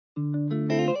Lord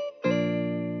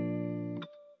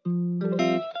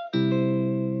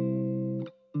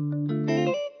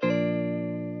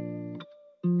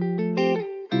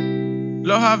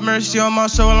have mercy on my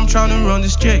soul, I'm trying to run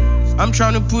this check. I'm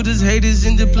trying to put these haters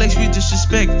in the place with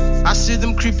disrespect. I see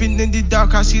them creeping in the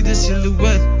dark, I see the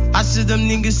silhouette. I see them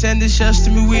niggas sending shots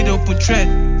to me with open threat.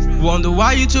 Wonder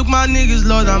why you took my niggas,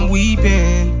 Lord, I'm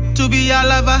weeping. To be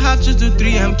alive, I have just the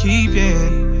 3 I'm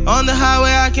keeping. On the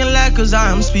highway, I can lag cause I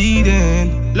am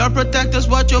speeding. Lord, protect us,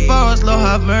 watch your for us, Lord,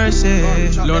 have mercy.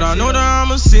 Lord, I know that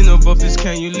I'm a sinner, but please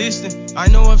can you listen? I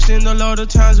know I've sinned a lot of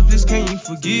times, but please can you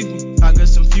forgive me? I got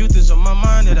some few things on my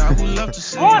mind that I would love to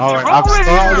say. Alright, I've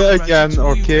started it again,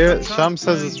 okay? Sham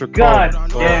says it's recorded. God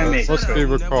damn it. It must be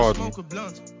recording.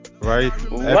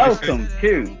 Right? Welcome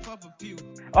to...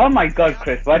 Oh my god,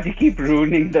 Chris, why do you keep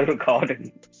ruining the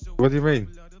recording? What do you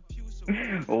mean?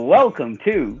 Welcome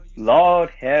to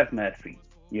Lord Have Mercy.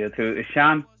 You're through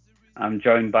Sham. I'm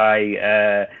joined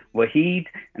by Wahid,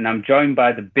 and I'm joined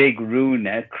by the big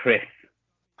ruiner, Chris.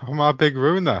 I'm a big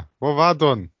ruiner. What have I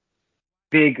done?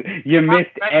 You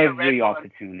missed every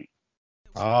opportunity.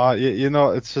 You know,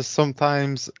 it's just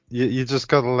sometimes you just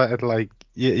gotta let it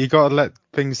you gotta let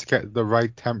things get the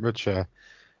right temperature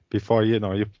before you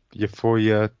throw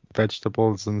your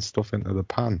vegetables and stuff into the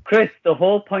pan. Chris, the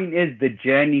whole point is the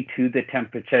journey to the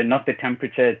temperature, not the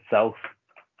temperature itself.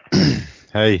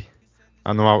 Hey,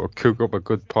 I know how to cook up a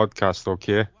good podcast,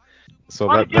 okay?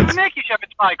 So did you ever make your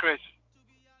shepherd's pie, Chris?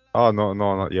 Oh no,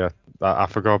 not yet. I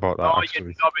forgot about that actually.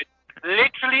 You stop it.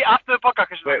 Literally after the podcast,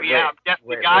 Chris was like, I'm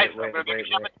definitely guys, I'm going to make a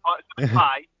shepherd's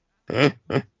pie.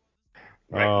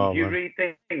 Right, do you really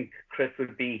think Chris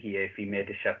would be here if he made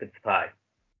a shepherd's pie?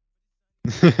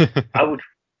 I would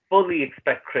fully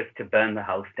expect Chris to burn the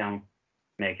house down,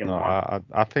 making one.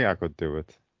 I think I could do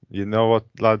it. You know what,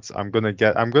 lads? I'm gonna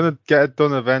get it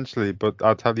done eventually. But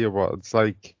I'll tell you what, it's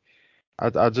like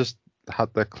I just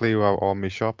had to clear out all my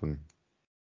shopping.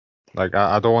 Like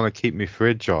I don't want to keep my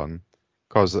fridge on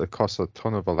because it costs a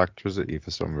ton of electricity for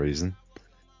some reason.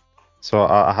 So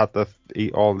I had to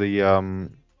eat all the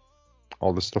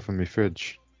stuff in my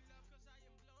fridge.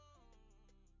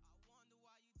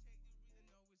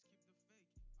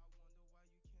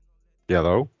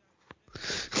 Hello?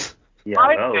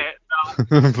 Yeah,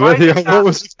 Bloody hell, what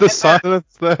was the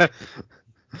silence there?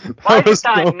 Why is it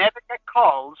that I never get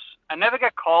calls? I never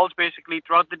get calls basically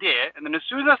throughout the day, and then as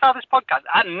soon as I start this podcast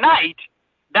at night,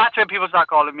 that's when people start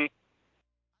calling me.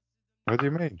 What do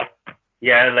you mean?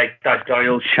 Yeah, like that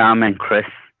Doyle, Sham, and Chris.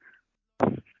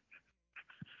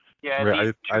 Yeah.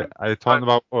 Wait, are you talking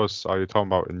about us, or are you talking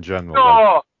about in general?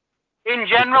 No, in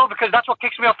general, because that's what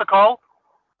kicks me off the call.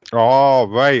 Oh,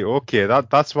 right, okay.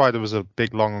 That's why there was a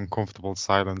big, long, uncomfortable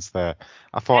silence there.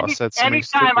 I thought I said something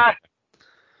stupid.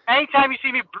 Anytime you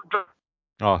see me...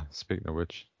 Oh, speaking of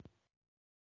which.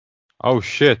 Oh,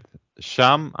 shit.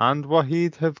 Sham and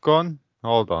Wahid have gone?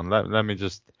 Hold on, let me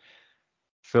just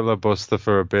filibuster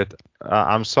for a bit.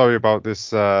 I'm sorry about this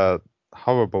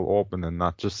horrible opening.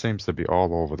 That just seems to be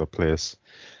all over the place.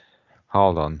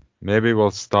 Hold on. Maybe we'll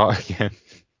start again.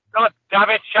 God damn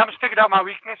it, Sham's figured out my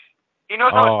weakness. He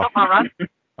knows how to stop my rant.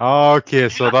 Oh, okay,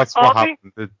 so that's what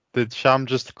happened. Did Sham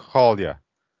just call you?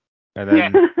 And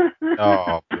then,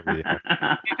 oh, bloody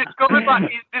hell. He's discovered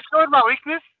my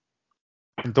weakness.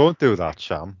 Don't do that,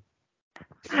 Sham.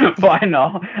 Why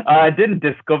not? I didn't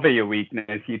discover your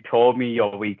weakness. You told me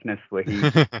your weakness,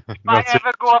 Wahid. If I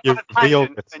ever go off on a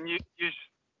tangent and you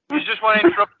just want to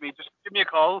interrupt me, just give me a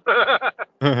call.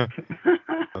 That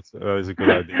is a good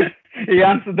idea. He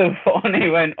answered the phone. He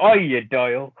went, "Oh, you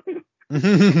Doyle."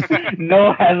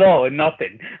 No, hello,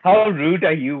 nothing. How rude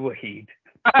are you, Wahid?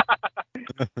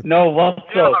 No, what's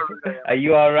up? Are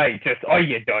you all right? Just, oh,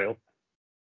 you Doyle.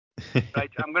 Right,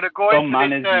 I'm gonna go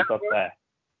into this.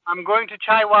 I'm going to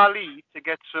Chai Wali to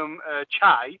get some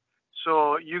chai,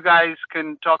 so you guys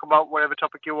can talk about whatever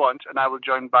topic you want, and I will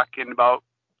join back in about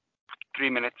 3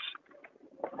 minutes.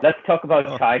 Let's talk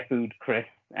about Thai food, Chris,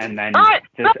 and then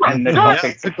just end the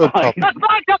topic. That's a good topic. That's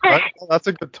my topic. That's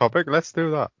a good topic. Let's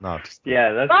do that. No, let's do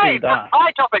that. That's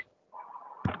my topic.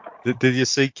 Did you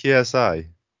see KSI?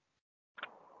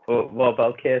 What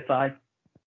about KSI?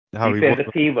 How he said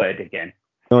the P word again.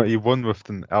 No, he won with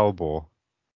an elbow.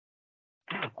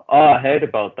 Oh, I heard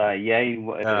about that. Yeah,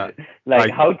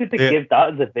 how did they give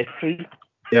that as a victory?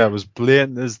 Yeah, it was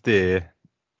blatant as day,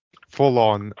 full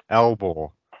on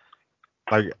elbow.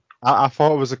 Like I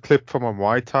thought it was a clip from a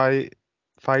Muay Thai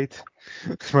fight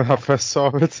when I first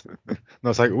saw it, and I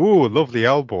was like, "Ooh, lovely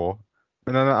elbow,"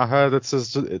 and then I heard it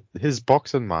says his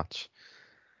boxing match.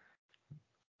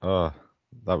 That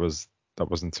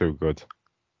wasn't too good.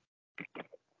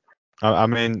 I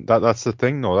mean that's the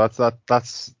thing though.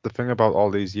 That's the thing about all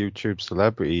these YouTube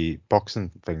celebrity boxing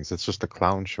things. It's just a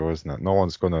clown show, isn't it? No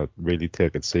one's gonna really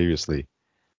take it seriously.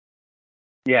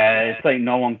 Yeah, it's like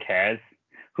no one cares.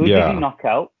 Who did he Yeah, knock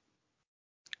out?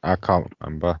 I can't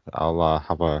remember.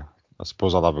 I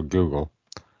suppose I'll have a Google.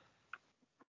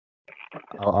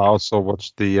 I also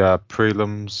watched the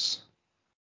prelims.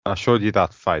 I showed you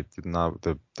that fight, didn't I?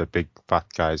 The big fat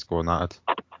guys going at it.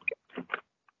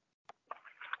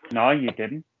 No, you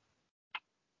didn't.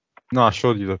 No, I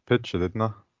showed you the picture, didn't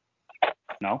I?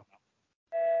 No.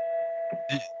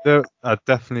 I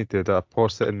definitely did. I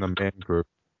posted it in the main group.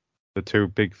 The two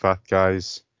big fat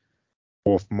guys,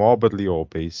 both morbidly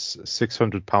obese,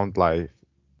 600-pound life.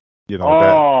 You know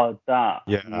that. Oh, that.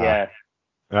 Yeah. Yes.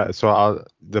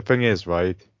 The thing is,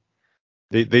 right?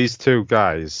 These two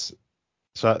guys.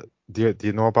 So do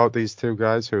you know about these two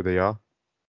guys? Who they are?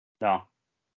 No.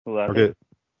 Who are Okay. they?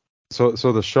 So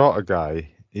the shorter guy,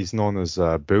 he's known as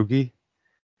Boogie.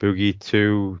 Boogie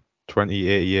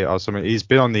 228 or something. He's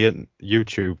been on the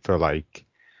YouTube for like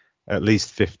at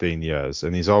least 15 years,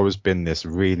 and he's always been this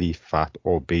really fat,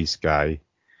 obese guy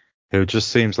who just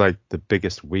seems like the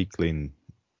biggest weakling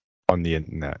on the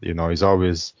internet. You know, he's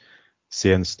always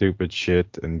saying stupid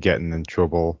shit and getting in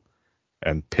trouble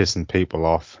and pissing people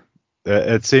off.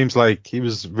 It seems like he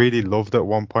was really loved at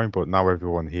one point, but now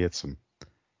everyone hates him.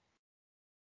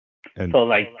 And So,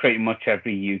 like, pretty much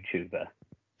every YouTuber.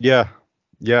 yeah,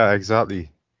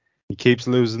 exactly. He keeps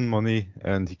losing money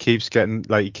and he keeps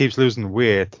losing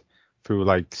weight through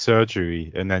like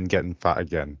surgery and then getting fat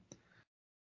again.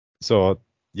 So,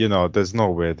 you know, there's no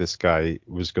way this guy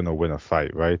was gonna win a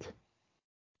fight, right?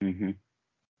 Mm-hmm.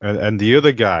 And the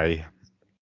other guy,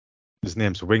 his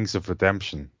name's Wings of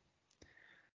Redemption.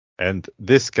 And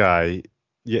this guy,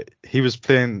 yeah, he was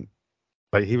playing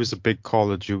like he was a big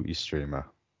Call of Duty streamer.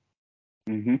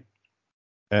 Mm-hmm.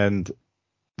 And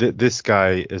this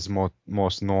guy is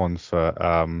most known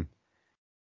for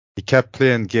he kept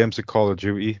playing games of Call of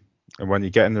Duty, and when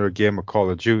you get into a game of Call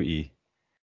of Duty,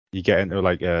 you get into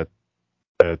like a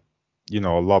a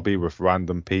lobby with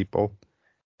random people,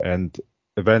 and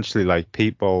eventually like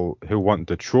people who wanted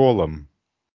to troll him,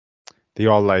 they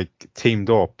all like teamed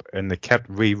up and they kept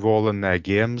re-rolling their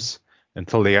games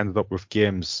until they ended up with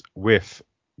games with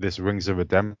this Rings of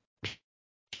Redemption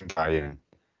guy in.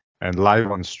 And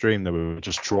live on stream, they were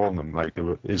just trolling him, like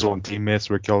his own teammates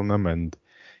were killing him, and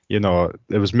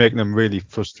it was making him really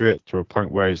frustrated to a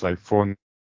point where he's like throwing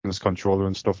his controller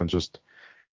and stuff and just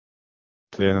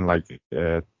playing and like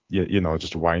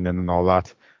just whining and all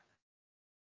that.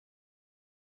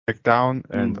 Take down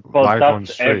and But live on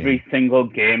that's stream. every single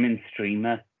gaming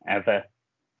streamer ever.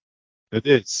 It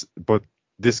is, but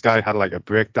this guy had like a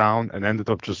breakdown and ended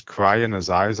up just crying his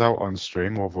eyes out on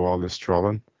stream over all this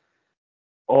trolling.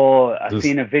 Oh, I've Just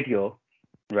seen a video,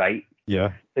 right?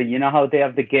 yeah. So you know how they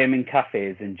have the gaming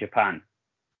cafes in Japan?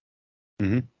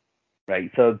 Mhm.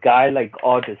 Right. So a guy like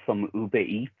orders some Uber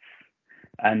Eats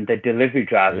and the delivery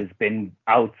driver's Right. been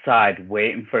outside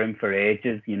waiting for him for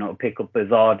ages, to pick up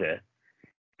his order.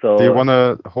 Do you So want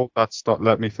to hold that stop?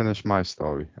 Let me finish my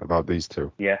story about these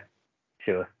two. yeah,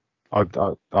 sure.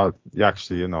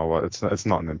 Actually, you know what? It's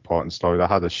not an important story. They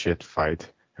had a shit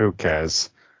fight. Who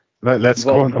cares? Let's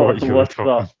go on to what you were What's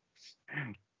talking.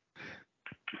 that?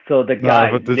 So the No,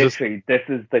 guy, but they just literally, this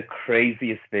is the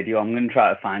craziest video. I'm going to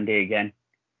try to find it again,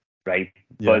 right?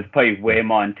 But yeah. it's probably way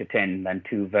more entertaining than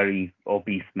two very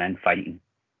obese men fighting.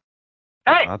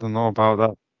 Hey, I don't know about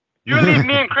that. you leave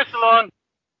me and Chris alone.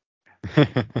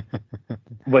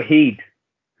 Wahid,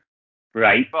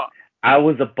 right? What? I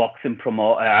was a boxing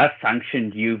promoter. I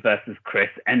sanctioned you versus Chris,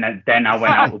 and then I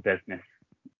went out of business.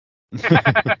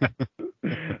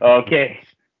 Okay.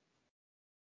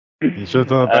 You should have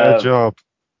done a better job.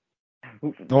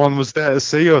 No one was there to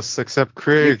see us except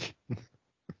Craig.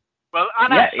 Well,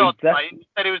 Anna saw the fight and he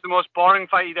said it was the most boring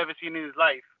fight he'd ever seen in his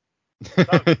life.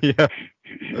 Yeah.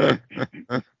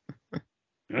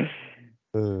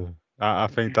 I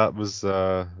think that was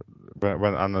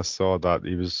when Anna saw that,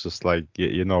 he was just like,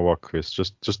 you know what, Chris,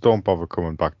 just don't bother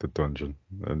coming back to dungeon.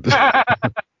 And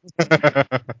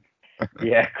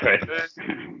Yeah, Chris.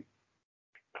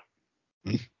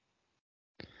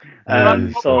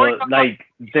 So So, like,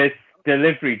 this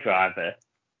delivery driver,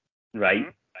 right?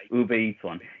 Uber Eats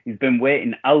one. He's been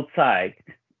waiting outside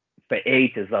for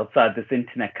ages outside this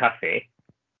internet cafe.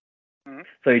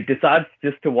 So he decides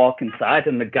just to walk inside,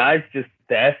 and the guy's just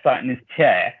there, sat in his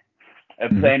chair,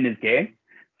 playing his game.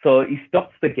 So he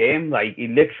stops the game, like he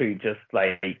literally just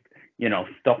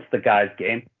stops the guy's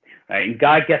game, Right, and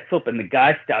guy gets up and the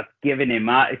guy starts giving him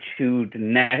attitude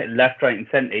left, right, and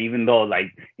center, even though,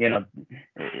 like,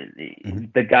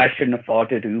 the guy shouldn't have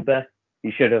ordered Uber.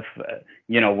 He should have,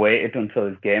 waited until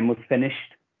his game was finished.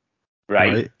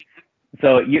 Right?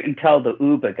 So you can tell the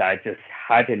Uber guy just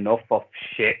had enough of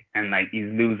shit and, like,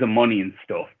 he's losing money and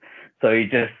stuff. So he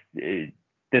just,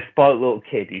 this spoiled little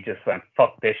kid, he just went,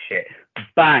 fuck this shit.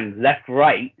 Bang, left,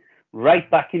 right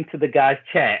back into the guy's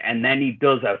chair, and then he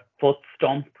does a foot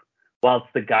stomp whilst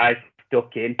the guy's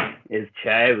stuck in his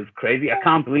chair. It was crazy. I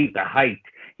can't believe the height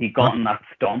he got on that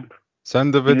stomp.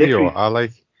 Send the video. I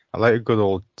like a good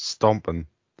old stomping.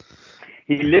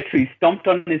 He literally stomped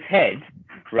on his head,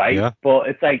 right? Yeah. But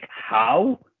it's like,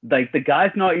 how? Like, the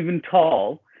guy's not even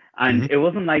tall, and it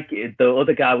wasn't like the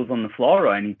other guy was on the floor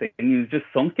or anything. He was just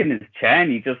sunk in his chair,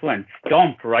 and he just went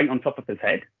stomp right on top of his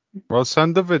head. Well,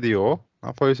 send the video.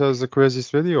 I thought you said it was the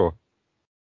craziest video.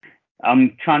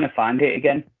 I'm trying to find it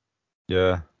again.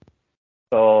 Yeah.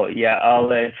 So, yeah, I'll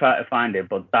try to find it,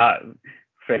 but that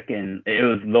it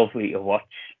was lovely to watch.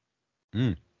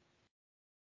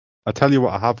 I tell you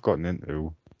what I have gotten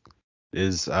into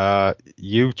is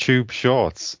YouTube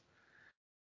Shorts.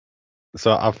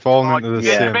 So I've fallen into the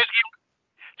same...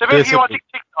 So basically you're watching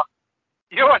TikTok.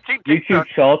 You're watching TikTok. YouTube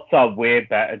Shorts are way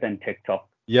better than TikTok.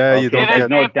 Yeah, you don't There's get...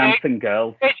 no dancing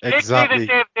girls. It's exactly the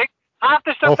same thing. Half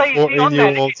the stuff that you see on there...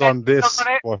 14-year-olds on this,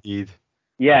 Wahid.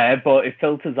 Yeah, but it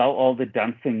filters out all the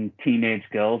dancing teenage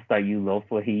girls that you love,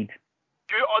 Wahid.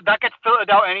 That gets filtered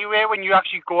out anyway when you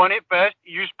actually go on it first.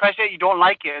 You just press it, you don't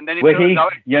like it, and then it filters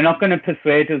out. You're not going to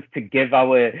persuade us to give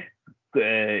our,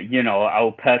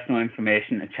 our personal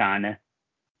information to China.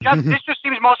 This just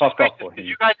seems more suspicious. Because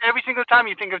you guys, every single time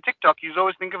you think of TikTok, you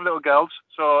always think of little girls.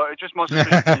 So it's just more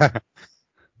suspicious.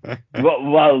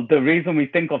 Well, the reason we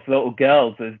think of little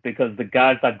girls is because the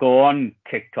guys that go on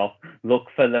TikTok look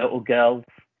for little girls,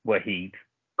 Wahid.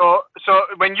 So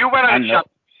when you went on the chat,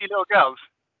 you see little girls?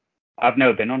 I've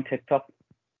never been on TikTok.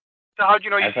 So how do you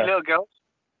know you see little girls?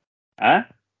 Huh?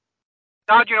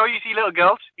 So how do you know you see little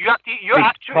girls? You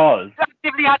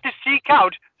actively had to seek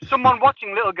out someone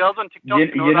watching little girls on TikTok.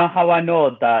 You know how I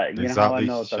know that? You exactly,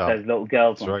 know how I know that there's little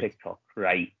girls on TikTok,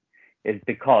 right? It's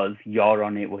because you're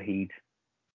on it, Wahid.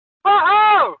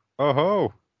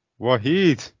 Oh,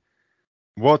 Wahid.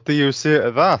 What do you say to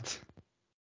that?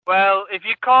 Well, if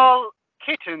you call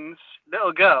kittens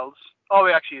little girls... Oh,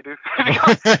 we actually do.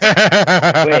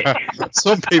 Wait.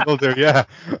 Some people do, yeah.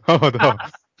 Oh, no.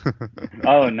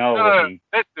 Oh, no.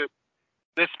 Listen,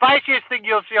 the spiciest thing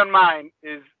you'll see on mine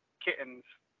is kittens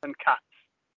and cats.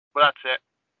 But that's it.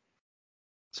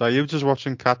 So are you just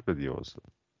watching cat videos? Of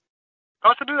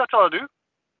course I do. That's all I do.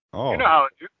 Oh. You know how I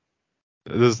do.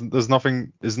 There's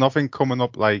nothing coming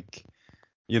up like,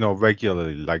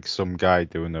 regularly, like some guy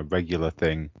doing a regular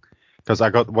thing. Because I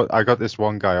got this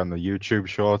one guy on the YouTube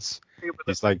Shorts.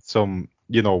 He's like some,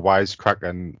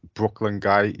 wisecracking Brooklyn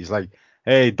guy. He's like,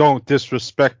 hey, don't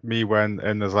disrespect me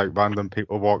and there's like random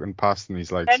people walking past and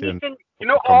he's like anything, saying,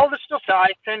 all the stuff that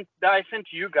I sent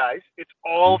to you guys, it's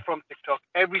all from TikTok,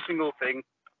 every single thing.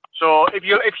 So if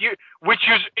you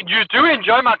do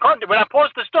enjoy my content, when I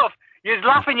post the stuff, you're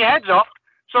laughing your heads off.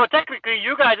 So technically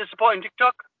you guys are supporting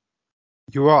TikTok.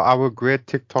 You are our great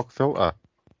TikTok filter.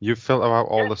 You filter out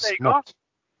all the smut.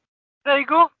 There you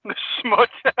go. The smut.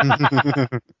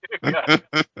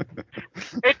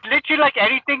 It's literally like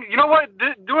anything. You know what?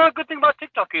 The good thing about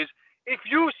TikTok is if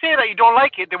you say that you don't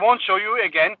like it, they won't show you it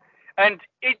again. And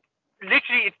it's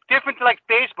different to like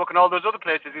Facebook and all those other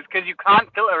places. It's because you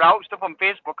can't filter out stuff on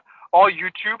Facebook or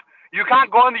YouTube. You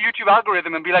can't go on the YouTube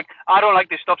algorithm and be like, I don't like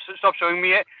this, stop showing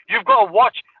me it. You've got to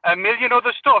watch a million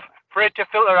other stuff for it to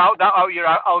filter out your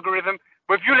algorithm.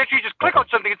 But if you literally just click on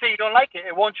something and say you don't like it,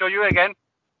 it won't show you again.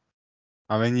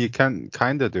 I mean, you can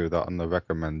kind of do that on the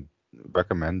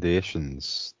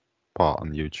recommendations part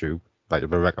on YouTube. Like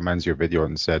if it recommends your video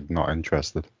and said not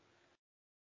interested.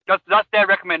 That's their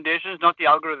recommendations, not the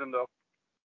algorithm, though.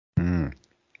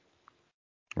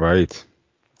 Right.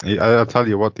 I'll tell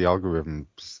you what, the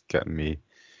algorithm's getting me.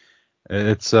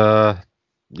 It's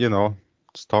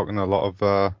it's talking a lot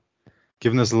of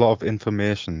giving us a lot of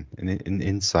information and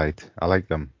insight. I like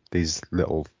them. These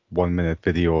little 1-minute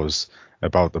videos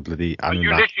about the bloody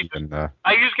Anunnaki and Are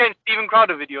you just getting Steven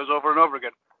Crowder videos over and over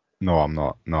again? No, I'm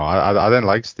not. No, I didn't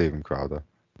like Steven Crowder.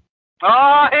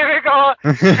 Oh, here we go.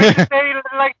 You say you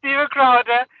didn't like Steven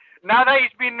Crowder. Now that he's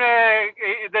been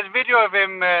there's a video of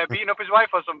him beating up his wife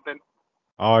or something.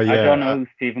 Oh yeah. I don't know who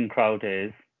Steven Crowder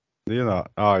is.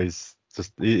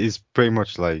 He's pretty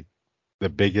much like the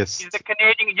biggest. He's the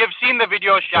Canadian. You've seen the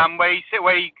video, Sham, where he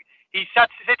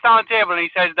sits down on a table and he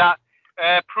says that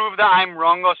prove that I'm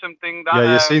wrong or something. That,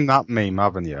 Yeah, you've seen that meme,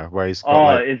 haven't you? Where he's got Oh,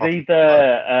 like. is he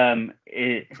the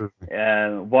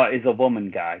what is a woman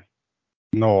guy?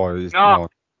 No, No.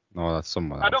 no, that's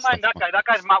someone else. I don't mind that guy. That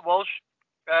guy's Matt Walsh.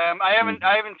 I haven't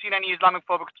seen any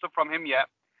Islamophobic stuff from him yet.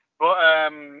 But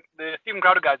the Stephen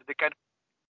Crowder guy's a dickhead.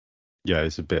 Yeah,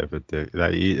 he's a bit of a dick.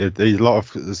 Like, a lot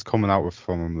of is coming out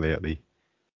from him lately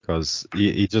because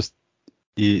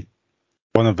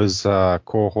one of his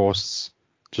co-hosts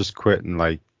just quit and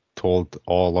like told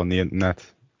all on the internet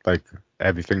like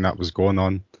everything that was going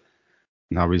on.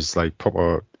 Now he's like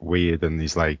proper weird and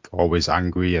he's like always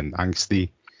angry and angsty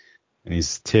and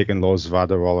he's taking loads of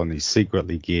Adderall and he's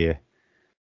secretly gay.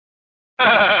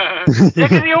 Yeah,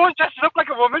 because he always dresses up like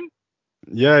a woman.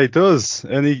 Yeah, he does,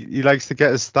 and he likes to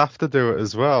get his staff to do it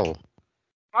as well.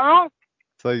 I know.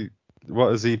 It's like, what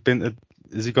has he been?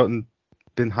 Has he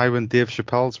been hiring Dave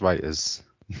Chappelle's writers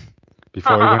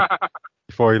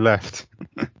before he left?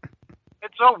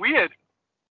 It's so weird.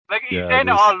 Like he's Yeah, saying,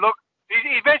 "Oh, look,"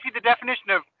 he's basically the definition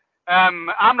of,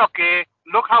 "I'm not gay.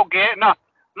 Look how gay. No,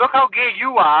 look how gay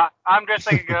you are. I'm dressed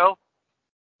like a girl."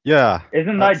 Yeah.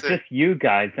 Isn't that just you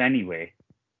guys anyway?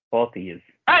 Both of you.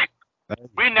 Hey,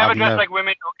 we never dress like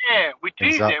women. Okay, we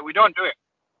tease it. We don't do it.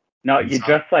 No, you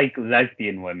dress like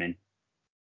lesbian women.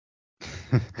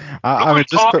 I mean,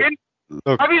 just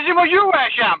look. Have you seen what you wear,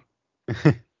 Sham?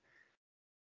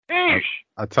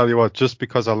 I tell you what, just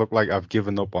because I look like I've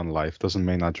given up on life doesn't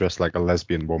mean I dress like a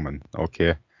lesbian woman.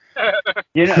 Okay.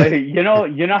 You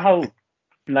know how,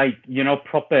 like,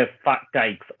 proper fat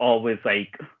dykes always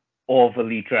like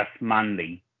overly dressed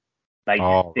manly. Like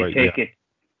they take it.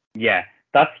 Yeah,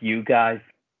 that's you guys.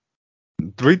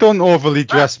 We don't overly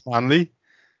dress manly.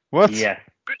 What? Yes.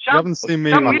 You haven't seen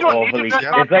me overly.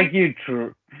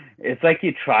 It's like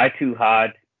you try too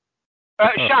hard.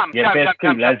 You're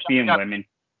basically lesbian women.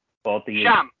 Both of you.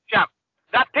 Sham.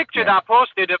 That picture that I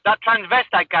posted of that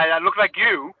transvestite guy that looked like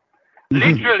you,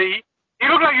 literally, he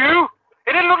looked like you.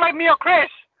 He didn't look like me or Chris.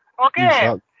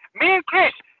 Okay? Me and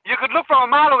Chris, you could look from a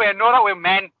mile away and know that we're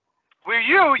men. With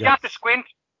you, you have to squint.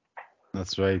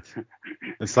 That's right.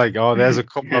 It's like, oh, there's a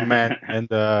couple of men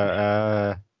and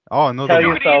another Tell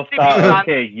yourself that,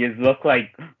 okay, you look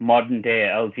like modern day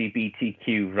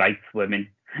LGBTQ rights women.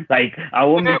 Like, I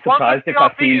wouldn't be surprised if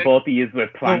I seen both of you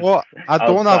with plants I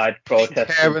don't outside have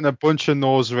protesting. hair and a bunch of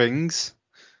nose rings.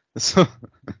 So...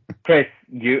 Chris,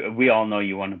 we all know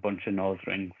you want a bunch of nose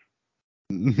rings.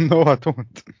 No, I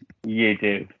don't. You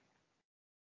do.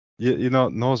 You know,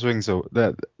 nose rings are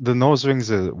the nose rings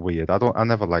are weird. I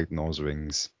never liked nose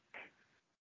rings.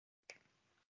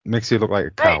 Makes you look like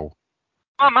a cow.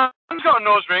 My man's got a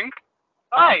nose ring.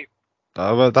 Aye.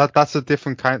 Well, that's a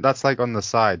different kind. That's like on the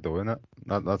side, though, isn't it?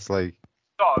 That's like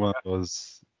one of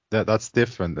those. That's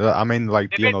different. I mean, like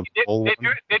they do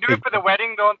it for the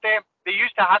wedding, don't they? They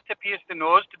used to have to pierce the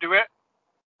nose to do it.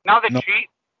 Now they cheat.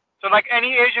 So like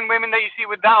any Asian women that you see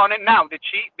with that on it now, they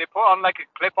cheat. They put on like a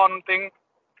clip-on thing.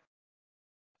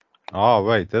 Oh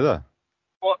right, did they?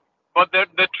 But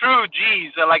the true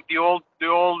G's are like the old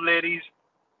ladies,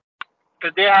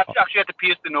 because they actually had to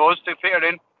pierce the nose to fit it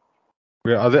in.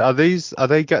 Wait, are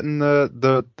they getting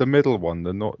the middle one,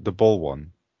 the bull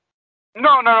one?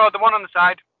 No, the one on the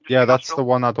side. Yeah, that's the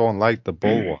one I don't like, the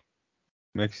bull one.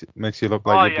 Makes you look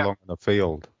like you belong in a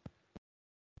field.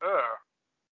 Yeah,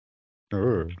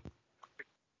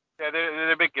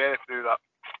 they're a bit gay if they do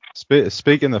that.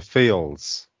 Speaking of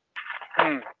fields,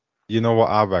 you know what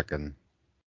I reckon?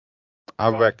 I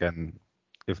reckon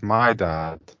if my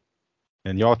dad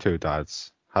and your two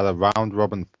dads had a round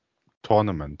robin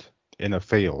tournament in a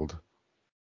field,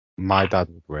 my dad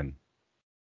would win.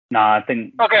 Nah, I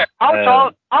think. Okay,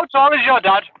 how tall is your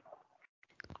dad?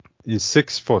 He's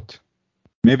 6 foot,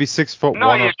 maybe 6 foot no,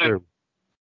 1 or 2.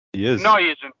 He is. No, he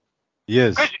isn't. He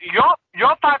is. Chris,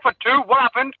 you're 5'2". What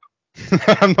happened?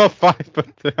 I'm not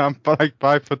 5'2". I'm like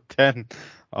 5'10".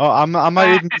 Oh, I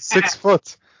might even be 6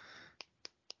 foot.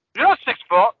 You're 6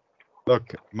 foot.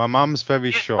 Look, my mum's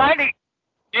very short.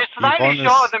 You're slightly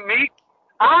shorter than me.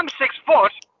 I'm 6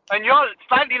 foot, and you're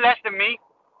slightly less than me.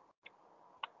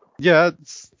 Yeah,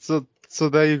 so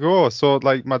there you go. So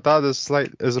like my dad is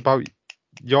about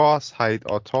your height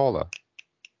or taller.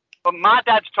 But my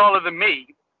dad's taller than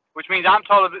me, which means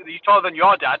he's taller than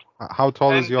your dad. How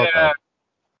tall is your dad?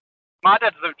 My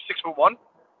dad's 6'1".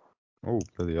 Oh,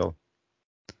 bloody hell.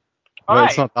 Well,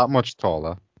 it's not that much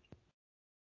taller.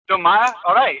 Don't matter.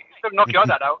 All right, still knock your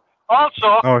dad out.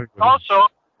 Also,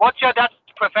 what's your dad's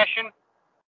profession?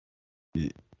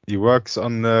 He works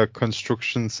on the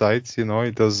construction sites. You know,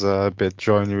 he does a bit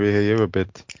joinery here, a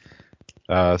bit,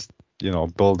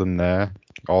 building there,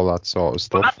 all that sort of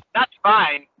stuff. Well, that's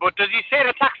fine. but does he sit in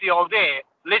a taxi all day,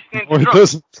 listening No, to he drums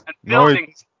doesn't. and No,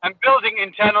 building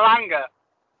internal anger?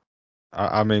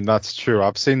 I mean, that's true.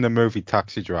 I've seen the movie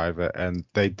Taxi Driver, and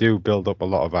they do build up a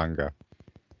lot of anger.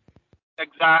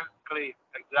 Exactly.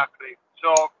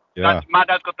 So Yeah, my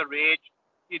dad's got the rage.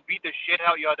 He'd beat the shit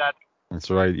out of your dad. that's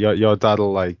right. Your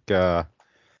dad'll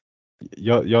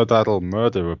your dad'll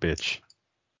murder a bitch.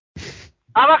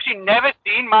 I've actually never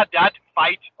seen my dad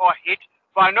fight or hit,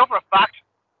 but I know for a fact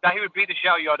that he would beat the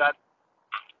shit out of your dad.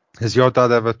 Has your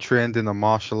dad ever trained in a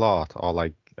martial art or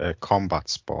like a combat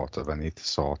sport of any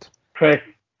sort? Chris,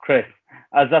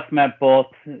 as I've met both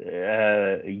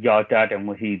your dad and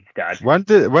Wahid's dad. When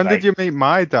did you meet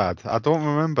my dad? I don't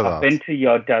remember that. I've been to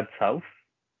your dad's house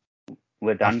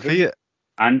with Andrew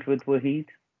and with Wahid.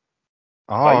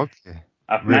 Oh, okay.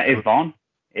 I've met Yvonne.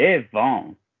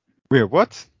 Wait,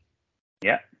 what?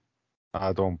 Yeah.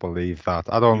 I don't believe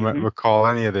that. I don't recall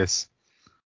any of this.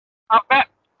 I've met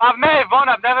Yvonne.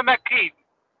 I've never met Keith.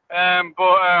 I've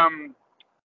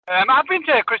been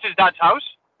to Chris's dad's house.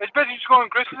 It's basically just going to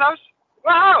Chris's house.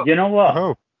 Wow. You know what?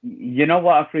 Oh. You know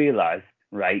what I've realised,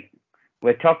 right?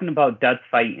 We're talking about dads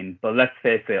fighting, but let's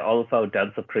face it, all of our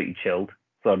dads are pretty chilled,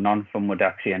 so none of them would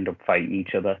actually end up fighting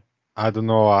each other. I don't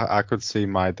know. I could see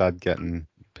my dad getting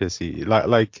pissy.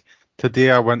 Like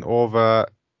today, I went over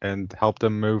and helped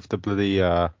him move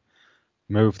the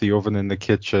move the oven in the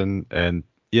kitchen, and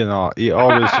he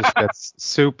always just gets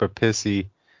super pissy.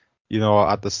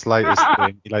 At the slightest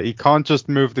thing. Like he can't just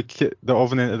move the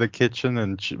oven into the kitchen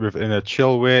and in a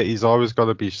chill way. He's always got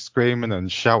to be screaming and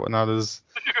shouting at us.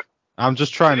 I'm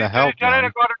just trying to help, man.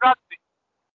 Did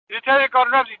you tell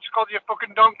Gordon Ramsay just called you a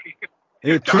fucking donkey?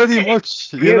 Pretty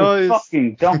much, you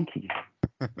fucking donkey.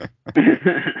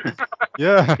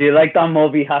 Yeah. Do you like that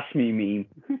Moby Hashmi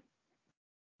meme?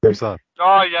 What's that?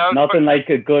 Oh yeah. Nothing like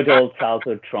a good old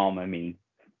childhood trauma meme.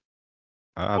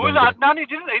 Who's Adnan? He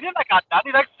didn't like Adnan.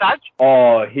 He liked Saj.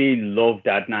 Oh, he loved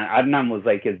Adnan. Adnan was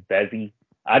like his bevy.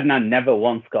 Adnan never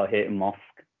once got hit in mosque.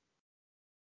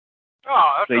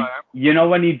 Oh, that's so, right. You know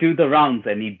when he'd do the rounds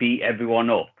and he'd beat everyone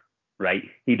up, right?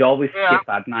 He'd always skip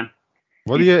Adnan.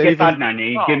 Adnan and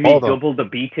he'd give me double the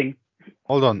beating.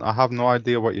 Hold on, I have no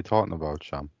idea what you're talking about,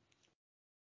 Sham.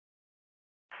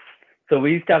 So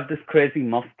we used to have this crazy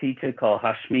mosque teacher called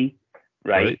Hashmi,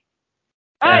 right?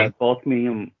 Hey! Both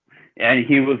me and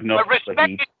he was nuts. A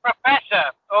respected professor,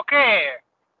 okay.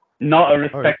 Not a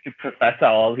respected professor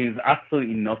at all. He was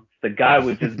absolutely nuts. The guy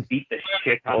would just beat the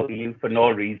shit out of you for no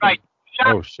reason. Right.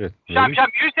 Sham, oh, shit. Really? Sham,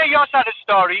 you say your side of the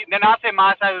story, then I'll say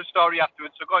my side of the story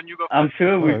afterwards. So go on, you go first. I'm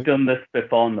sure we've done this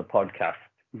before on the podcast.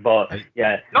 But,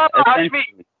 yeah. Not about Hashmi.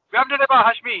 We haven't done it about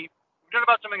Hashmi. We've done it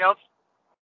about something else.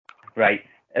 Right.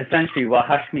 Essentially, what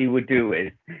Hashmi would do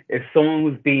is, if someone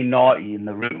was being naughty in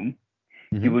the room,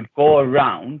 he would go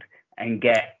around and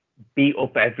beat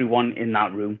up everyone in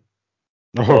that room.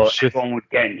 Oh, shit. Everyone would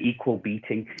get an equal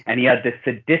beating. And he had this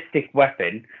sadistic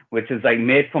weapon, which is like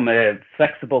made from a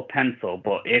flexible pencil,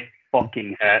 but it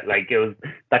fucking hurt. Like it was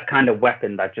that kind of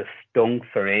weapon that just stung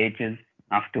for ages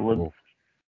afterwards. Oh.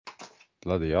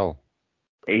 Bloody hell.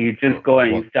 He'd just go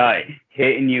and start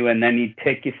hitting you, and then he'd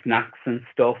take your snacks and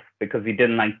stuff because he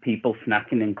didn't like people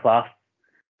snacking in class.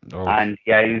 Oh. And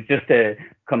yeah, he was just a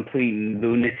complete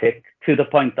lunatic to the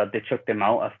point that they chucked him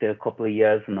out after a couple of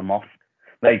years in the mosque.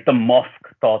 Like the mosque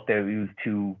thought that he was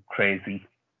too crazy.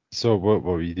 So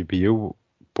were you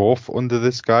both under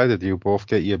this guy? Did you both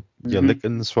get your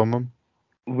lickings from him?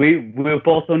 We were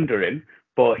both under him,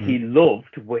 but he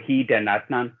loved Wahid and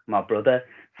Adnan, my brother.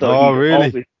 So he'd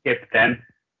always skip them.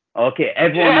 Okay,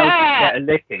 everyone else would get a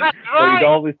licking, but he'd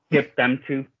always skip them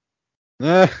too.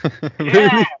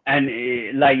 Really? And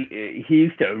he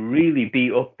used to really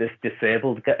beat up this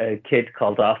disabled kid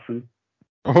called Arson.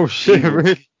 Oh shit!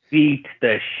 Really? Beat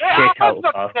the shit out of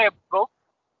Arson.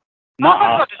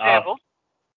 Not disabled.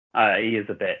 He is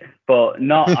a bit, but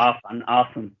not Arson.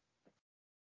 Arson.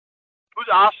 Who's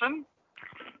Arson?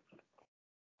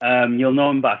 You'll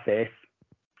know him by face,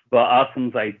 but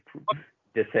Arson's like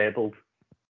disabled.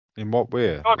 In what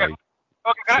way? Okay. Like,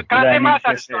 okay, can I say my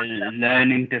side of the story?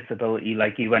 Learning disability,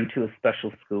 like he went to a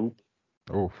special school.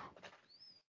 Oh.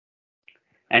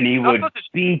 And he would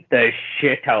beat the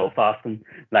shit out of Arson.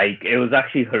 Like, it was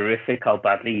actually horrific how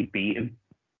badly he beat him.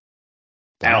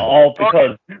 Damn. And all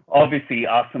because, obviously,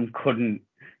 Arson couldn't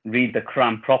read the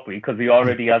Quran properly because he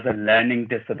already has a learning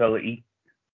disability.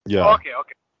 Yeah. Okay.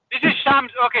 This is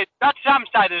Sam's, that's Sam's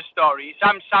side of the story.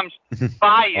 Sam's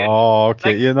bias. Oh,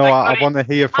 okay. Like, I want to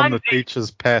hear from the teacher's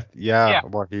pet. Yeah.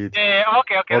 What he. Yeah,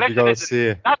 okay. What you gotta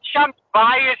say? That's Sam's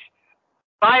bias,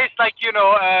 like,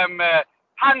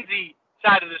 pansy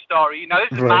side of the story. Now,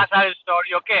 this is my side of the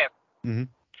story, okay? Mm-hmm.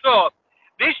 So,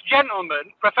 this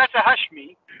gentleman, Professor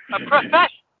Hashmi, a professor,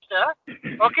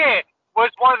 okay, was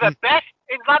one of the best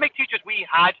Islamic teachers we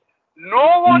had.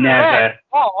 No one learned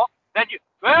more than you.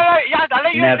 Well, yeah, I'll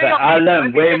let you Never. I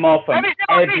learned way more from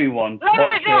everyone.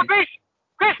 Let me say your piece.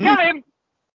 Chris, tell him.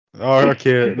 Oh,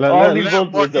 okay. All he was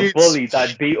a bully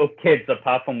that beat up kids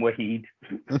apart from Wahid.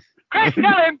 Chris,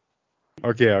 tell him.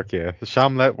 Okay.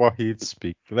 Sham, let Wahid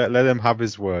speak. Let him have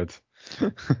his word.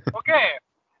 Okay.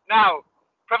 Now,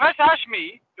 Professor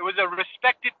Hashmi was a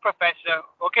respected professor.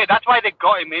 Okay, that's why they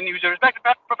got him in. He was a respected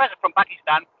professor from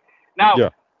Pakistan. Now, yeah.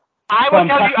 I will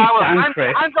tell you, I will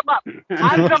hands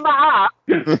on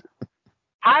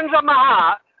my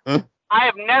heart, I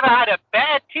have never had a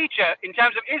better teacher in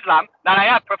terms of Islam than I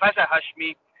had Professor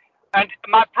Hashmi. And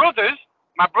my brothers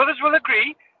will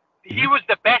agree, he was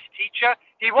the best teacher.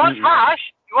 He was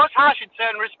harsh in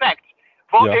certain respects,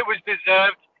 but it was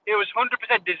deserved. It was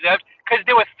 100% deserved because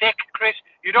they were thick, Chris.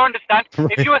 You don't understand.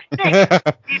 If you were thick,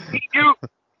 he'd hit you.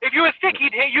 If you were thick,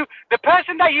 he'd hit you. The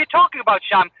person that you're talking about,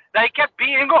 Sham, that he kept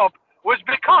beating up was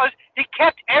because he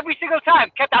kept every single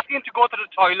time asking him to go to the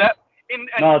toilet.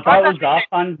 No, that was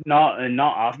Afan, not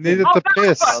Afan. Needed the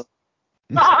piss.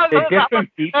 They're different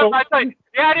people.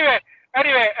 Yeah,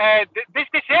 anyway, this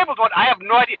disabled one, I have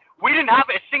no idea. We didn't have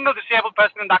a single disabled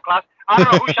person in that class. I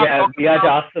don't know who Sham talking we had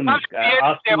about. Awesome.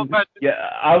 Yeah,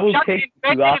 I will take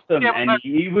to Awesome, and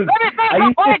he was. I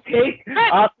used to take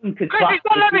Awesome to class. Chris,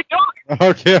 don't let me talk.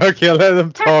 Okay, let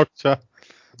him talk, Sham.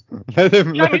 Let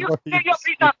him. Sham, you can say your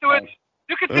piece afterwards.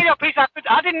 You can say your piece afterwards.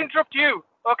 I didn't interrupt you.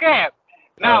 Okay.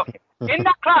 Now, in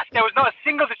that class, there was not a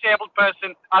single disabled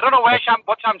person. I don't know what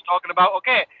Sham's talking about.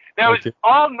 Okay. There was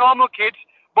all normal kids,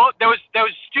 but there was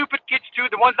stupid kids too.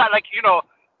 The ones that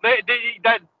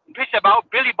that piss about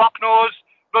Billy Bocknose,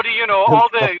 bloody all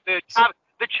the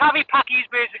chavvy packies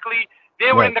basically.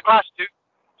 They were in the class too.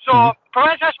 So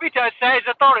Professor Smita says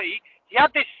authority. He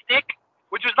had this stick,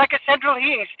 which was like a central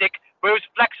heating stick, but it was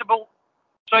flexible.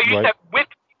 So he used to whip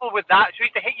people with that. So he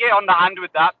used to hit you on the hand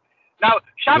with that. Now,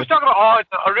 Sham's talking about,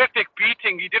 it's a horrific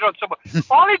beating he did on someone.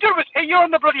 All he did was hit you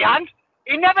on the bloody hand.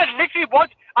 He never literally was.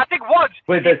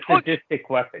 With a sadistic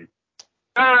weapon.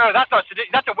 No, that's not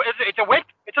sadistic. It's a whip.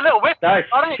 It's a little whip. That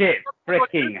shit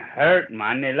freaking hurt,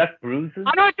 man. It left bruises.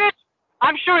 I know it did.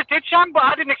 I'm sure it did, Sham, but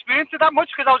I didn't experience it that much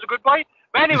because I was a good boy.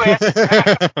 But anyway,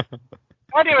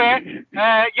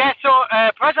 so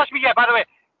Professor Ashmi, by the way,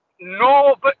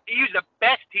 no, but he was the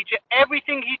best teacher.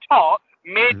 Everything he taught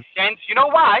made sense. You know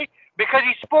why? Because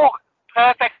he spoke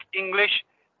perfect English.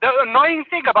 The annoying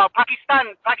thing about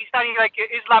Pakistani like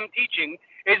Islam teaching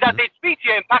is that they speak to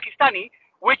you in Pakistani,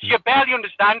 which you barely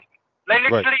understand, like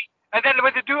literally. And then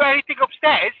when they do anything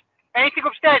upstairs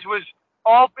was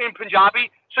all in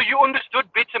Punjabi, so you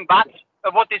understood bits and bats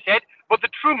of what they said, but the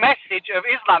true message of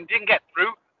Islam didn't get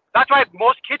through. That's why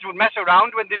most kids would mess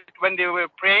around when they were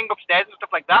praying upstairs and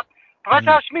stuff like that.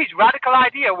 Professor Hashmi's radical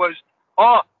idea was,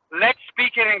 let's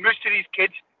speak in English to these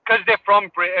kids because they're from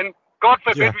Britain. God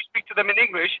forbid we speak to them in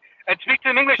English, and speak to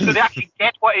them in English so they actually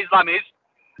get what Islam is.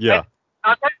 Yeah. And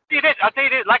I'll tell you this.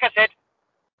 Like I said,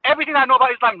 everything I know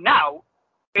about Islam now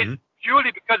is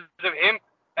purely because of him.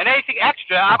 And anything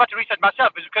extra I've had to research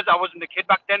myself is because I wasn't a kid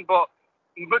back then. But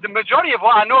the majority of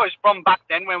what I know is from back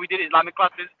then when we did Islamic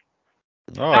classes.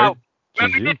 The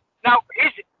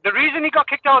reason he got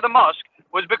kicked out of the mosque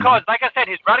was because, like I said,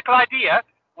 his radical idea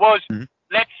was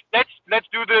let's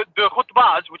do the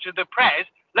khutbahs, which are the prayers.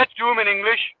 Let's do them in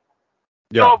English.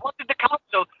 Yeah. So what did the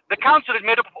council? The council is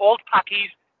made up of old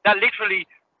packies that literally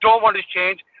don't want to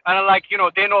change and are like,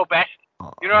 they know best.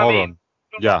 You know what I mean?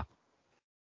 Yeah.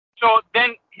 So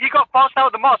then he got forced out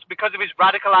of the mosque because of his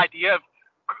radical idea of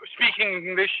speaking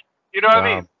English. You know what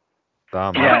I mean?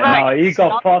 Damn. Yeah, he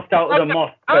got forced out of the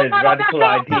mosque for his radical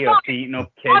idea of beating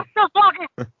up kids. I'm still talking.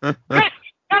 Chris,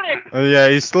 tell him. Yeah,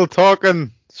 he's still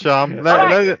talking, Sham.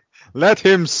 Let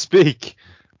him speak.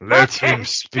 Let him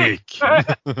speak.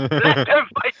 Let him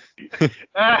fight.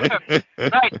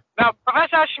 Right. Now,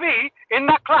 Professor Ashmi, in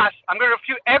that class, I'm going to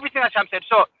refute everything that Sham said.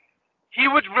 So, he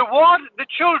would reward the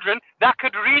children that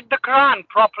could read the Quran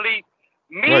properly.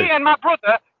 Me and my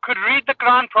brother could read the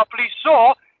Quran properly.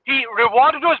 So, he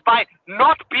rewarded us by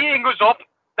not beating us up.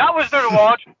 That was the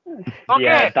reward. Okay.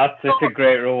 Yeah, that's such a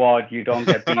great reward. You don't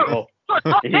get beat up.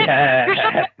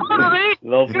 Yeah. Lovely.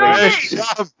 Let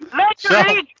to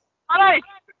read. All right.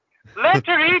 Let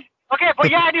to read. Okay, but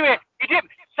yeah, anyway,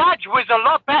 Saj was a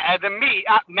lot better than me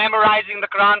at memorizing the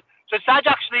Quran. So Saj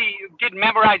actually did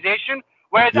memorization,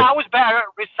 whereas I was better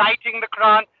at reciting the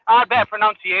Quran. I had better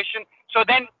pronunciation. So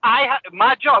then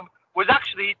my job was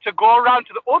actually to go around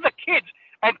to the other kids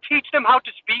and teach them how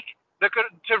to speak,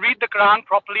 to read the Quran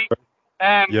properly.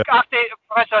 after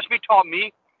Professor Ashby taught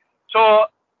me. So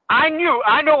I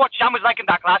know what Sham was like in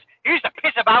that class. He used to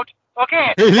piss about.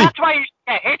 Okay, that's why he used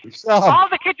to get hit. All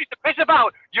the kids used to piss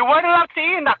about. You weren't allowed to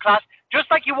eat in that class, just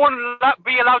like you wouldn't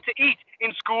be allowed to eat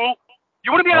in school.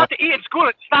 You wouldn't be allowed to eat in school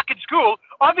and snack in school.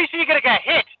 Obviously, you're gonna get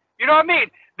hit. You know what I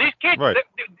mean? These kids,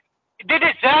 they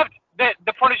deserved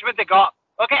the punishment they got.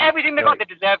 Okay, everything they got, they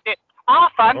deserved it.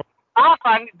 Arfan,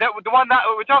 the one that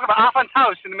we're talking about, Arfan's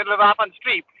house in the middle of Arfan's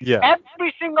street. Yeah.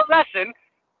 Every single lesson,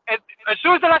 as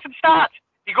soon as the lesson starts,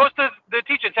 he goes to the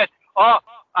teacher and says, "Oh,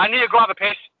 I need to go have a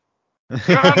piss."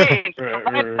 You know what I mean?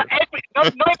 Not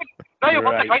even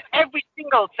once or twice, every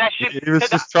single session. He was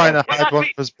just trying to hide one of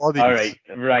his bodies. All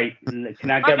right. Can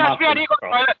I get my I need to go to the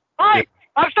toilet. Hi,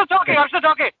 I'm still talking.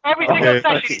 Every single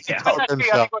session.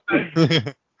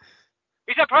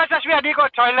 He said, Professor Ashmi, I need to go to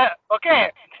the toilet.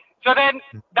 Okay. So then,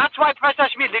 that's why Professor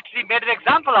Ashmi literally made an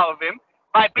example out of him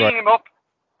by beating him up.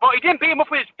 But he didn't beat him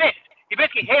up with his fist. He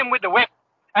basically hit him with the whip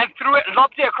and threw it,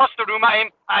 lobbed it across the room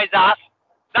at his ass.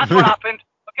 That's what happened.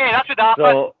 Okay, that's what happened.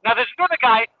 So, now there's another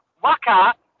guy,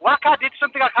 Waka. Waka did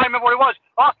something, I can't remember what it was.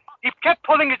 Oh, he kept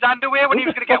pulling his hand away when he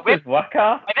was going to get whipped.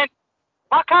 Waka? And then,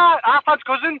 Waka, Arfan's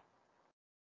cousin.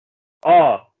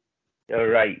 Oh, you're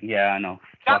right. Yeah, I know.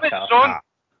 Javid's son.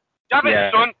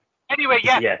 Anyway,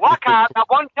 Waka, that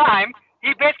one time,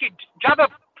 he basically, Jabba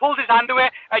pulled his hand away,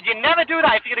 and you never do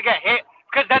that if you're going to get hit,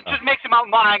 because that just makes him out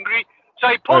more angry. So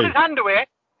he pulled his hand away,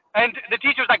 and the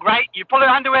teacher was like, right, you pull your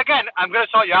hand away again, I'm going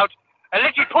to sort you out. And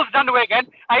literally pulls his hand away again,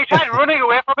 and he tried running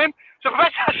away from him. So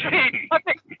Professor Ashmi, I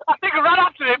think ran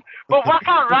after him, but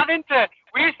Waka ran into,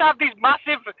 we used to have these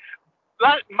massive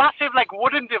like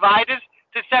wooden dividers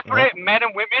to separate men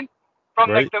and women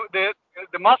from like the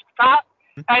mosque part,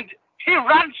 and he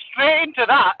ran straight into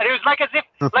that, and it was like as if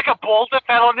like a boulder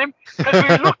fell on him, because we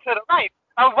looked to the right,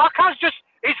 and Waka's just,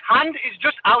 his hand is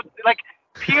just out, like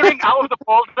peering out of the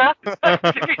boulder.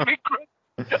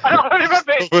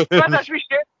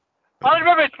 I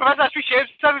remember Professor Ashmi shaved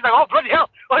himself. He's like, oh bloody hell,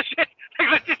 oh shit, like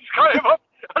let's just got him up,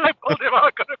 and I pulled him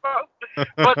out, got him out.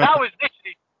 But that was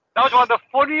one of the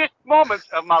funniest moments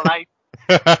of my life.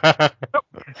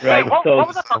 Right. What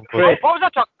was I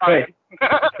talking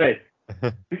about? Chris.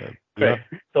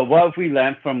 So what have we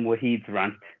learned from Wahid's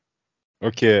rant?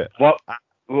 Okay.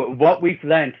 What we've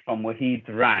learned from Wahid's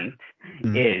rant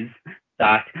is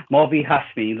that Morbi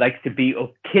Hashmi likes to beat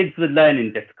up kids with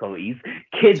learning difficulties,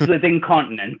 kids with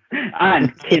incontinence,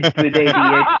 and kids with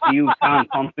ADHD who can't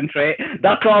concentrate.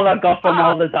 That's all I got from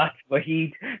all of that,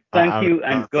 Wahid. Thank you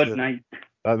and good night.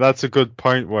 That's a good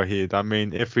point, Wahid. I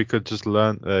mean, if we could just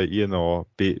learn,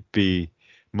 be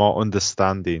more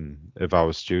understanding of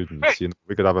our students,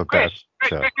 we could have a better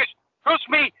future. Trust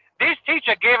me, this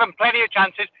teacher gave him plenty of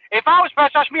chances. If I was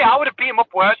Professor Ashmi, I would have beat him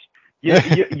up worse.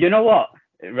 You know what?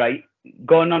 Right,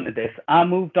 going on to this, I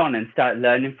moved on and started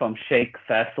learning from Sheikh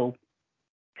Faisal.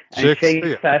 And Sheikh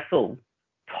Faisal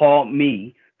taught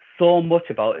me so much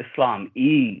about Islam.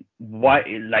 He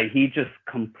just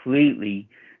completely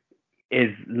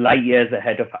is light years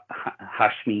ahead of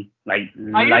Hashmi. Are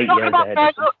you talking about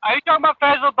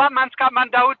Faisal Batman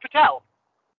Scatman Dawood Patel?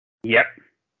 Yep.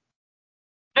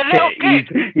 The little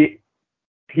kid?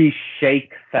 He's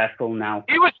Sheikh Faisal now.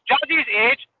 He was Jazzy's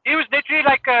age. He was literally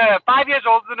like 5 years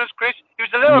older than us, Chris. He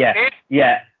was a little kid.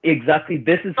 Yeah, exactly.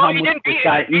 This is how much this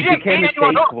guy... He became a Sheikh,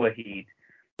 Wahid.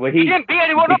 He didn't beat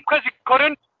anyone up because he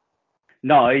couldn't.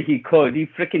 No, he could. He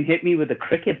freaking hit me with a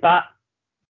cricket bat.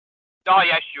 Oh,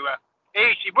 yes, you were.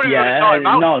 He wouldn't have sorted him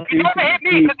out. No, he never hit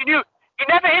me because he knew. He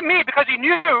never hit me because he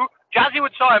knew Jazzy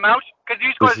would sort him out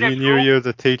because he knew you were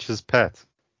the teacher's pet.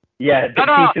 Yeah,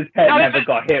 the teacher's pet never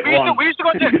got hit once. We used to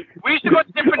go to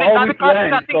different Islamic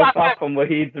classes. I think apart from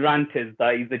Wahid's rant is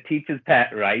that he's a teacher's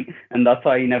pet, right? And that's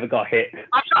why he never got hit.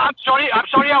 I'm sorry. I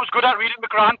was good at reading the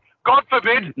Quran. God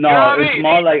forbid. No, it's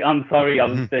more like I'm sorry. I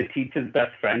was the teacher's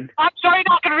best friend. I'm sorry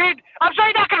that I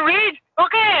can read.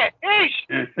 Okay, ish.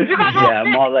 You guys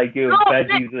more like you.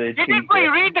 You didn't really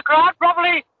read the Quran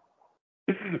properly.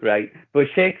 Right, but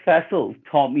Sheikh Faisal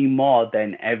taught me more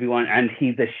than everyone, and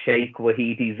he's a Sheikh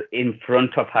Wahid. He's in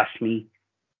front of Hashmi.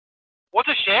 What's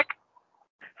a Sheikh?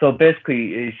 So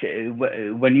basically,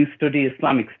 when you study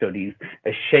Islamic studies,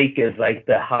 a Sheikh is like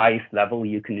the highest level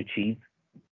you can achieve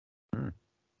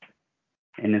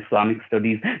in Islamic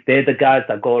studies. They're the guys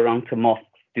that go around to mosques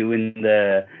doing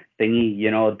the thingy,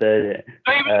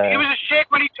 So he was a Sheikh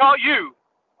when he taught you?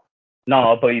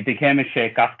 No, but he became a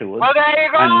Sheikh afterwards. Well, there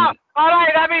you go. All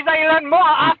right, that means that you learned more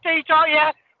after he taught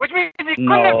you, which means he couldn't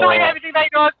have taught you everything that he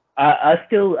does. I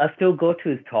still go to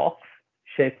his talks,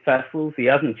 Sheikh Faisal's. He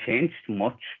hasn't changed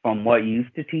much from what he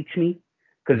used to teach me,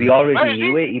 because he already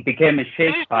knew it. He became a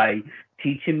Sheikh by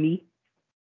teaching me.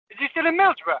 Is he still in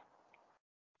Middlesbrough?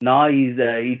 No,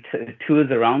 he tours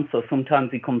around, so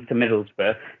sometimes he comes to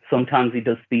Middlesbrough, sometimes he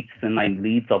does speeches in like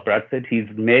Leeds or Bradford. He's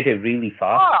made it really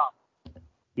far. Oh.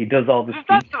 He does all the Is his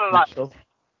dad speeches still and alive? stuff.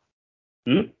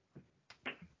 Is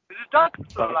his dad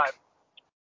still alive?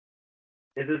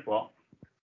 Is this what?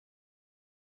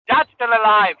 Dad's still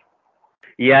alive.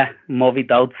 Yeah, Moby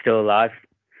Dowd's still alive.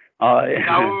 Oh,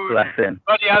 Dowd. bless him.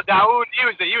 Bloody hell, Dowd. He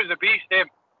was a beast, him.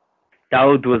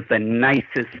 Dowd was the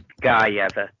nicest guy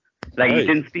ever. Like, he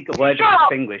didn't speak a word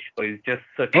of English, but he was just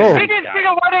such a nice guy. He didn't speak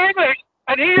a word of English,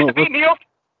 and he used to beat me up.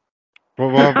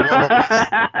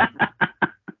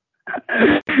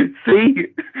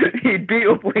 See, he'd beat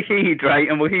up Wahid, right?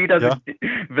 And Wahid has a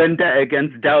vendetta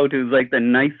against Dowd, who's like the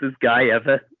nicest guy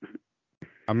ever.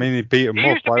 I mean, he beat him He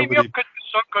up. used to beat me up because the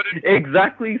son couldn't.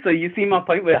 Exactly. So you see my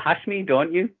point with Hashmi,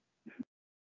 don't you?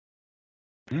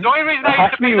 The only reason I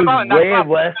used to beat Hashmi him out in was that way class,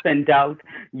 worse than Dowd.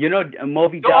 You know,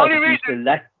 Moby The Dowd only used to reason-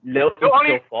 let little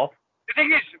stuff off. the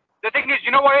thing is,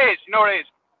 you know what it is?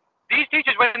 These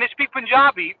teachers, when they speak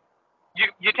Punjabi,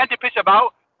 you tend to piss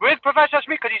about. With Professor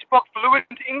Smith, because he spoke fluent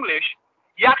English,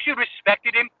 you actually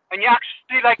respected him, and you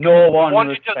actually No one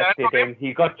wanted to learn respected from him. him.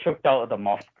 He got chucked out of the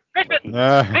mosque. Listen,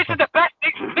 this is the best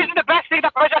thing. This is the best thing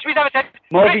that Professor Smith ever said.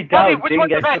 Moby Dowd which didn't one's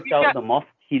get the best? chucked out of the mosque.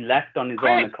 He left on his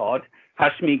own accord.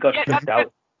 Hashmi got chucked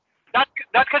out. That's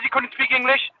because he couldn't speak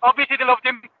English. Obviously, they loved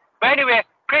him. But anyway,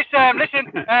 Chris, listen.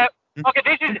 Okay,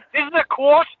 this is a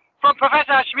quote from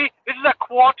Professor Ashmi. This is a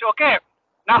quote, okay?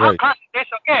 Now, how class is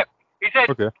this, okay? He said,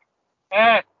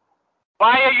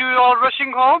 why are you all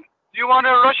rushing home? Do you want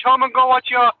to rush home and go watch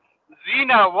your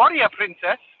Xena warrior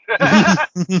princess?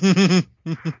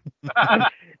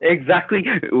 Exactly.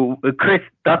 Chris,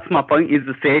 that's my point. He's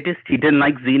a sadist. He didn't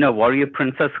like Xena warrior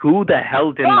princess. Who the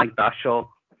hell didn't like that show?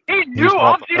 He knew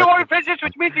of Xena warrior princess,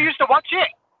 which means he used to watch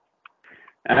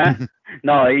it.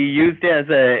 No, he used it as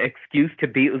an excuse to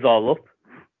beat us all up.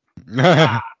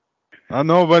 I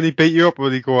know when he beat you up,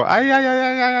 when he go, ay,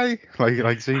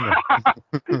 like Xena.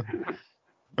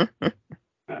 He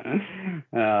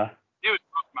was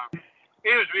good, man. He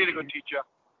was a really good teacher.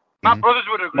 My brothers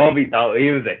would agree. Moby Dowd,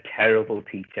 he was a terrible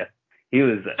teacher. He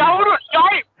was.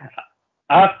 Sorry.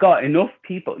 I've got enough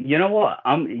people. You know what?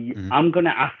 I'm gonna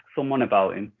ask someone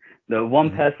about him. The one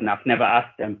person I've never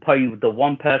asked him, probably the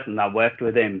one person that worked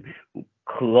with him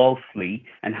closely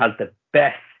and has the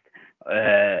best.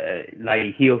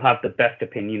 He'll have the best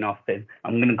opinion of him.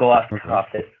 I'm gonna go ask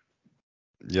Hafiz.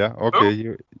 Yeah. Okay.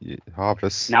 You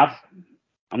Hafiz. Nav.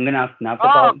 I'm gonna ask Nav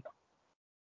about him.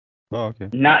 Oh, okay.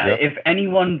 If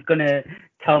anyone's gonna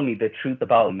tell me the truth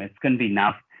about him, it's gonna be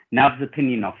Nav. Nav's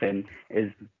opinion of him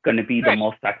is gonna be the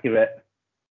most accurate.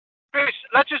 Chris,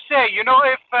 let's just say,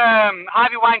 if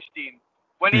Harvey Weinstein,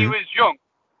 when he was young,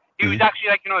 he was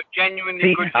actually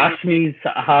genuinely good. Ashmi's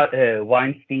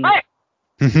Weinstein. Hey,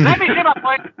 let me say my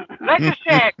point. Let's just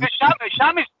say, because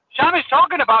Sham is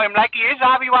talking about him like he is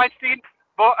Harvey Weinstein,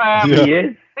 but he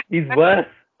is. He's worse.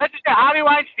 Let's just say Harvey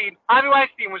Weinstein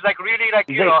was really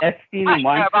Epstein and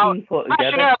Weinstein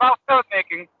passionate about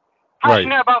filmmaking,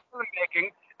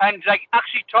 and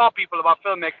actually taught people about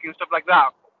filmmaking and stuff like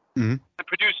that, and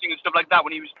producing and stuff like that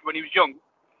when he was young.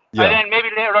 Yeah. And then maybe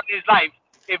later on in his life,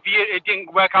 if it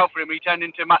didn't work out for him, he turned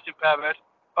into a massive pervert.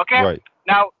 Okay. Right.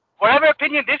 Now, whatever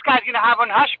opinion this guy's gonna have on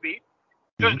Hashmi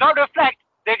does not reflect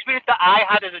the experience that I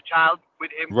had as a child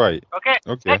with him. Right. Okay.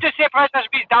 Let's just say Price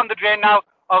Hashmi is down the drain now,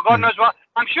 or God knows what.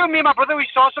 I'm sure me and my brother, we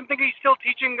saw something. He's still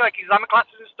teaching Islamic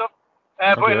classes and stuff,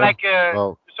 but in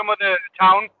some other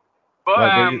town.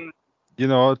 But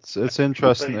it's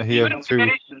interesting to hear too.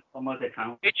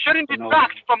 It shouldn't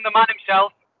detract from the man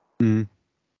himself.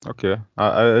 Okay.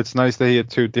 It's nice to hear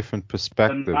two different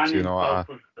perspectives.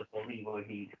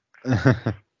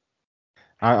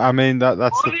 I mean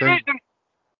that's the thing.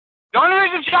 The only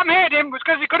reason Sham hated him was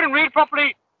because he couldn't read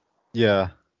properly.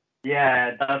 Yeah.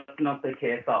 Yeah, that's not the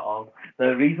case at all.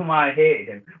 The reason why I hated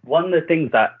him, one of the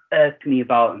things that irked me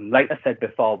about him, like I said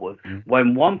before, was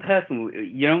when one person,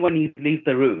 when you leave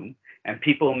the room and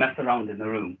people mess around in the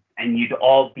room and you'd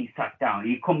all be sat down,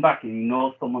 you come back and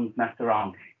someone's messed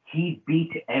around, he'd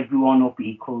beat everyone up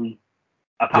equally.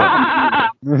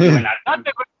 Apart from you and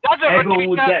Adnan. Everyone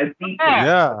would get a beating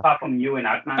apart from you and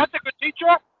Adnan. That's a good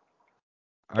teacher.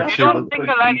 You don't think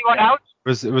he'll let anyone out?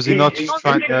 Was he not just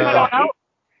trying to...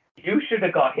 You should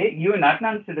have got hit. You and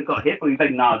Adnan should have got hit, but he's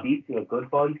like, nah, these two are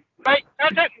good boys. Right,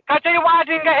 can I tell you why I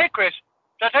didn't get hit, Chris?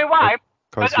 Can I tell you why?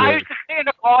 Because I used to sit in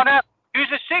the corner. He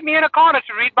used to sit me in a corner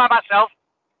to read by myself.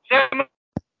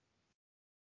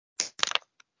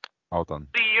 Hold on.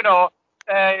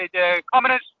 The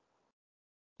commoners.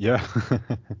 Yeah.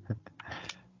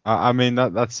 I mean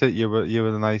that's it. You were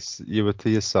nice. You were to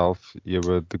yourself. You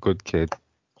were the good kid.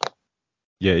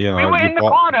 Yeah, you We know, were in the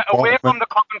corner, away from the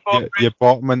common folk. you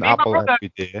bought him an Me and my apple brother-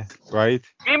 every day, right?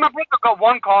 Me and my brother got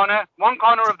one corner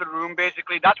of the room,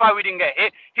 basically. That's why we didn't get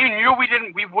hit. He knew we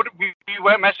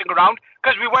weren't messing around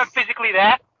because we weren't physically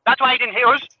there. That's why he didn't hit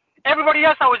us. Everybody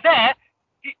else that was there,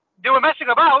 they were messing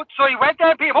about, so he went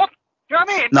there and beat him up. Do you know what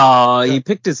I mean? No, he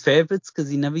picked his favourites because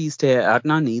he never used to hit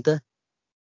Adnan either.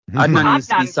 Adnan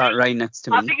used to be sat right next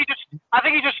to I me. think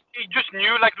he just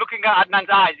knew, like, looking at Adnan's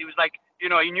eyes, he was like, you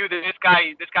know, he knew that this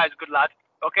guy's a good lad.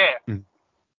 Okay.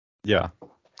 Yeah.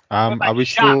 But Are we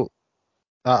Sham-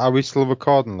 still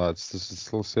recording, lads? Does it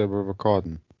still say we're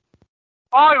recording?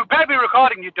 Oh, you better be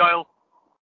recording, you Doyle.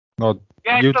 No,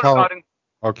 Yeah, it's you still tell. recording.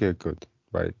 Okay, good.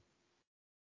 Right.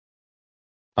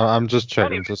 I'm just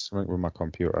checking Anyway. just something with my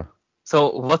computer.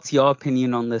 So, what's your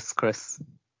opinion on this, Chris?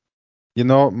 You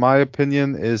know, my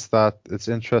opinion is that it's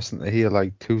interesting to hear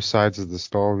like two sides of the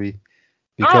story,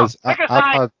 because pick a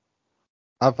side.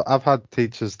 I've had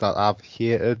teachers that I've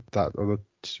hated that other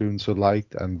students have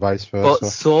liked, and vice But versa.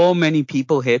 so many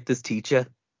people hate this teacher.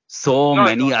 So No,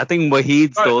 many. no. I think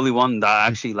Wahid's Right. the only one that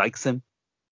actually likes him.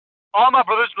 All my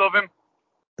brothers love him.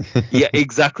 Yeah,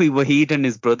 exactly. Wahid and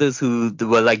his brothers who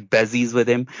were like bezies with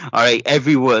him. All right,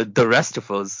 everyone, the rest of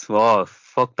us, oh,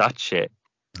 fuck that shit.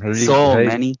 So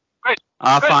many. Chris,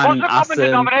 Arfan, what's the common Asim,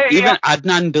 denominator even here?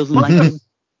 Adnan doesn't like him.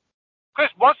 Chris,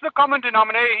 what's the common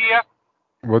denominator here?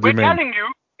 What do We're you mean? telling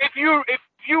you, if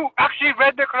you actually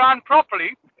read the Quran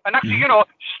properly and actually,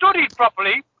 studied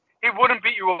properly, he wouldn't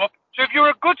beat you up. So if you're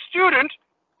a good student,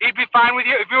 he'd be fine with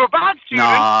you. If you're a bad student,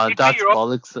 Nah, he'd that's beat you up.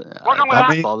 bollocks. What's wrong with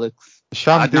That's that? bollocks.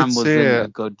 Sham did Adnan wasn't say a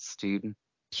good student.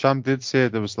 Sham did say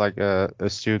there was like a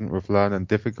student with learning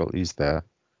difficulties there.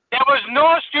 There was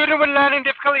no student with learning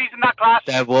difficulties in that class.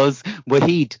 There was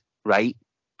Wahid, right?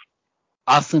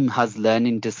 Asim has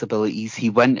learning disabilities. He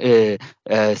went to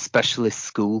a specialist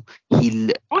school. I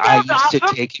used to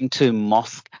Asim? take him to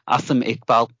mosque. Asim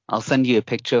Iqbal. I'll send you a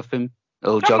picture of him.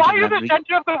 It'll So jog why are your you the memory.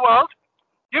 center of the world?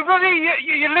 You're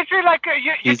literally like,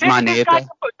 you're He's taking my this guy neighbour.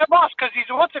 to the boss because he's,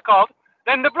 what's it called?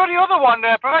 Then the bloody other one,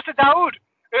 Professor Dawood,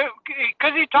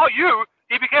 because he taught you,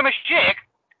 he became a sheikh.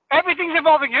 Everything's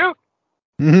involving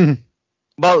you.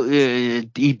 Well,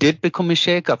 he did become a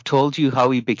sheikh. I've told you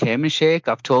how he became a sheikh.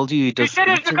 I've told you he You does said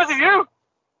it's speeches. because of you.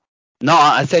 No,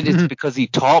 I said it's because he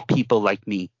taught people like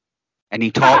me. And he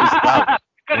taught us well.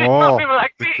 Because he taught Oh, people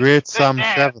like the me. great The Sam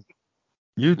damn- 7.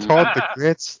 You taught the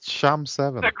great Sham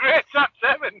 7. The great Sam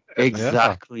 7.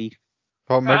 Exactly.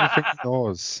 Taught him everything he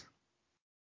knows.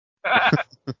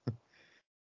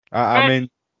 I mean,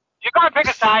 You gotta pick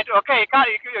a side, okay? You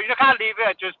can't leave it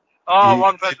at just,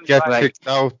 one you person's get right. kicked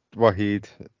out, Wahid.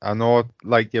 I know,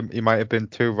 like, you might have been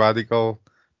too radical,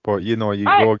 but, you know, you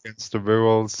go against the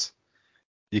rules.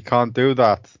 You can't do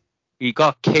that. He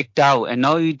got kicked out. And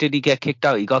not only did he get kicked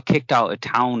out, he got kicked out of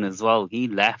town as well. He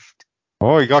left.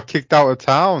 Oh, he got kicked out of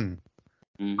town.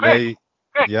 Chris,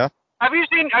 Yeah? Have you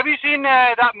seen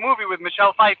that movie with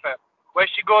Michelle Pfeiffer where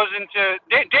she goes into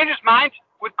Dangerous Minds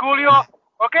with Coolio?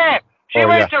 Okay, she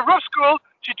went to rough school.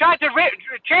 She tried to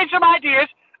change some ideas,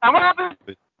 and what happened?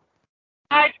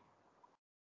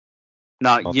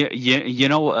 Now, you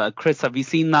know, Chris, have you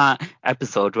seen that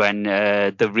episode when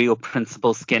the real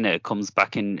Principal Skinner comes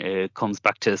back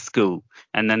to school,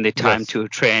 and then they tie him to a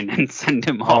train and send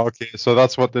him off? Oh, okay, so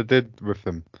that's what they did with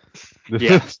him. They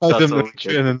Yeah, tied him that's to what the we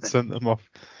train did. and sent him off.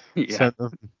 Yeah. Sent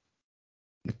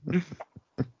him.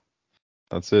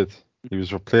 That's it. He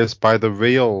was replaced by the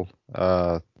real,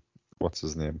 what's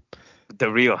his name? The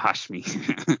real Hashmi.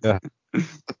 Yeah.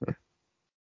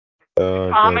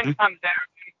 Armin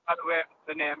Tamdarian, by the way,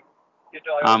 the name.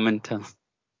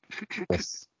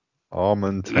 Yes.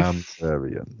 Armin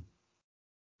Tamdarian.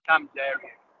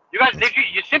 Tamdarian. You guys, literally,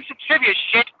 your Simpsons trivia is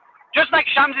shit. Just like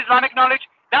Sham's Islamic knowledge.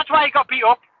 That's why he got beat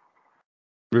up.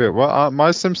 Wait, what?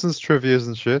 My Simpsons trivia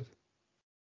isn't shit.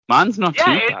 Mine's not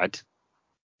too bad.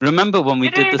 Remember when we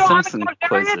You did the didn't know Simpsons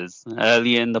quizzes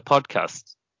earlier in the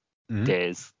podcast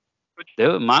days?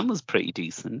 Mine was pretty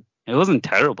decent. It wasn't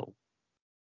terrible.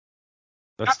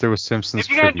 Let's do a Simpsons If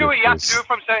you're going to trivia do it, you have to quiz. do it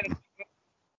from certain...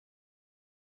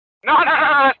 No,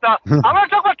 that's not. I want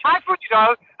to talk about Thai food, you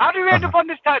know. How do we end up on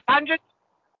this tangent?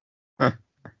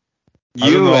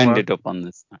 You ended up on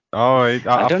this. All right.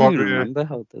 I don't even remember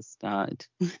how this started.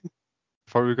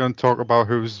 Thought we were going to talk about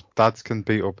whose dads can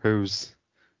beat up whose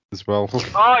as well.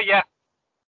 Oh, yeah.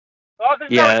 Oh,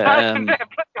 there's no time.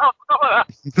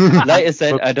 Like I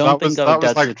said, I don't think our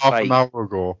dads was like would half fight. an hour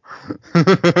ago.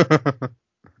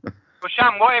 But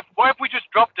Sham, what if we just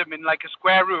dropped them in like a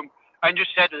square room and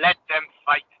just said, let them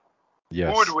fight?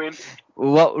 Yes. Who would win?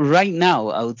 Well, right now,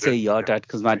 I would say your dad,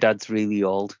 because my dad's really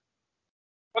old.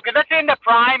 Okay, let's say in the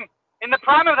prime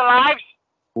of their lives.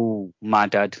 Ooh, my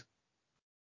dad.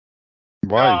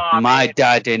 Why? My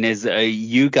dad in his,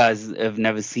 you guys have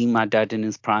never seen my dad in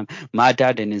his prime. My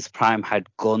dad in his prime had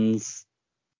guns.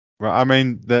 Well, I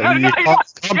mean, No, you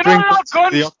can't bring allowed guns to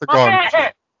the octagon.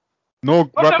 Okay. No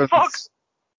What the weapons. fuck?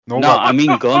 No No, weapons. I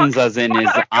mean guns fuck? as in What his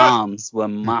are the guns? arms were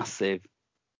massive.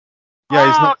 Yeah,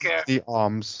 he's not Okay. the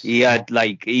arms. He had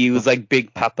he was like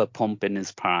Big Papa Pump in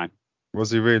his prime.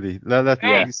 Was he really? Let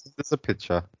Yeah. There's a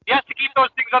picture. You have to keep those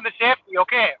things on the safety,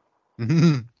 okay?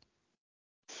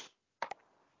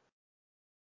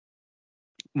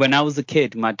 When I was a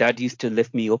kid, my dad used to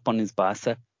lift me up on his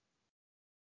bicep.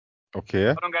 Okay.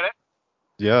 I don't get it.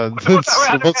 Yeah,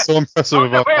 Wait, what's so impressive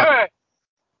about that? Wait.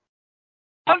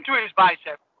 Onto his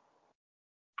bicep.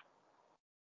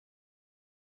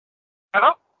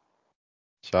 Hello?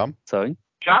 Sham? Sorry?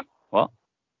 Sean?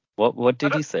 What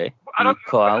did you say? I You don't-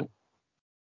 cut out.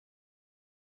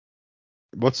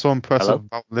 What's so impressive Hello?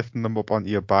 about lifting them up onto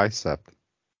your bicep?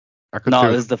 I could No, do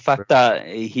it was the fact that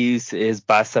his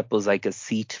bicep was like a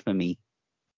seat for me.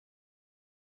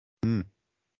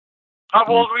 How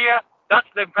old were you? That's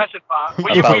the impressive part.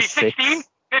 Were you About 16? 6.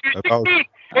 If you're About- 16,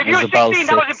 I if you're was about 16,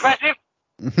 that was 6. impressive.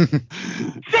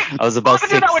 6. I was about I can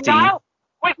do that with 16. Niall.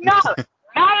 With Niall.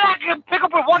 Niall I can pick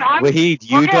up with one hand. Wahid,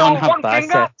 you okay, don't or have one finger.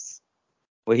 biceps.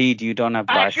 Wahid, you don't have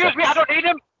biceps. Excuse me, I don't need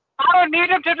him. I don't need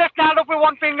him to lift Niall up with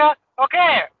one finger.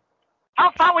 Okay.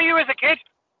 How fat were you as a kid?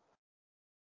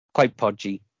 Quite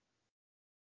podgy.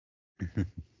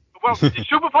 Well,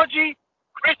 super podgy?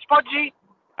 Chris podgy?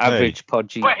 Average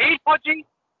podgy. Wahid podgy?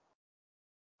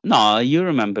 No, you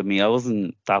remember me. I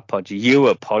wasn't that podgy. You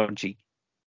were podgy.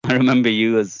 I remember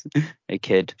you as a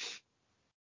kid.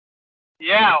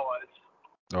 Yeah, I was.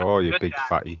 Oh, you Good big time.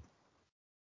 fatty.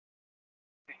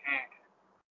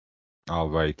 All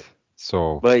right.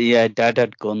 So, But yeah, dad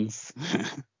had guns.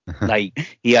 Like,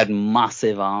 he had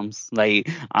massive arms. Like,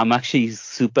 I'm actually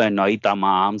super annoyed that my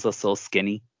arms are so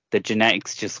skinny. The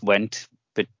genetics just went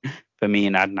for me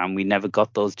and Adnan. We never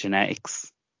got those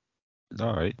genetics.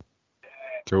 all right.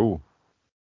 Cool.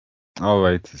 All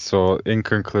right. So, in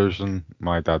conclusion,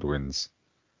 my dad wins.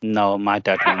 No, my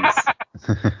dad wins.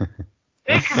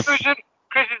 In conclusion,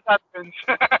 Chris is that wins.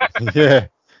 Yeah,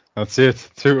 that's it.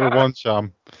 2-1,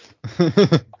 Sham.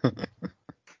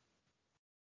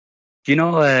 Do you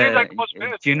know? seems like the most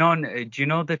Do you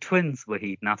know the twins,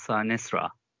 Wahid, Nasa and Isra?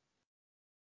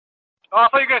 Oh, I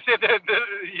thought you were going to say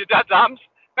your dad's arms.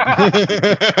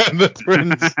 The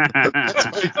twins. That's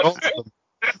what he calls them.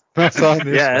 That's on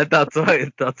this Yeah, one.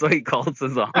 that's what he calls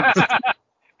his arms.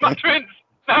 My twins.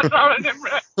 That's how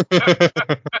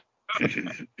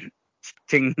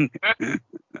Ting.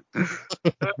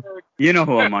 You know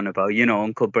who I'm on about. You know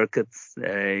Uncle Burkett's.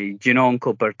 Do you know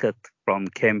Uncle Burkett from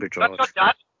Cambridge That's Road? your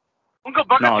dad. Uncle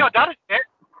Burkett's No. your dad, is it?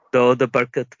 The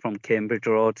Burkett from Cambridge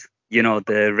Road. You know,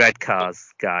 the red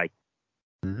cars guy.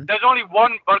 There's only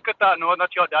one Burkett that I know, and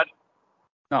that's your dad.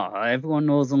 No, everyone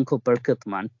knows Uncle Burkett,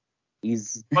 man.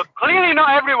 He's But clearly not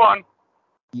everyone.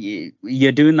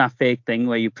 you're doing that fake thing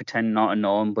where you pretend not to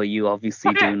know him, but you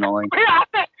obviously do know him. I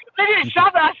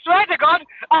swear to God,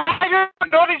 I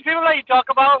don't know these people that you talk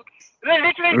about. They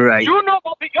literally, Right. you know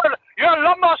more people. You're a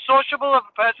lot more sociable of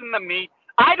a person than me.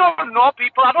 I don't know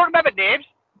people. I don't remember names.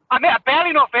 I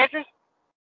barely know faces.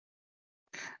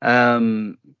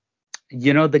 Have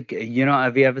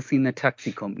you ever seen the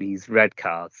taxi companies, red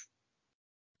cars?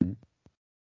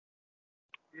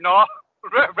 No,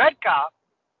 red car.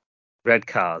 Red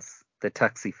cars, the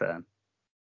taxi firm.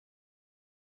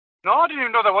 No, I didn't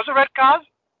even know there was a red cars.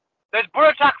 There's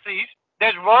Borough taxis.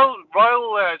 There's Royal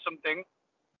something,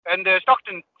 and there's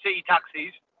Stockton City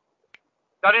taxis.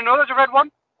 I didn't know there's a red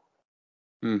one.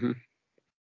 Mm-hmm.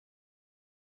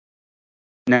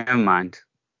 Never mind.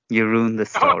 You ruined the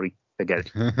story.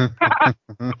 Forget it.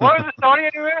 What is the story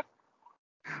anyway?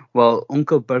 Well,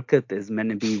 Uncle Burkett is meant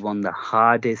to be one of the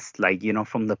hardest,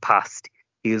 from the past.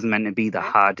 He was meant to be the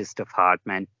hardest of hard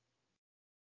men.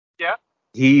 Yeah.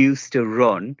 He used to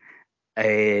run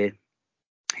a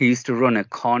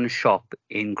corner shop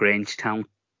in Grangetown.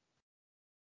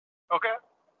 Okay.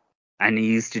 And he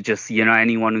used to just,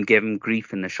 anyone who gave him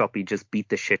grief in the shop, he just beat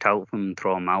the shit out of them and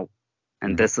throw them out.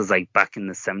 And this was like back in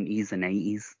the 70s and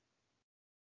 80s.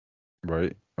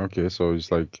 Right. Okay, so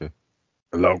he's like a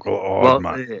local old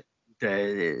man.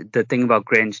 The thing about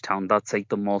Grangetown, that's like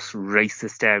the most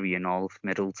racist area in all of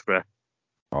Middlesbrough.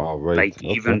 Oh, right. Like, okay.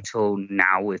 even till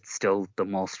now, it's still the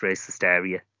most racist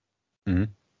area. Mm-hmm.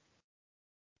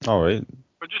 All right.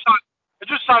 It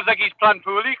just sounds like he's planned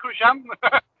poorly, Kusham.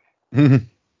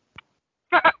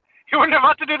 You wouldn't have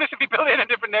had to do this if you built it in a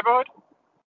different neighborhood.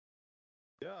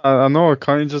 Yeah, I know.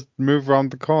 Can't you just move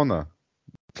around the corner?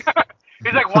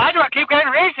 He's like, why do I keep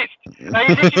getting racist? He's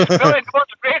literally just built into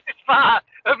what's the racist part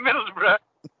of Middlesbrough.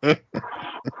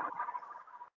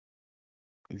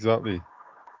 Exactly.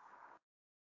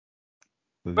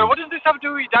 But what does this have to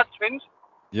do with your dad's twins?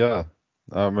 Yeah,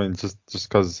 I mean, just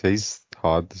because he's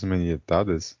hard doesn't mean your dad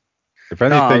is. If No,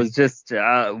 anything, I was just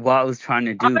what I was trying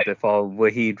to do before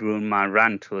Wahid ruined my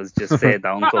rant was just say that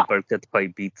Uncle Burkett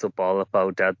beats up all of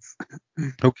our dads.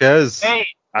 who cares? Hey,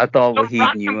 I thought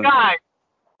Wahid knew him.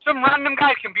 Some random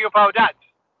guy can be up our dads.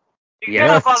 You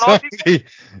Yeah, say that about exactly.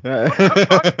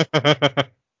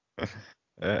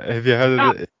 Have you heard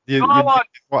of it? You know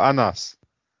Anas?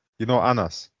 You know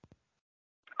Anas?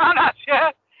 Anas,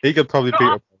 yeah. He could probably beat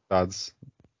up dads.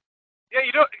 Yeah,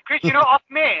 you know, Chris, you know off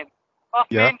main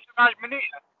Samaj Munir.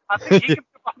 I think he can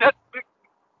beat up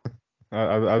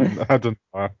our dads. I don't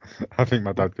know. I think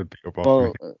my dad could beat up off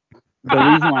well, me. the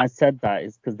reason why I said that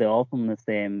is because they're all from the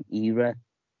same era.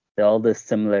 They're all the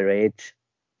similar age.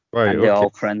 Right, and they're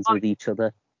all friends with each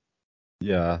other.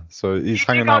 Yeah, so he's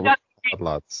hanging out with bad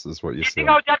lads, is what you're saying.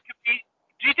 Do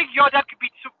you think your dad could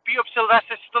beat up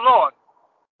Sylvester Stallone?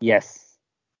 Yes.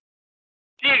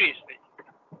 Seriously?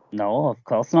 No, of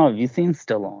course not. Have you seen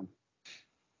Stallone?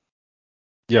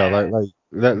 Yeah,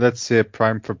 let's say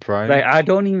prime for prime. Like, I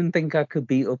don't even think I could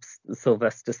beat up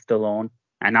Sylvester Stallone,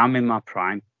 and I'm in my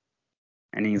prime.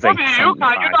 And he's like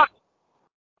 75.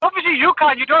 Obviously you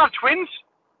can't. You don't have twins.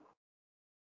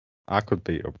 I could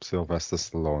beat up Sylvester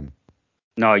Stallone.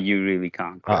 No, you really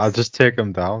can't, Chris. I'll just take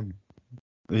him down.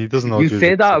 He doesn't know. You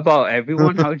say that about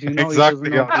everyone. How do you know exactly,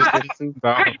 he doesn't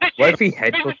know jiu-jitsu? What if he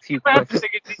headbutts you, Chris?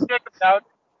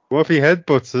 Well, if he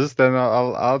headbutts us, then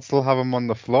I'll still have him on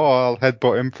the floor. I'll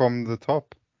headbutt him from the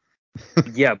top.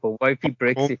 Yeah, but what if he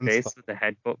breaks your face with a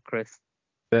headbutt, Chris?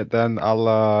 Then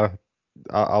I'll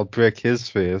break his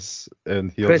face,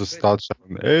 and he'll just start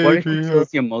shouting, "Adrian!" What if he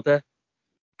kills your mother?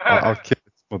 I'll kill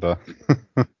his mother.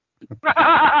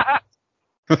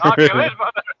 I'll kill his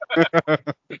mother.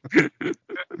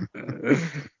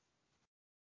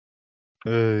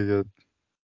 Good.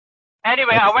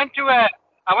 Anyway, I went to a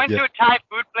Thai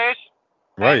food place.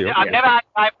 Right. Okay. I've never had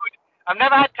Thai food. I've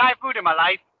never had Thai food in my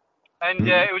life, and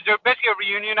it was basically a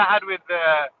reunion I had with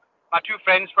my two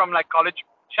friends from like college.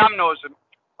 Sham knows them.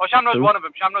 Or Sham knows one of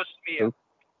them. Sham knows Samia.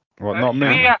 What? Not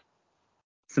me.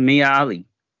 Samia Ali.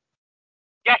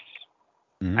 Yes.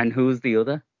 And who's the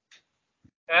other?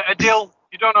 Adil.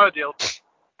 You don't know Adil.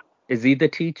 Is he the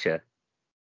teacher?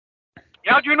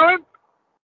 Yeah, do you know him?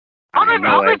 How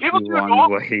many people do you know? How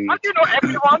do you know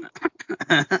everyone?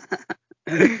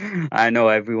 I know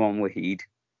everyone, Wahid.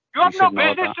 You have no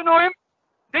business to know him.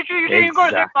 Did you? You didn't even go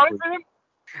to say sorry to him.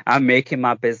 I'm making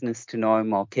my business to know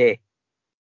him, okay?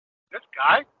 This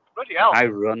guy? Bloody hell. I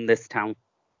run this town.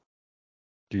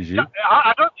 GG.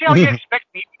 I don't see how you expect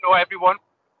me to know everyone.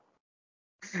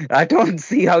 I don't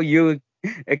see how you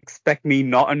expect me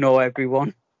not to know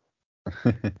everyone.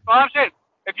 Well, I'm saying,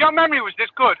 if your memory was this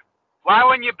good, why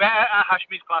weren't you better at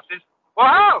Hashmi's classes?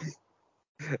 Wow!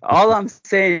 All I'm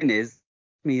saying is,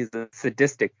 me is a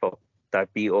sadistic fuck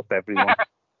that beat up everyone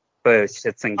for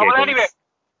shits and giggles. Well,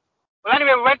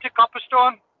 anyway, we went to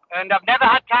Copperstone, and I've never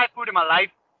had Thai food in my life.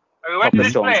 We went to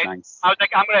this place. Nice. I was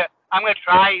like, I'm gonna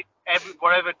try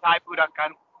whatever Thai food I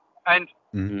can, and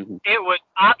it was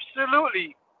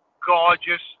absolutely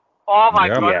gorgeous. Oh my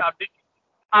god, yeah.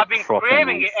 I've been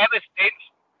craving it ever since.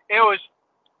 It was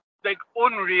like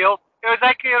unreal. It was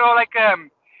like it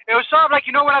was sort of like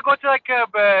when I go to like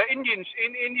Indian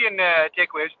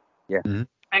takeaways,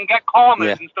 and get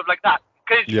kormas and stuff like that,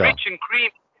 because it's rich and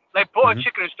creamy, like butter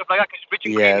chicken and stuff like that. Cause it's rich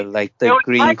and creamy. Yeah, like the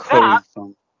green like curry.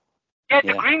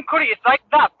 The green curry. It's like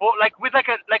that, but like with like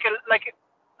a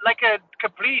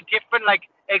completely different like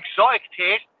exotic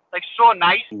taste, like so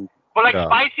nice, but like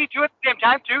spicy to it at the same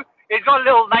time too. It's got a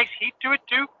little nice heat to it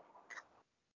too.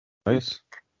 Nice.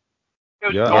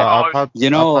 I've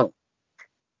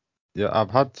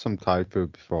had some Thai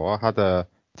food before. I had a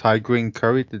Thai green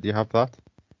curry. Did you have that?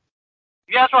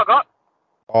 Yeah, that's what I got.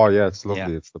 Oh yeah, it's lovely.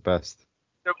 Yeah. It's the best.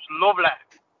 It was lovely.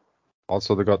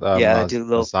 Also, they got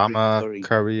Mazama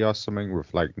curry or something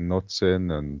with like nuts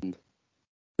in and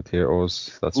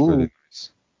potatoes. That's really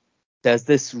nice. There's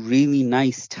this really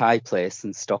nice Thai place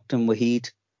in Stockton,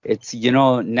 Wahid. It's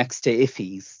next to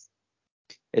Iffy's.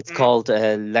 It's called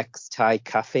Lex Thai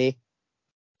Cafe,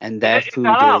 and their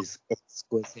food is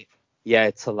exquisite. Yeah,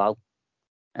 it's halal,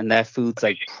 and their food's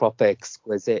like proper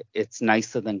exquisite. It's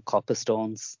nicer than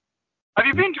Copperstone's. Have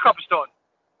you been to Copperstone?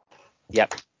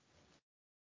 Yep.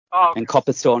 Oh, and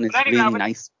Copperstone is really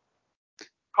nice.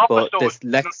 But this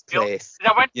Lex place,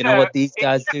 you know what these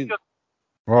guys do?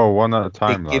 Whoa, one at a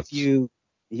time, They give you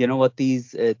know what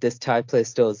this Thai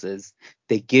place does is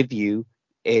they give you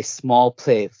a small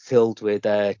plate filled with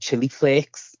chili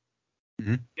flakes.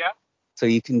 Mm-hmm. Yeah. So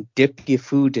you can dip your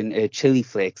food in chili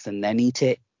flakes and then eat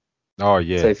it. Oh,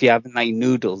 yeah. So if you're having like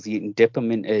noodles, you can dip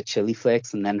them in chili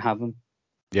flakes and then have them.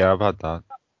 Yeah, I've had that.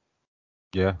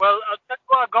 Yeah. Well, that's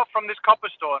what I got from this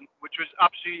Copperstone, which was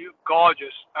absolutely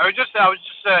gorgeous. I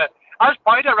was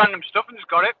pointing at random stuff and just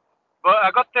got it. But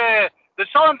I got the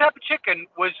salt and pepper chicken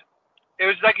was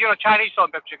like, Chinese salt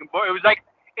and pepper chicken, but it was like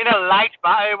in a light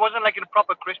batter. It wasn't like in a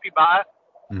proper crispy batter.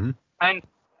 Mm-hmm. And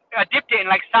I dipped it in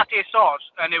like satay sauce,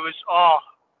 and it was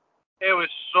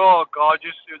so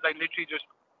gorgeous. It was like literally just,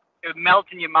 it would melt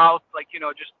in your mouth, like,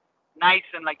 just nice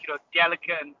and like,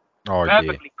 delicate and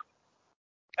perfectly cooked.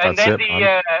 And That's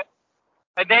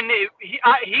then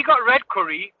he got red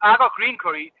curry, I got green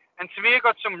curry, and Samir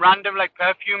got some random like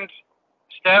perfumed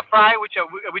stir fry, which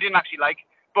we didn't actually like.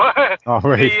 But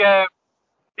he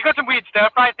got some weird stir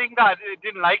fry thing that I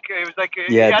didn't like. It was like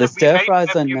the stir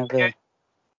fries are never.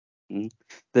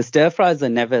 The stir fries are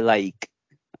never like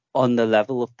on the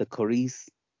level of the curries.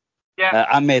 Yeah.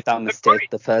 I made that mistake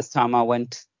the first time I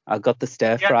went. I got the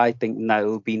stir fry thinking that it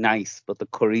would be nice, but the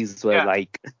curries were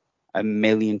like a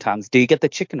million times. Do you get the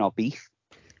chicken or beef?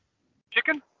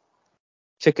 Chicken.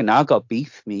 Chicken. I got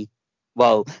beef, me.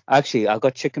 Well, actually, I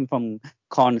got chicken from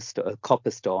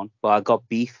Copperstone, but I got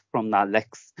beef from that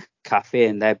Lex Cafe,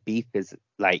 and their beef is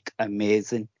like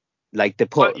amazing. Like they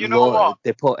put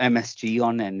they put MSG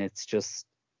on, and it's just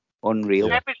unreal.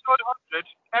 Yeah.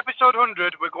 Episode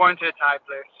 100, we're going to a Thai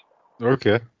place.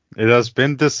 Okay, it has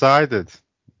been decided.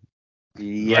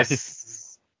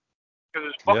 Yes.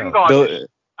 Because it's fucking gorgeous.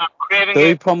 I'm craving it. The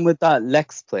only problem with that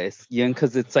Lex place,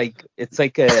 because it's like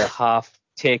a half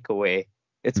takeaway.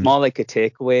 It's more like a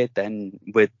takeaway than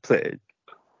with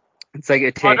it's like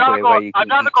a takeaway where you can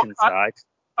eat inside.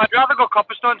 I'd rather go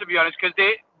Copperstone, to be honest, because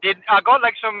I got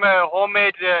like some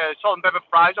homemade salt and pepper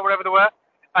fries or whatever they were,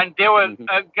 and they were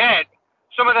again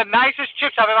some of the nicest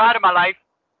chips I've ever had in my life.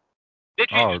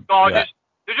 Literally just gorgeous. Yeah.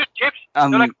 They're just chips. They're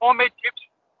like homemade chips.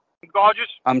 Gorgeous.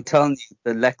 I'm telling you,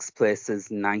 the Lex place is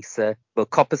nicer,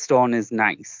 but Copperstone is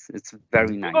nice. It's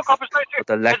very nice. But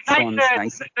the Lex one's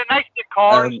nicer. The nice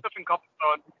decor and stuff in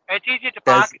Copperstone. It's easier to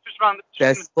park. It's just around.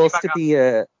 There's supposed to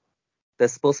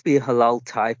be a halal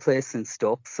Thai place in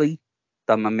Stokesley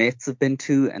that my mates have been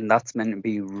to, and that's meant to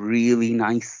be really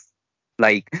nice.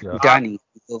 Like Danny,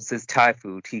 he loves his Thai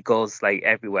food. He goes like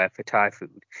everywhere for Thai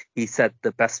food. He said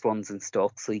the best ones in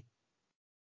Stokesley.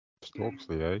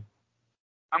 Stokesley, eh?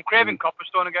 I'm craving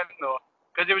Copperstone again, though,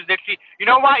 because it was literally. You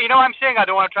know why? You know I'm saying I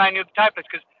don't want to try any other Thai place,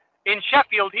 because in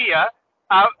Sheffield here,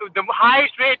 the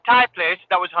highest rated Thai place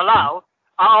that was halal,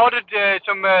 I ordered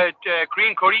some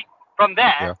green curry from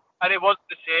there, and it wasn't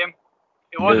the same.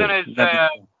 It wasn't as.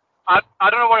 I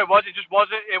don't know what it was. It just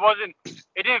wasn't. It wasn't.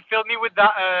 It didn't fill me with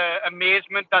that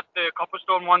amazement that the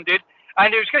Copperstone one did.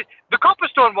 And it was good. The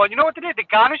Copperstone one, you know what they did? They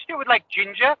garnished it with like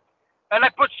ginger. And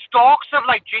like put stalks of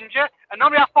like ginger, and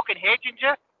normally I fucking hate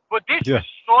ginger, but this was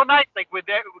so nice. Like I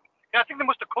think they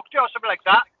must have cooked it or something like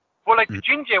that. But like the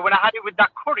ginger, when I had it with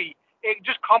that curry, it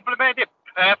just complemented it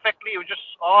perfectly. It was just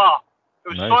it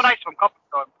was so nice from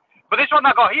Copperstone. But this one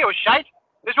I got here was shite.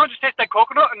 This one just tastes like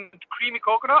coconut and creamy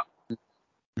coconut.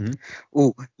 Mm-hmm.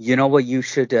 Oh, you know what you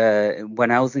should?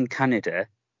 When I was in Canada,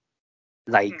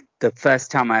 like the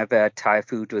first time I ever had Thai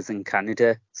food was in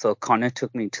Canada. So Connor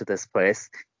took me to this place.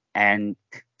 And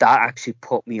that actually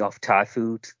put me off Thai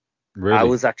food. Really? I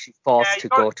was actually forced to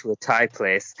go to a Thai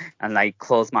place and like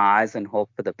close my eyes and hope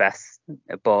for the best.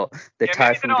 But the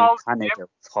Thai food in Canada was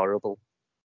horrible.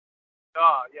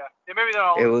 Oh yeah, maybe they're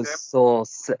all. It was so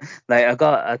like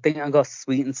I think I got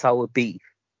sweet and sour beef,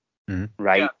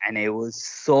 right? And it was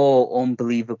so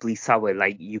unbelievably sour.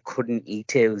 Like you couldn't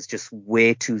eat it. It was just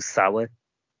way too sour.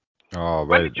 Oh,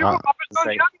 when did you go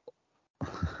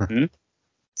Copperstone?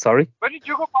 Sorry? Where did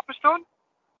you go, Copperstone?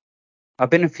 I've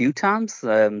been a few times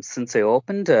since they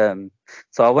opened.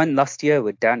 So I went last year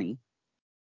with Danny.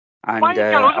 And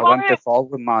I went before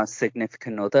with my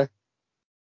significant other.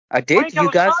 I did.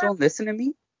 You guys don't listen to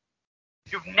me?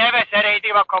 You've never said anything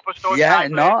about Copperstone. Yeah,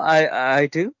 no, I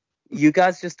do. You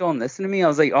guys just don't listen to me. I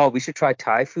was like, we should try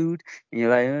Thai food. And you're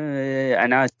like,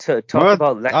 and I talked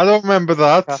about... I don't remember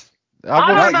that.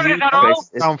 I don't remember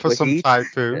down for some Thai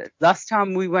food. Last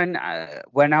time we went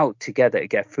out together to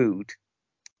get food,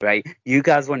 right? You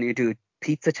guys wanted to do a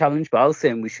pizza challenge, but I was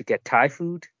saying we should get Thai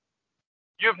food.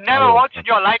 You've never once in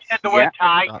your life said the word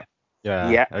Thai.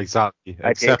 Yeah, exactly.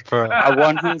 I Except did. for I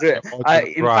 100.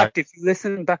 In right. fact, if you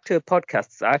listen back to the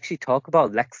podcasts, I actually talk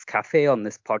about Lex Cafe on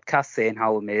this podcast, saying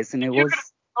how amazing it was.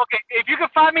 If you can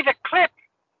find me the clip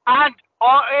and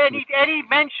or any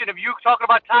mention of you talking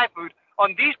about Thai food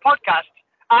on these podcasts,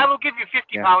 I will give you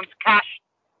 £50 cash.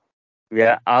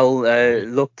 Yeah, I'll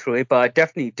look through it, but I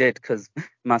definitely did because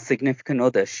my significant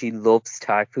other, she loves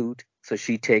Thai food, so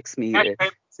she takes me to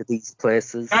these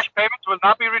places. Cash payments will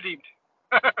not be redeemed.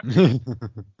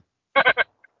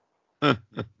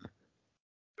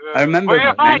 I remember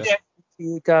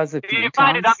you guys a few you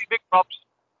find it, times. that'd be big props.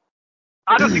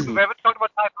 I don't think we've ever talked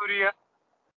about Thai food here.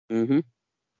 Mm-hmm.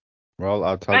 Well,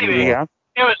 I'll tell you what.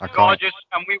 It was gorgeous,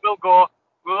 and we will go.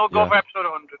 We will go for episode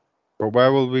 100. But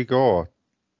where will we go?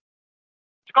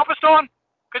 To Copperstone,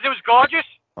 because it was gorgeous.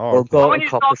 Oh, we'll go when to you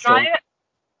start trying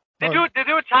Copperstone. it, they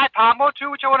do a Thai Palmo too,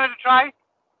 which I wanted to try.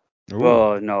 Ooh.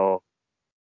 Oh no!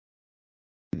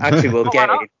 Actually, we'll get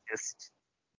it just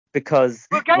because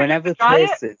whenever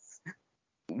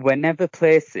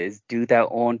places do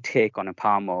their own take on a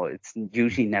Palmo, it's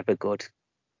usually never good.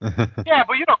 Yeah,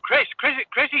 but you know, Chris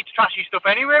eats trashy stuff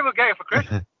anyway. We'll get it for Chris.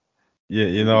 Yeah,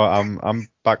 you know, I'm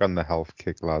back on the health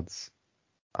kick, lads.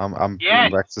 I'm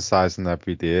exercising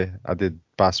every day. I did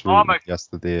bass rooting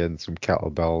yesterday and some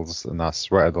kettlebells, and I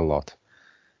sweated a lot.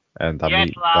 And I'm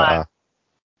eating better.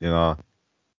 You know.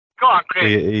 Go on, Chris.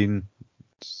 Creatine,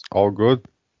 it's all good.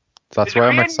 That's why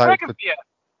I'm excited.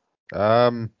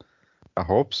 I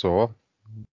hope so.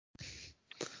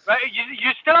 Right,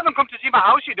 you still haven't come to see my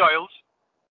house, you Doyles.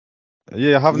 Yeah,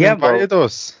 you haven't invited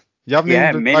us. You haven't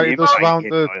even invited us round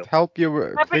to help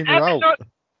you clean it out.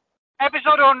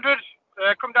 Episode 100.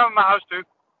 Come down to my house too.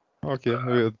 Okay.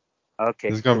 Okay.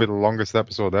 This is going to be the longest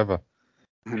episode ever.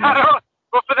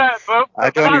 But for that, I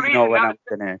don't even know when I'm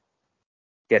gonna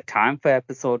get time for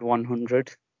episode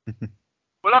 100.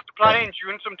 We'll have to plan it in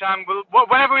June sometime.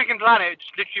 Whenever we can plan it,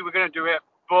 literally we're gonna do it.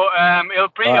 But it'll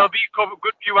be a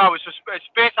good few hours. So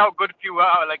space out good few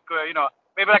hours, like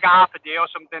maybe like a half a day or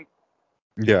something.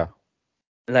 Yeah.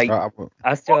 Like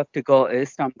I still have to go to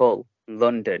Istanbul,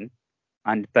 London,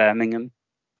 and Birmingham.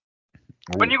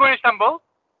 When are you going to Istanbul?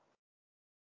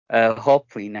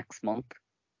 Hopefully next month.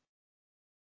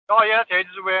 Oh yeah, that's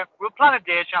ages away. We'll plan a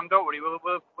day, Sham. Don't worry. We'll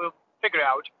figure it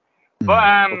out.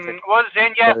 But what I was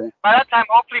saying, by that time,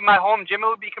 hopefully my home gym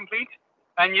will be complete,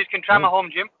 and you can try my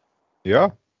home gym.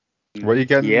 Yeah. What are you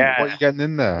getting? Yeah. What are you getting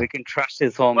in there? We can trash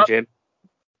his home gym.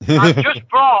 I've just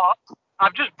bought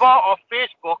off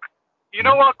Facebook. You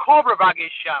know what a Cobra bag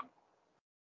is, Sham?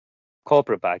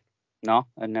 Cobra bag? No,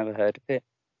 I've never heard of it.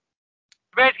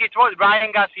 Basically, it's what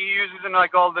Ryan Garcia uses and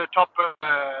like all the top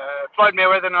Floyd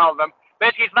Mayweather and all of them.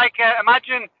 Basically, it's like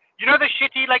imagine the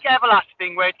shitty like Everlast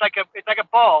thing where it's like a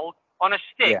ball on a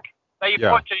stick that you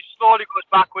punch and it slowly goes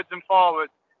backwards and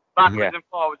forwards. Like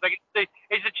it's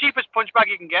the cheapest punch bag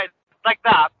you can get. It's like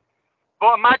that,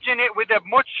 but imagine it with a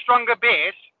much stronger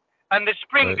base and the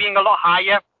spring being a lot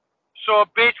higher. So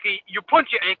basically, you punch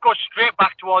it and it goes straight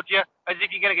back towards you as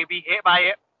if you're gonna be hit by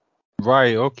it.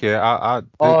 Right. Okay.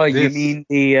 You mean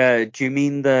the? Do you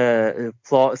mean the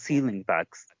floor ceiling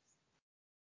bags?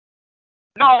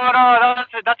 No,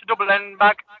 that's a double end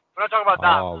bag. We're not talking about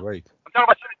that. Oh, right. I'm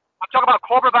talking about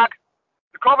Cobra bag.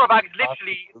 The Cobra bag is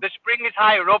literally the spring is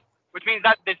higher up, which means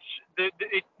that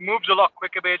it moves a lot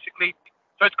quicker, basically.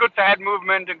 So it's good for head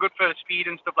movement and good for speed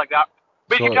and stuff like that.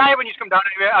 But you can try it when you come down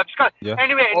anyway.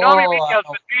 Anyway, it normally retails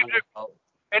for 300.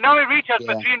 It normally retails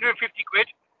for 350 quid.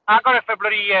 I got it for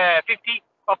bloody 50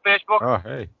 off Facebook. Oh,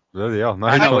 hey. Bloody hell.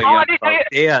 Nice. I know I need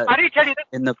to tell you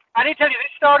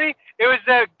this story. It was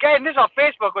getting this on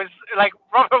Facebook was like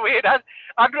rather weird. I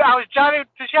was driving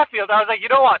to Sheffield. I was like, you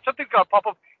know what? Something's gonna pop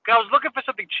up. Cause I was looking for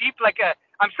something cheap.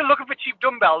 I'm still looking for cheap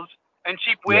dumbbells and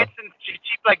cheap weights and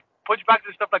cheap like punch bags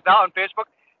and stuff like that on Facebook.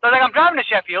 So I was like, I'm driving to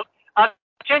Sheffield. I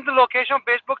changed the location on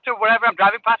Facebook to wherever I'm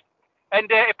driving past, and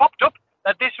it popped up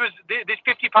that this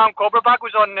 £50 Cobra bag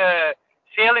was on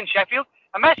sale in Sheffield.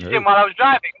 I messaged him while I was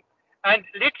driving. And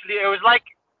literally, it was like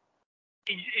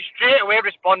he straight away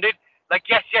responded, like,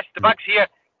 yes, the bag's here.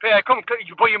 Come,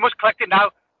 but you must collect it now.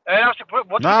 And I was like,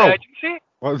 what's the urgency?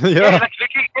 Well, like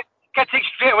literally, kept saying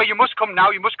straight away, you must come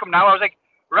now. I was like,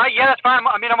 right, yeah, that's fine.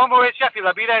 I'm on my way to Sheffield.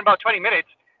 I'll be there in about 20 minutes.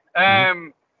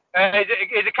 Is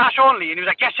it cash only? And he was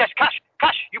like, yes, cash.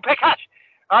 You pay cash.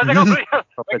 I was like,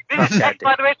 oh, this is text,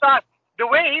 by the way. So the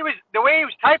way he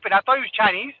was typing, I thought he was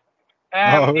Chinese.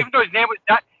 Even though his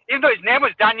name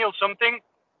was Daniel something.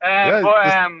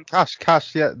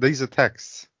 Cash. Yeah, these are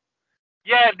texts.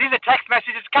 Yeah, these are text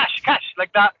messages. Cash,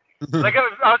 like that. Like I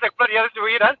was like, bloody hell, this is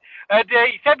weird. And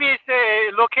he sent me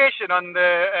his location on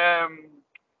the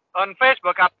on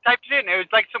Facebook. I typed it in. It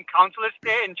was like some council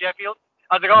estate in Sheffield.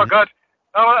 I was like, oh God,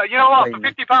 oh, you know what? For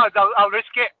 £50, I'll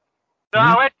risk it. So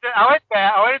I went there.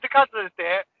 I went to the council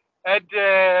estate, and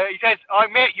he says, "Oh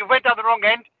mate, you went down the wrong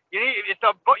end.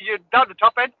 You're down the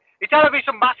top end." He telling me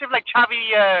some massive like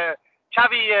chavvy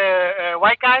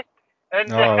white guy,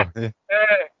 and I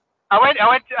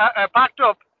backed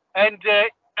up, and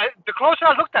the closer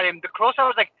I looked at him, the closer I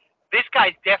was like, this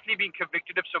guy's definitely been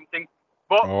convicted of something,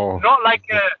 but not like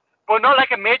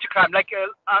a major crime. Like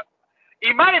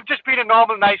he might have just been a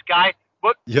normal nice guy,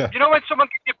 but you know when someone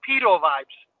gives you pedo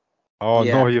vibes. Oh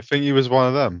no, you think he was one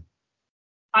of them?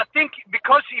 I think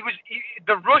because he was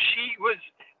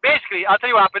basically. I'll tell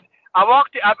you what happened. I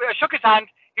shook his hand.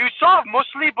 He was sort of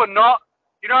muscly, but not.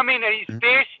 You know what I mean? And his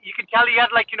face, you can tell he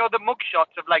had like the mug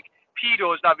shots of like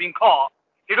pedos that have been caught.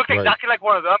 He looked exactly like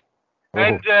one of them.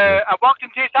 And I walked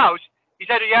into his house. He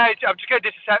said, "Yeah, I'm just gonna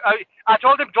disassemble." I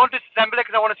told him, "Don't disassemble it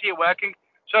because I want to see it working."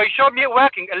 So he showed me it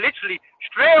working, and literally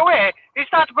straight away he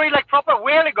started doing like proper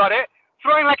wailing on it,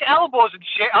 throwing like elbows and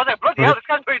shit. I was like, "Bloody hell, this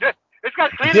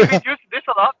guy's clearly been used to this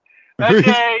a lot." And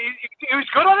he was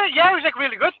good on it. Yeah, he was like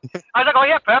really good. I was like, "Oh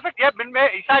yeah, perfect. Yeah."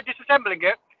 He started disassembling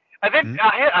it, and then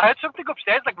I heard something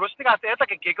upstairs like rustling. I heard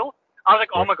like a giggle. I was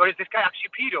like, "Oh my God, is this guy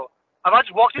actually a pedo?" And I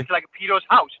just walked into like a pedo's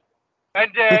house,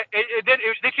 and then it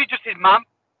was literally just his mum.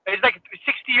 It's like a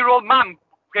 60-year-old mum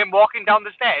came walking down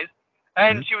the stairs,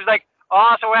 and she was like,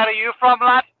 "Oh, so where are you from,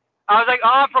 lad?" I was like,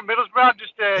 "Oh, I'm from Middlesbrough. I'm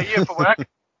just here for work."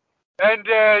 And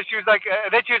she was like,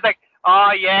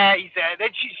 "Oh yeah, he's."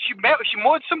 Then she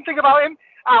muttered something about him.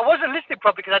 I wasn't listening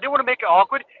properly because I didn't want to make it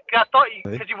awkward because I thought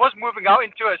because he was moving out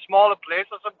into a smaller place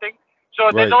or something.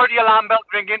 So there's already alarm bells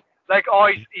ringing, like, "Oh,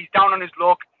 he's down on his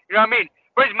luck." You know what I mean?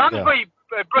 But his mum's bloody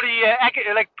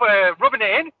rubbing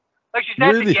it in. Like she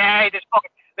said, Really? "Yeah,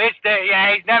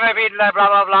 he's never been blah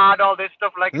blah blah and all this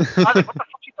stuff." Like I was like, "What the fuck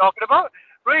are you talking about?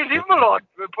 Really, leave him alone,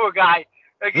 poor guy."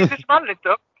 Like he's dismantling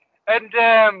stuff. And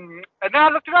then I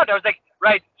looked around. I was like,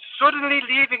 right, suddenly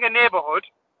leaving a neighborhood,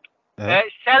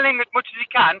 selling as much as he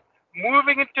can,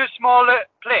 moving into a smaller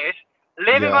place,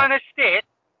 living on an estate,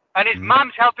 and his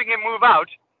mum's helping him move out.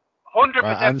 100%.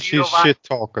 And she's shit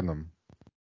talking him.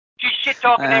 She's shit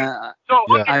talking him. So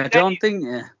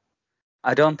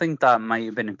I don't think that might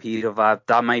have been a pedo vibe.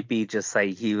 That might be just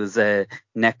like he was a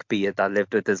neckbeard that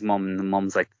lived with his mum, and the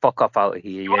mum's like, "Fuck off out of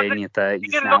here, you're in your 30s He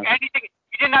didn't now." look anything.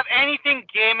 He didn't have anything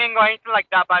gaming or anything like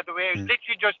that, by the way. It was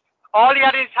literally just all he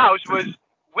had in his house was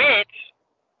weights,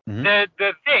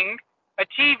 the thing, a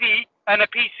TV, and a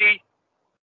PC.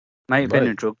 Might have been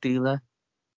a drug dealer.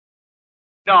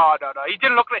 No. He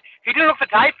didn't look the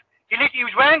type. He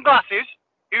was wearing glasses.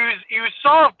 He was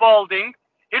sort of balding.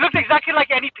 He looked exactly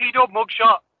like any pedo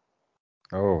mugshot.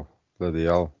 Oh, bloody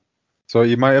hell. So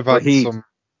you might have had some...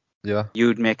 Yeah.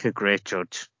 You'd make a great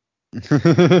judge.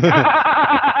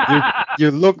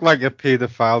 you look like a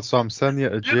paedophile, so I'm sending you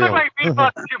to jail. You look like a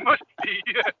pedophile, you must be.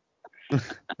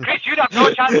 Chris, you'd have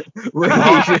no chance.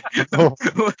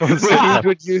 He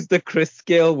would use the Chris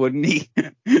scale, wouldn't he?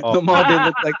 The more they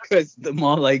look like Chris, the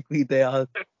more likely they are.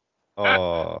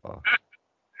 Oh,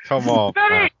 come on.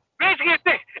 Basically,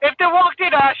 if they walked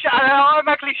in, I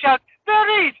automatically shout,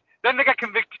 "There is!" Then they get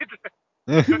convicted.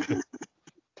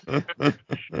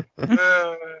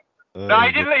 No,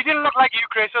 he didn't look like you,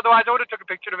 Chris. Otherwise, I would have took a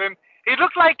picture of him. He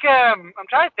looked like I'm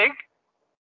trying to think.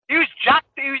 He was jacked.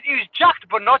 He was jacked,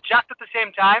 but not jacked at the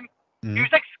same time. He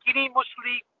was like skinny,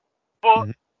 muscly,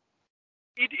 but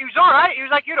he was all right. He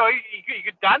was like, he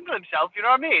could handle himself. You know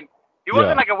what I mean? He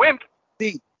wasn't like a wimp.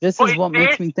 See, this is what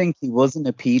makes me think he wasn't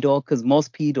a pedo, because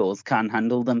most pedos can't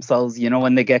handle themselves. You know,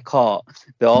 when they get caught,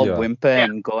 they all whimper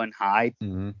and go and hide.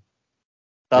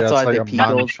 That's why like the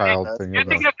pedos.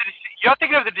 You're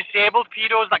thinking of the disabled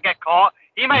pedos that get caught.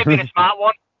 He might have been a smart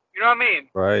one. You know what I mean?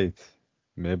 Right.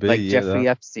 Maybe. Like Jeffrey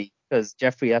Epstein, because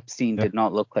Jeffrey Epstein did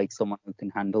not look like someone who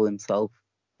can handle himself.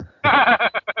 Well,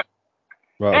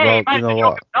 you know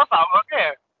what?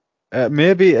 Okay.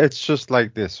 Maybe it's just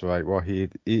like this, right? Well,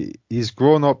 he's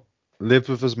grown up, lived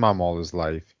with his mum all his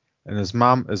life, and his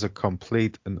mum is a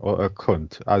complete and utter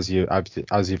cunt, as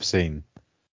you've seen.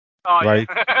 Oh, right?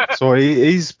 Yeah. So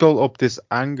he's built up this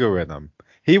anger in him.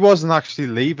 He wasn't actually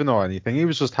leaving or anything. He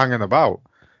was just hanging about.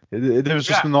 It was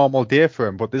just a normal day for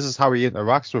him. But this is how he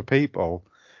interacts with people,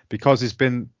 because he's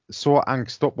been so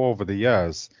angst up over the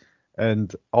years.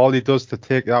 And all he does to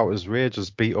take out his rage is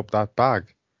beat up that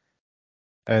bag.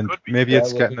 And maybe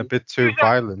it's getting a bit too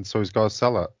violent, so he's got to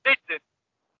sell it. Listen,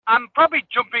 I'm probably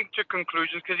jumping to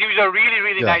conclusions because he was a really,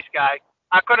 really nice guy.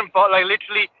 I couldn't fault, like,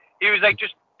 literally, he was like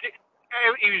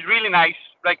he was really nice.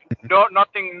 Like, no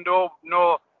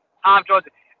harm towards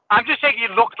it. I'm just saying he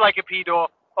looked like a pedo.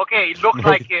 Okay, he looked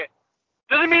like it.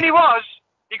 Doesn't mean he was.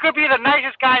 He could be the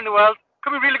nicest guy in the world.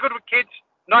 Could be really good with kids.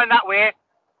 Not in that way.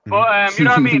 But, you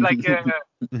know what I mean? Like, you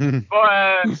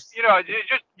know,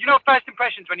 just, you know, first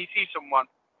impressions when you see someone.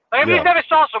 Like, if you never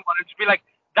saw someone, it'd just be like,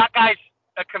 that guy's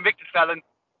a convicted felon.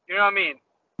 You know what I mean?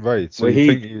 Right, so you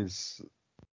think he's...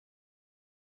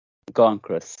 Go on,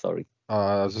 Chris, sorry.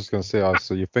 I was just going to say,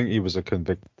 so you think he was a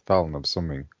convicted felon of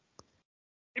something?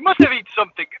 He must have eaten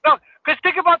something. No, because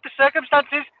think about the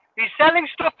circumstances. He's selling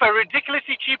stuff for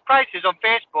ridiculously cheap prices on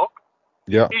Facebook.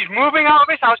 Yeah. He's moving out of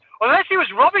his house. Unless he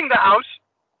was robbing the house.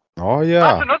 Oh, yeah.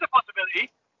 That's another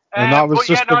possibility. And that was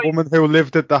just the woman who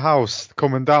lived at the house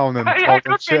coming down and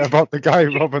talking shit about the guy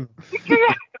robbing.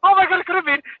 Oh my God, it could have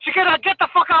been. She could have, get the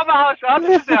fuck out of my house. I was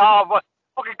just say, oh, what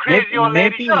fucking crazy old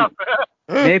lady, shut up.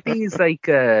 Maybe he's like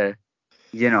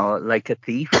you know, like a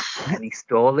thief and he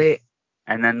stole it.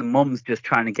 And then the mum's just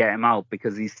trying to get him out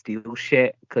because he steals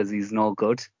shit because he's no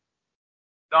good.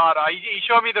 No, he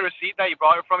showed me the receipt that he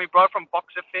brought it from. He brought it from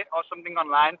Boxer Fit or something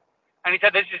online. And he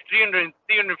said, this is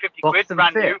 350 quid,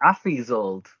 brand new. Affy's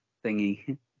old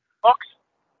thingy.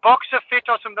 Boxer Fit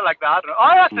or something like that.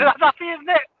 I don't know. Oh, that's Affy, isn't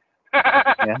it?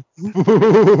 Yeah.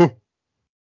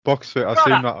 Box Fit, I've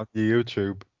seen that on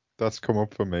YouTube. That's come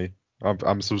up for me.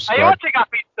 I'm subscribed. I watching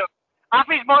Affy's stuff.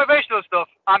 Affy's motivational stuff.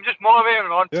 I'm just motivating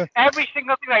him on. Yeah. Every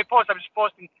single thing I post, I'm just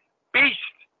posting beast.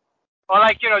 Or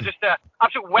like, you know, just an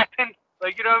absolute weapon.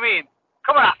 Like, you know what I mean?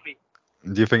 Come on, Affy.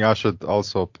 Do you think I should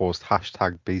also post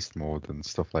hashtag beast mode and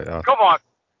stuff like that? Come on.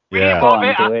 We need Go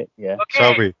more on, do it. Yeah. Okay.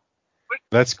 Shall we?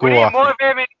 Let's go. We need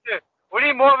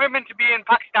more women to be in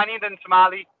Pakistani than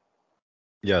Somali.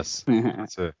 Yes,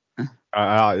 that's it.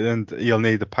 And you'll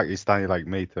need a Pakistani like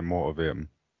me to motivate him.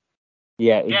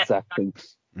 Yeah, exactly.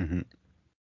 Mm-hmm.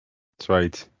 That's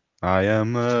right. I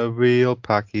am a real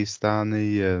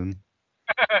Pakistani.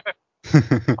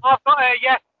 I've got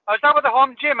I was down at the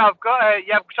home gym. I've got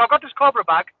so I've got this Cobra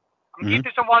bag. I'm keep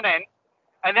this on one end,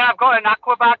 and then I've got an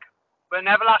aqua bag, but an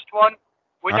Everlast one,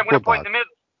 which I'm going to put in the middle.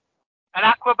 An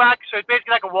aqua bag, so it's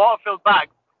basically like a water-filled bag.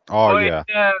 Oh, but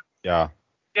yeah.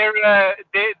 They're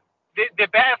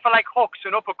better for like hooks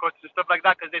and uppercuts and stuff like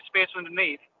that because there's space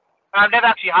underneath. And I've never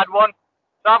actually had one,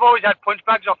 so I've always had punch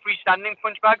bags or freestanding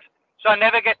punch bags. So I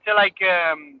never get to like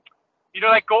you know,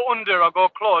 like go under or go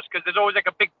close because there's always like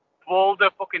a big boulder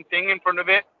fucking thing in front of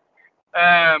it. So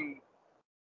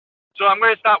I'm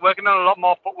going to start working on a lot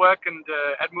more footwork and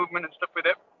head movement and stuff with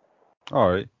it.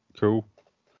 All right, cool.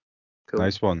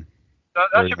 Nice one. So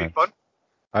that should be fun.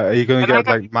 Are you going to get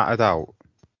like matted out?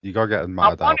 You got to get it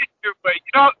matted out. I wanted to, but you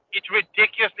know, it's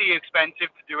ridiculously expensive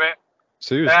to do it.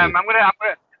 Seriously? I'm gonna,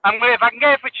 if I can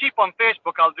get it for cheap on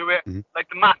Facebook, I'll do it, like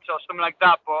the mats or something like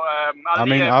that. But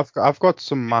I've got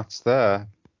some mats there.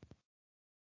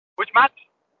 Which mats?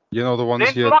 You know the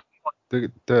ones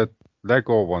the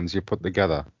Lego ones you put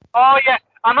together. Oh yeah,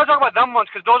 I'm not talking about them ones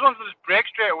because those ones will just break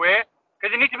straight away.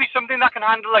 Because it needs to be something that can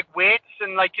handle like weights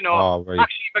and like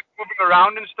actually like moving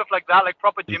around and stuff like that, like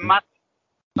proper gym mats.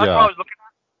 That's what I was looking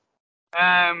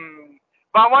at.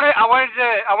 But I want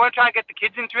to try and get the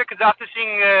kids into it because after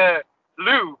seeing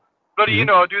Lou, bloody, you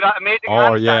know, do that amazing.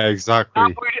 Oh yeah, exactly.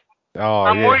 I'm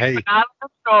worried for now,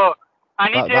 so I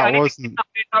need to get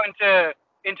that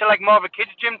into like more of a kids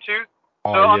gym too.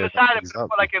 So on the side, I've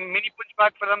got like a mini punch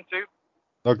bag for them too.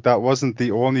 Look, that wasn't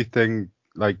the only thing.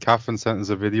 Like Catherine sent us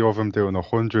a video of him doing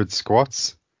 100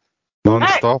 squats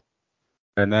non-stop,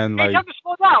 and then like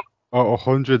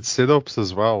 100 sit-ups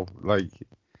as well. Like,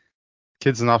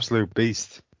 kid's an absolute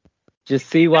beast. Just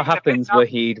see what happens,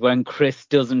 Wahid, when Chris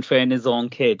doesn't train his own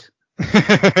kid. You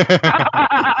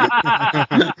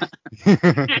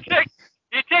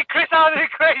take Chris out of the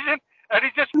equation, and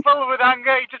he's just full with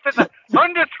anger. He just says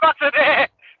 100 squats a day.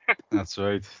 That's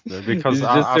right. Because he's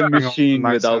just a machine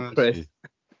without Chris.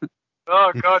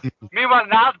 Oh God! Meanwhile,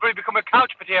 Niall's going to become a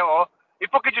couch potato. He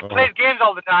fucking just plays games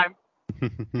all the time.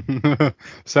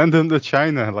 Send him to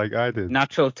China like I did.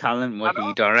 Natural talent,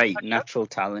 Wahid. All right, natural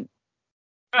talent.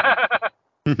 I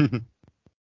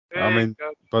mean,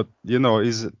 but you know,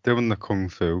 he's doing the kung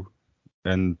fu,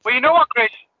 and. Well, you know what,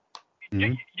 Chris?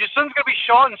 Your son's gonna be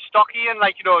short and stocky and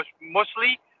like, you know,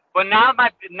 muscly, but Niall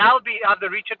have the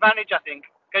reach advantage, I think,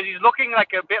 because he's looking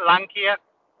like a bit lankier.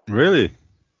 Really?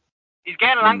 He's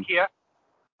getting lankier.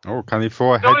 Oh, can he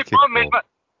throw a head kick? The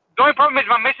only problem is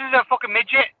my missus is a fucking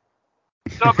midget.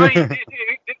 So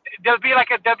there'll be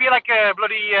like a bloody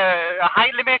a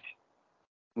height limit.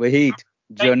 Wahid,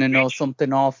 do you want to know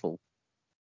something awful?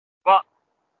 What?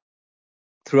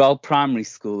 Throughout primary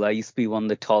school, I used to be one of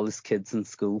the tallest kids in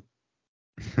school.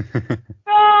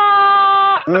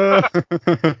 Yeah,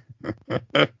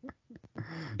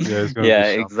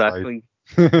 exactly.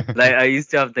 Like I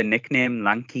used to have the nickname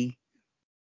Lanky.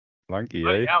 Lanky,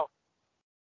 Bloody eh? hell.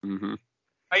 Mm-hmm.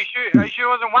 Are you sure it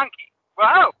wasn't wanky?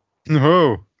 Wow.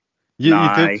 No. You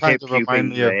Nah, I did kind hit of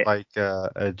remind puberty me of late. like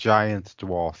a giant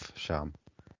dwarf, Sham.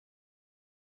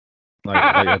 Like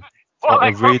a What,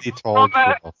 like really tall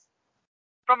dwarf.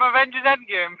 from Avengers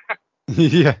Endgame?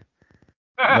 Yeah.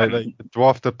 Like a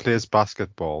dwarf that plays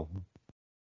basketball.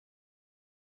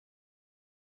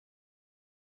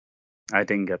 I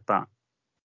didn't get that.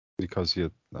 Because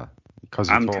you're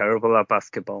I'm tall. terrible at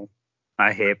basketball.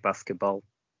 I hate basketball.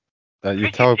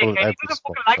 You're terrible at He every doesn't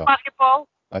sport, fucking like Sham. basketball.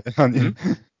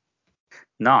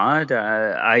 No,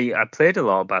 I played a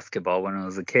lot of basketball when I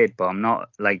was a kid, but I'm not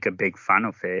like a big fan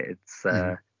of it. It's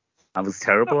I was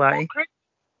terrible at it.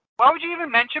 Why would you even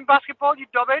mention basketball, you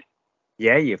dubbed?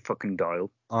 Yeah, you fucking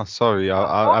Doyle. Oh, sorry.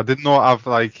 I did not have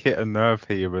like hit a nerve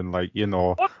here and like, you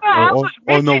know, What the hell was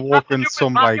midget got to do with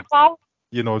some like, basketball?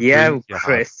 you know, Yeah, dreams you had.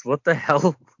 Chris, what the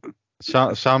hell?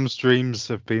 Sham's dreams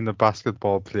of being a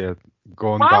basketball player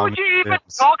going Why down would you in even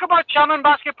flames. talk about Sham and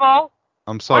basketball?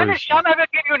 I'm When sorry, has Sham ever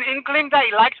given you an inkling that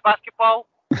he likes basketball?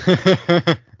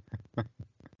 Sham.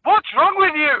 What's wrong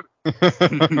with you?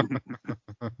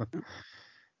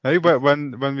 Hey, but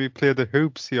when we play the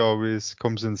hoops, he always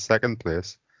comes in second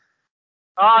place.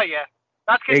 Oh yeah,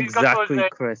 that's because Exactly,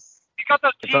 Chris. he's got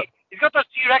those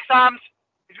T-Rex arms.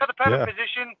 He's got the perfect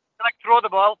position to like throw the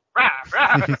ball. Rah,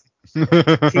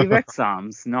 rah. T-Rex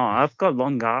arms? No, I've got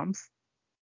long arms.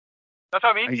 That's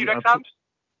what I mean. T-Rex arms.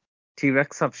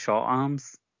 T-Rex have short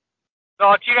arms.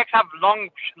 No, T-Rex have long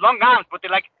arms, but they're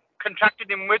like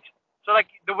contracted in width. So like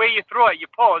the way you throw it, you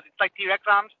pause. It's like T-Rex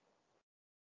arms.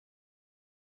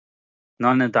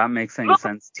 None of that makes any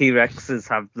sense. T-Rexes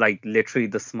have like literally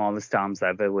the smallest arms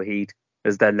ever, Wahid.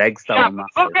 There's their legs that are massive.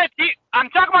 Look at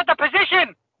I'm talking about the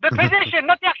position. The position,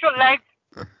 not the actual legs.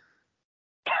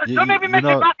 Don't make me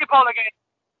mention basketball again.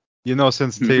 You know,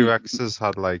 since T-Rexes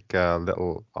had like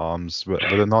little arms, were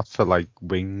they not for like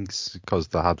wings because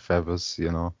they had feathers,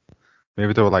 you know?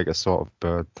 Maybe they were like a sort of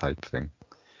bird type thing.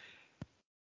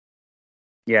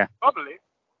 Yeah. Probably.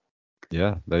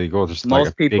 Yeah, there you go. Just most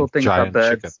like a people big, think that giant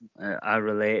birds are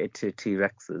related to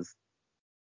T-Rexes.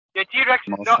 Yeah, T-Rex.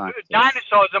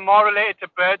 Dinosaurs are more related to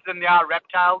birds than they are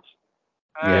reptiles.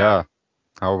 Yeah.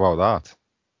 How about that?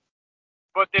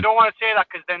 But they don't want to say that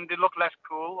because then they look less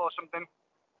cool or something.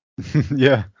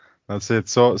 Yeah, that's it.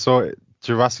 So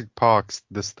Jurassic Parks,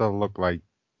 they still look like,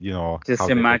 you know. Just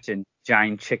imagine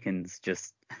giant chickens,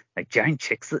 just like giant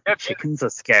chickens are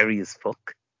scary as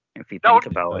fuck if you think about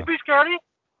it. That would be scary.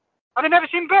 Have you never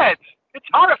seen birds? It's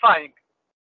horrifying.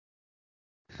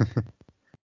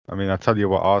 I mean, I tell you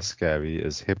what are scary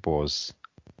is hippos,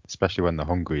 especially when they're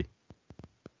hungry.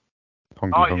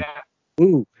 Hungry. Yeah.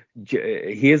 Ooh,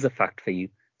 here's a fact for you.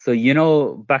 So, you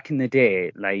know, back in the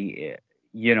day, like,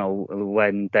 you know,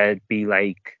 when there'd be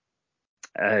like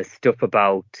stuff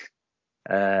about,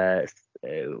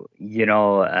 you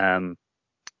know,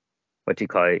 what do you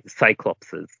call it?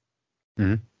 Cyclopses.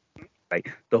 Mm-hmm. Right.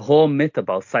 The whole myth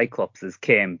about cyclopses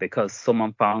came because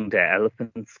someone found an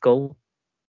elephant skull.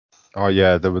 Oh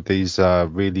yeah, there were these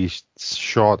really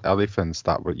short elephants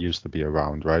that used to be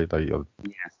around, right? Like a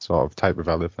sort of type of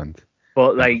elephant.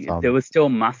 But like they were still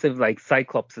massive. Like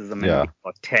cyclopses are meant to be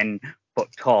about 10 foot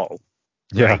tall.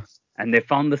 Yeah. Right? And they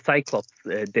found the cyclops.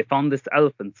 They found this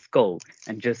elephant skull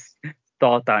and just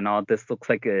thought that no, this looks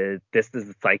like this is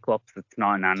a cyclops. It's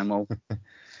not an animal.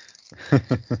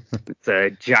 It's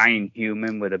a giant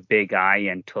human with a big eye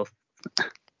and tusks.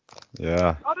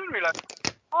 Yeah. I didn't realize.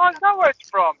 Oh, is that where it's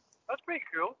from? That's pretty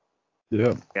cool.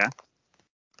 Yeah. Yeah.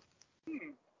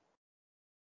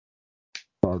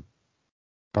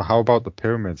 But how about the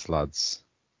pyramids, lads?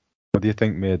 What do you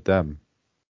think made them?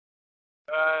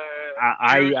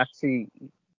 I actually.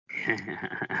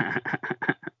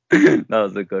 That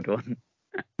was a good one.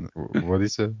 What did you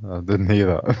say? I didn't hear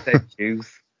that. I said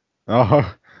Jews.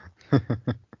 Oh.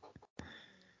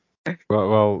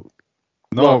 well,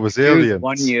 no, it was aliens.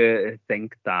 One you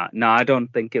think that? No, I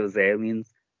don't think it was aliens.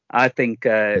 I think.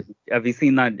 Have you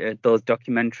seen those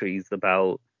documentaries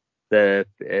about the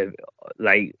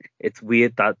like? It's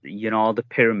weird that you know all the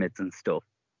pyramids and stuff.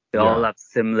 They all have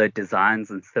similar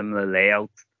designs and similar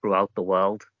layouts throughout the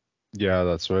world. Yeah,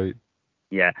 that's right.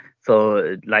 Yeah,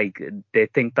 so like they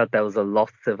think that there was a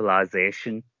lost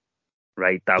civilization,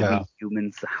 right? That we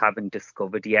humans haven't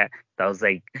discovered yet. That was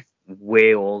like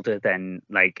way older than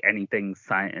like anything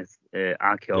science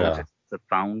archaeologists have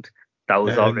found. That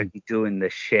was already doing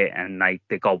this shit, and like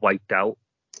they got wiped out.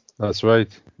 That's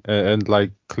right. And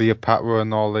like Cleopatra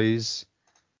and all these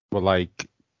were like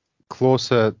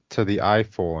closer to the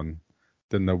iPhone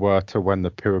than they were to when the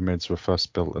pyramids were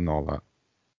first built and all that.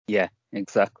 Yeah,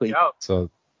 exactly. Yeah. So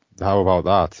how about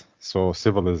that? So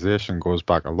civilization goes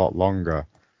back a lot longer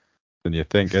than you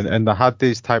think. And they had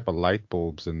these type of light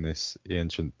bulbs in this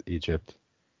ancient Egypt,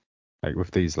 like with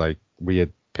these like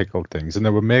weird pickled things, and they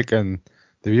were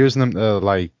using them to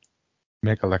like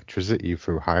make electricity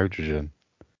through hydrogen.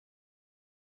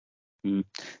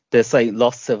 This like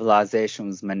lost civilization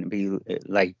was meant to be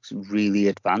like really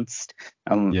advanced,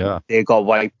 and they got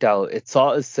wiped out. It's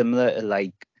sort of similar to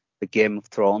like the Game of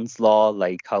Thrones lore,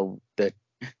 like how the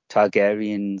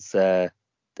Targaryens,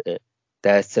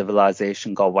 their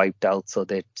civilization got wiped out, so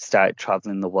they started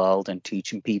traveling the world and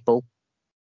teaching people.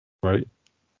 Right.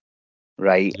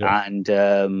 Yeah. And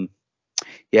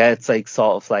it's like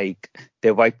sort of like they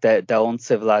wiped their own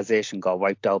civilization got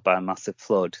wiped out by a massive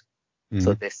flood.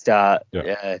 So they start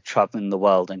traveling the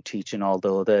world and teaching all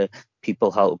the other people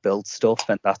how to build stuff,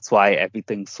 and that's why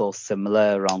everything's so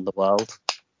similar around the world.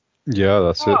 Yeah,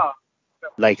 that's it.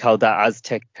 Like how the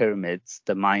Aztec pyramids,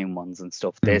 the Mayan ones and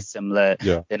stuff, they're similar.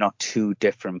 Yeah. They're not too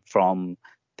different from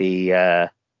the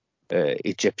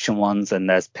Egyptian ones, and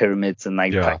there's pyramids in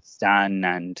like Pakistan,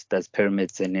 and there's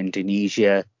pyramids in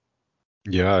Indonesia.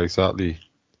 Yeah, exactly.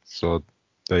 So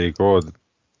there you go.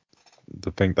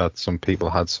 To think that some people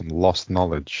had some lost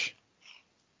knowledge.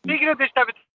 Speaking of this type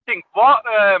of thing, what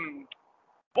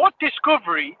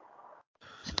discovery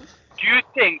do you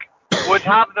think would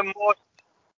have the most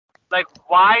like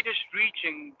widest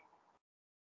reaching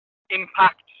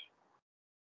impact?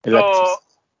 So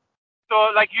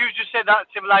like you just said, that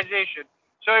civilization.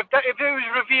 So if it was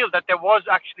revealed that there was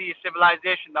actually a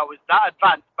civilization that was that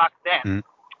advanced back then,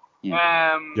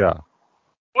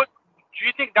 what do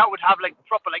you think that would have like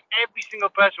proper, like every single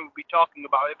person would be talking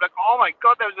about it? Like, oh my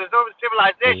God, there's no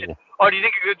civilization. Or do you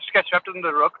think it could just get swept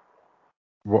under the rug?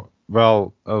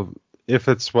 Well, if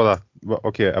it's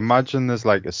okay, imagine there's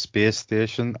like a space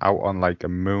station out on like a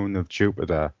moon of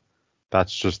Jupiter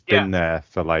that's just been there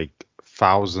for like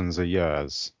thousands of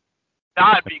years.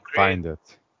 That'd be crazy. Find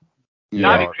it.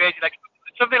 That'd be crazy. Like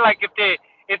something like if they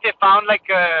found like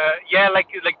you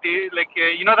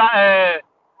know that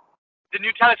the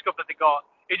new telescope that they got,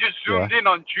 it just zoomed in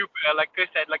on Jupiter, like Chris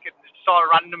said, like it saw a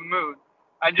random moon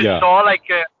and just saw like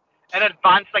an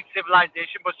advanced like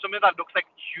civilization, but something that looks like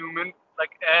human,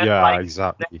 like Earth. Yeah,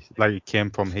 exactly. Like it came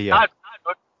from here.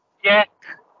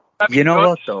 You know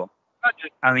what though?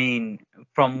 I mean,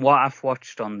 from what I've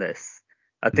watched on this,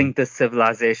 I think the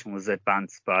civilization was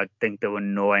advanced, but I think they were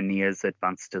nowhere near as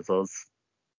advanced as us.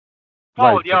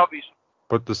 Oh, yeah, obviously.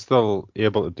 But they're still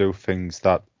able to do things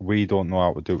that we don't know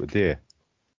how to do today.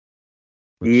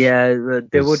 Yeah,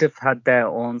 they would have had their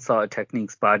own sort of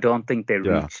techniques, but I don't think they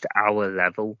reached our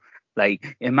level.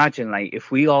 Like, imagine, like,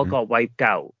 if we all got wiped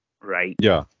out, right?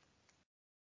 Yeah.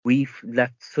 We've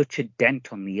left such a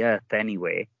dent on the earth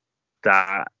anyway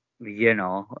that, you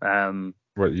know,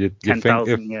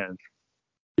 10,000 years.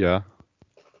 Yeah.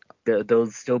 They'll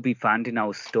still be finding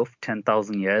our stuff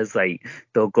 10,000 years. Like,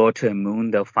 they'll go to a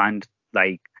moon, they'll find,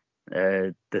 like,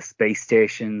 the space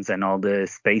stations and all the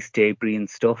space debris and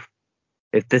stuff.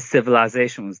 If this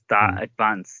civilization was that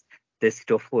advanced, this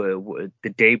stuff the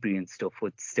debris and stuff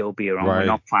would still be around. We're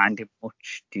not finding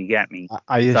much. Do you get me?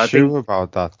 Are you sure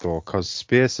about that though? Because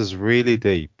space is really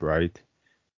deep, right?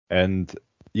 And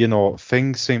you know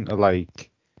things seem to like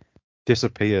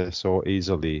disappear so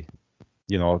easily.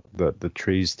 You know the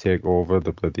trees take over,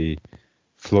 the bloody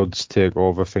floods take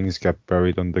over, things get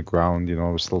buried underground. You know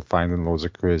we're still finding loads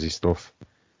of crazy stuff.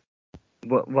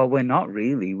 Well, we're not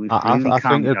really. We've I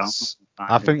calmed down.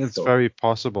 I think it's very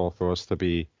possible for us to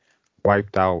be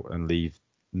wiped out and leave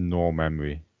no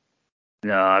memory.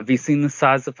 No, have you seen the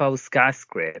size of our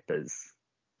skyscrapers?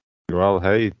 Well,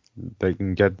 hey, they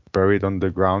can get buried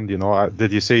underground. You know,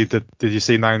 did you see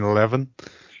 9/11?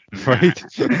 Right.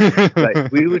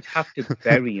 Like we would have to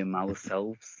bury them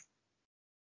ourselves.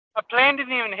 A plane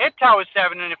didn't even hit Tower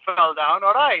 7 and it fell down.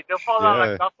 All right, they'll fall down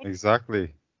like nothing.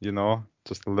 Exactly. You know,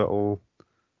 just a little.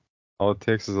 All it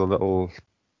takes is a little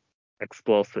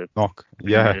explosive knock.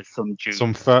 Yeah. Some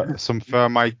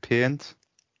thermite paint,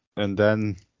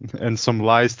 and some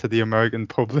lies to the American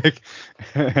public,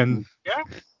 and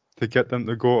to get them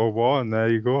to go to war, and there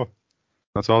you go.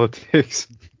 That's all it takes.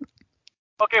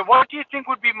 Okay, what do you think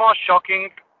would be more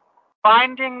shocking?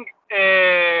 Finding,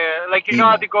 like you know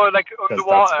how they go like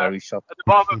underwater at the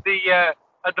bottom of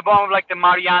like the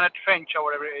Mariana Trench or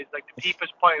whatever it is, like the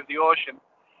deepest point of the ocean.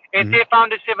 If they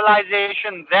found a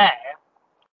civilization there,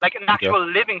 like an actual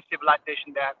living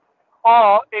civilization there,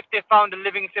 or if they found a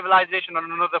living civilization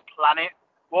on another planet,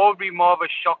 what would be more of a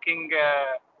shocking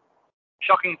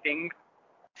thing?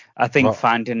 I think Well-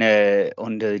 finding it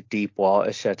under deep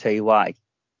water, shall I tell you why?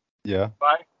 Yeah.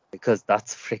 Why? Because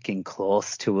that's freaking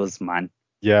close to us, man.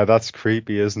 Yeah, that's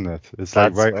creepy, isn't it? It's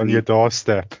That's like right on your creepy.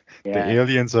 doorstep. Yeah. The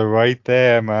aliens are right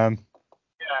there, man.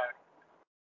 Yeah.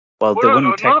 Well, Well, they no,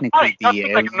 wouldn't another technically planet. That's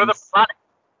be like another aliens. planet.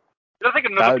 You don't think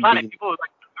That another would planet, be- people would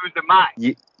like lose their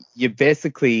mind. You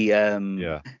basically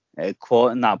Yeah.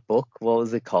 quoting that book. What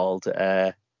was it called?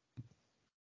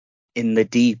 In the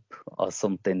Deep or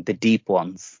something. The Deep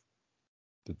Ones.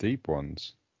 The deep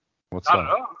ones. What's I that?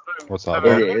 don't know. What's that Never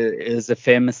about? heard of it. It was a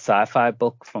famous sci-fi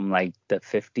book from like the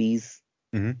 50s.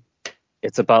 Mhm.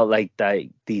 It's about like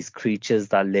these creatures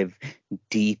that live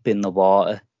deep in the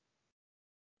water,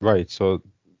 Right. So,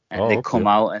 and they okay. come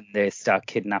out and they start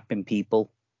kidnapping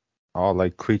people. Oh,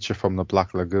 like Creature from the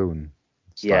Black Lagoon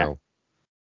style.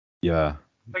 Yeah.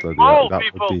 Like That, mole that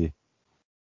people. would be.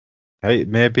 Hey,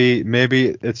 maybe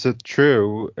it's a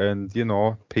true, and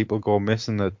people go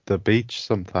missing at the beach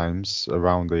sometimes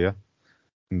around here,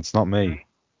 and it's not me.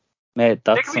 Mate,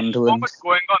 There that's could be so Sunderland. much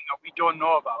going on that we don't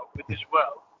know about with this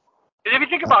world. Because if you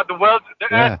think about the world, the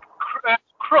Yeah. Earth's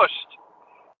crust,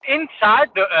 inside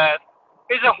the Earth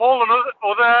is a whole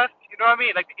other Earth. You know what I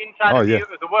mean? Like the inside Oh, of yeah.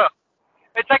 the world.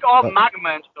 It's like all That- magma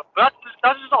and stuff. But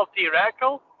that's just all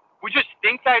theoretical. We just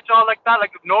think that it's all like that.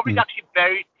 Like nobody's Mm. actually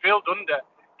buried, drilled under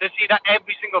to see that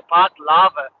every single part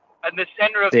lava and the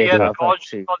center of They the Earth have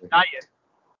causes actually. diet.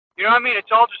 You know what I mean?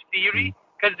 It's all just theory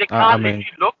because they I can't mean-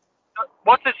 literally look.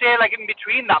 What's to say? Like in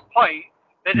between that point,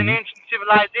 there's an Mhm. ancient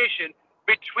civilization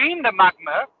between the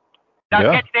magma that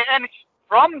Yeah. gets their energy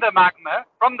from the magma,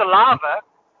 from the lava,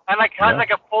 and like has Yeah.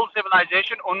 like a full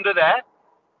civilization under there.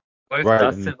 What if Right,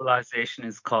 that and- civilization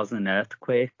is causing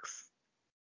earthquakes?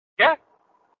 Yeah.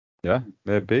 Yeah,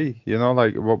 maybe.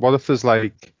 Like what if there's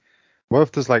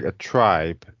like a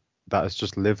tribe that has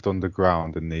just lived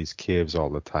underground in these caves all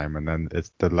the time, and then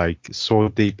they're like so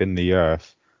deep in the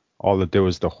earth, all they do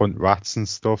is to hunt rats and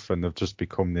stuff, and they've just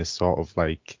become this sort of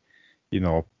like,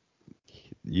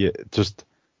 just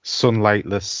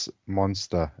sunlightless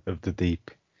monster of the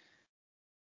deep.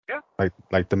 Yeah.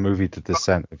 Like the movie The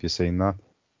Descent. Have you seen that?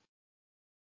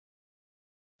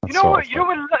 You know what? You know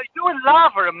what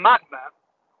lava and magma?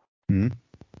 Hmm?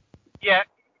 Yeah.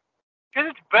 Because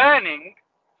it's burning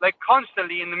like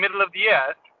constantly in the middle of the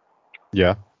earth,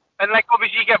 Yeah. and like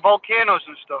obviously you get volcanoes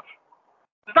and stuff.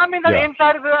 Does that mean that Yeah. the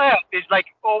inside of the earth is like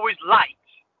always light?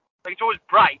 Like it's always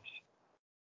bright?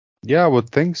 Yeah, I would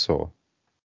think so.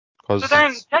 So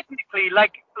then technically,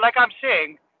 like I'm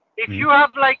saying, if Mhm. you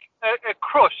have like a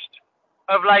crust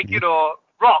of like,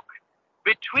 rock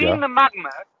between Yeah. the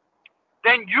magma,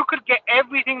 then you could get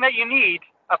everything that you need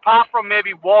apart from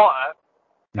maybe water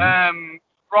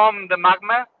from the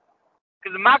magma,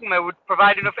 because the magma would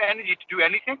provide enough energy to do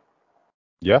anything.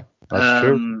 Yeah, that's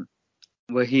true.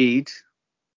 Wahid,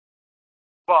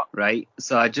 But right?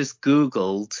 So I just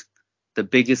Googled the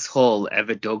biggest hole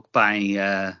ever dug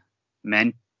by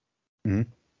men.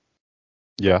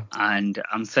 Yeah. And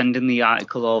I'm sending the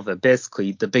article over.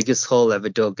 Basically, the biggest hole ever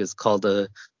dug is called a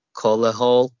Kohler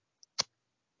hole,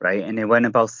 right? And it went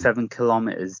about 7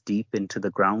 kilometers deep into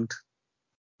the ground.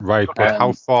 Right, but how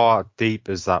Um, far deep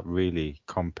is that really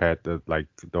compared to like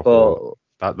the whole?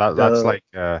 But That's like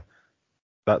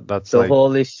that's the like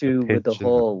whole issue with the pitch, isn't it?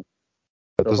 hole,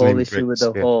 That the doesn't whole even issue break with the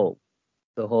the skin. hole,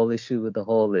 the whole issue with the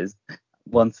hole is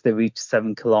once they reach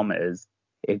 7 kilometers,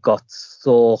 it got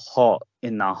so hot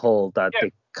in that hole that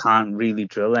they can't really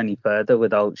drill any further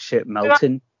without shit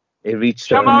melting. It reached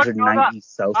Sam, I already know 190 that.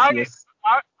 Celsius.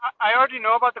 I already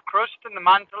know about the crust and the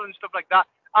mantle and stuff like that.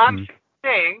 I'm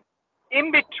saying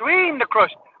in between the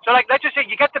crust. So like let's just say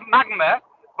you get the magma,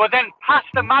 but then past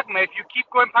the magma, if you keep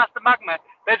going past the magma,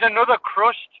 there's another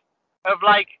crust of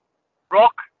like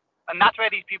rock, and that's where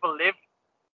these people live.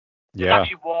 There's Yeah.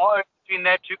 actually water between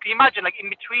there too. Can you imagine like in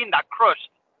between that crust?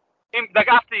 Like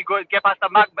after you get past the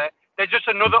magma, there's just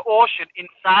another ocean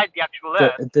inside the actual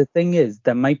earth. The thing is,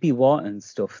 there might be water and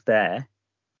stuff there,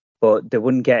 but they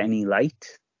wouldn't get any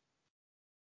light.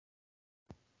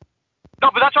 No,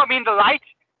 but that's what I mean, the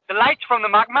light's from the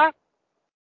magma.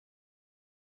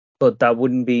 But that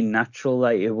wouldn't be natural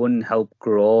light. It wouldn't help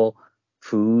grow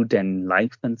food and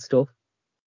life and stuff.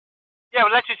 Yeah,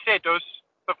 well, let's just say it does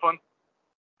for fun.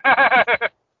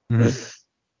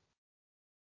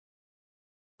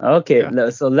 Okay, Yeah.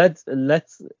 so let's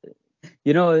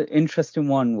interesting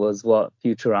one was what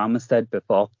Futurama said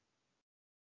before,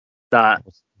 that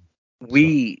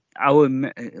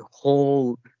our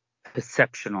whole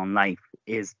perception on life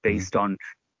is based on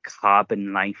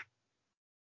carbon life.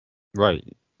 Right.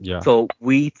 Yeah. So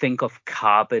we think of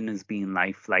carbon as being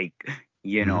life, like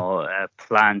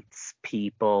plants,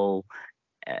 people,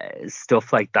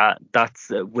 stuff like that. That's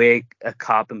we're a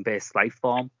carbon-based life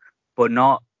form, but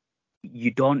not.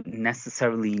 You don't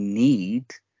necessarily need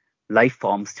life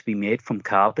forms to be made from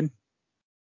carbon.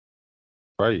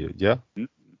 Right. Yeah.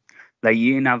 Like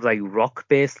you can have like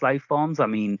rock-based life forms. I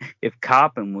mean, if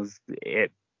carbon was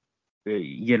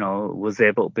was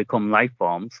able to become life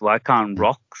forms, why can't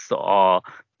rocks or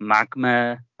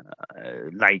magma,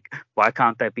 why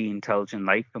can't there be intelligent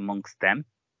life amongst them?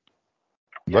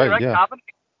 Yeah, right. you're right. Yeah. Carbon,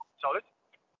 solid.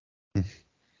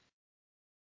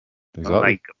 Exactly.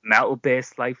 Like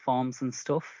metal-based life forms and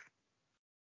stuff.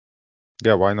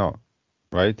 Yeah. Why not?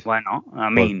 Right. Why not? I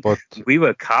mean, but we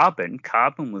were carbon.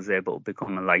 Carbon was able to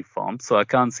become a life form, so I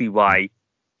can't see why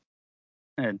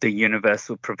the universe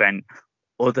would prevent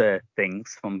other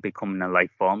things from becoming a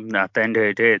life form. At the end of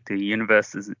the day, the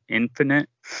universe is infinite.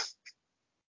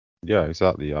 yeah,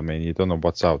 exactly. I mean, you don't know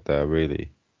what's out there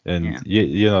really, and Yeah.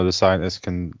 you know the scientists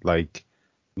can like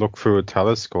look through a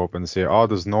telescope and say, oh,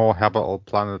 there's no habitable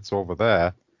planets over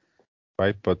there,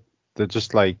 right? But they're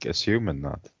just like assuming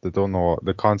that they don't know,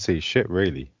 they can't see shit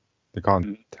really, they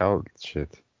can't tell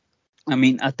shit. I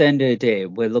mean, at the end of the day,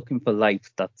 we're looking for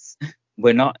life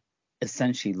we're not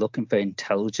essentially looking for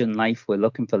intelligent life. We're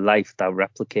looking for life that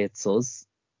replicates us.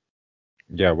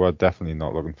 Yeah, we're definitely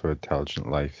not looking for intelligent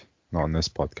life, not on this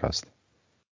podcast.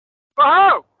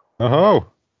 Oh!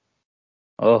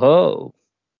 Oh.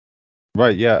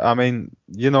 Right, yeah. I mean,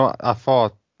 I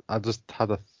just had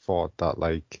a thought that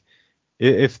like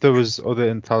if there was other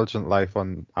intelligent life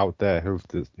out there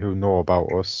who know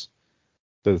about us,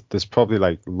 there's probably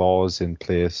like laws in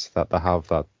place that they have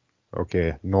that,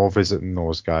 okay, no visiting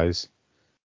those guys.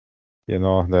 You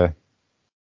know, they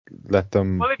let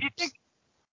them. Well, if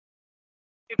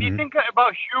you think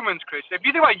about humans, Chris, if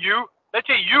you think about you, let's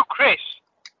say you, Chris,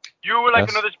 you were like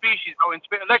Yes. another species out in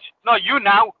space. You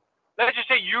now. Let's just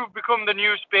say you've become the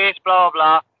new space, blah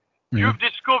blah. You've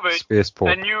discovered Space a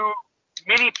Pope. new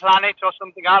mini planet or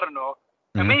something. I don't know.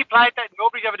 A mini planet that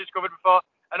nobody's ever discovered before.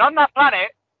 And on that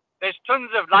planet, there's tons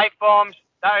of life forms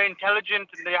that are intelligent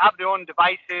and they have their own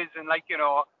devices and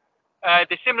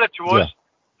they're similar to us.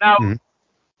 Now,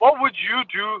 what would you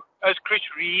do as Chris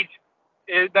Reed,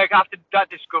 after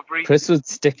that discovery? Chris would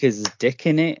stick his dick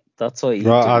in it. That's what he'd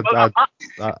Well, do. I'd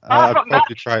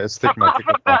probably try to stick my dick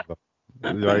up that,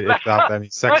 right, if they have any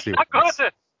sexy ones.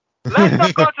 Let's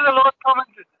not go to the lowest common.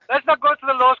 Let's not go to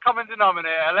the lowest common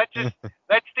denominator. Let's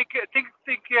think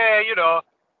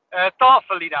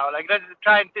thoughtfully now. Like let's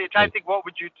try and think. What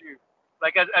would you do,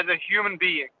 like as a human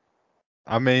being?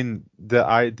 I mean, the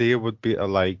idea would be to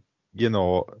like,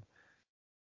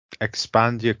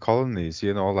 expand your colonies.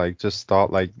 Like just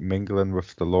start like mingling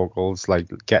with the locals, like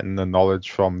getting the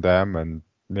knowledge from them, and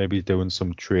maybe doing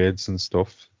some trades and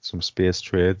stuff, some space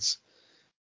trades.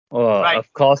 Oh, right.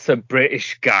 Of course, a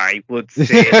British guy would say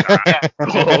that.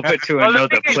 Go over to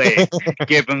another place,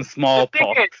 give him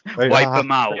smallpox, wipe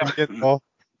them out.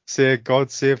 Say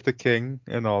God save the king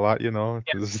and all that, I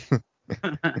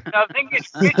think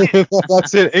it's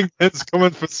that's it. England's coming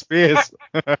for space.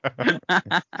 We're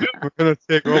gonna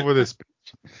take over this.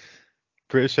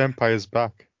 British Empire's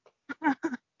back.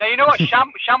 Now you know what?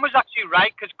 Sham was actually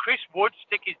right because Chris would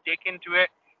stick his dick into it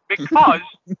because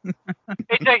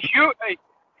it's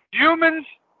humans'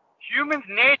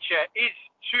 nature is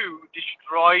to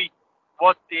destroy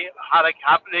what they have.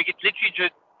 Like it's literally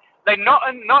just like not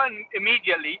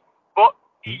immediately, but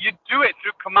you do it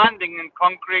through commanding and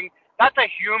conquering. That's a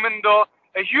human though.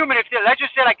 A human, let's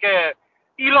just say like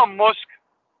Elon Musk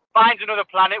finds another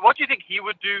planet, what do you think he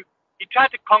would do? He'd try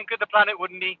to conquer the planet,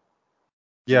 wouldn't he?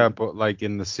 Yeah, but like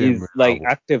in the same He's like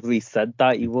actively said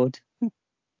that he would.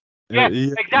 Yeah,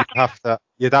 exactly.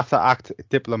 You'd have to act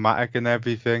diplomatic and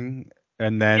everything,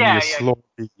 and then you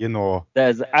slowly,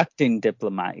 There's acting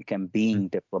diplomatic and being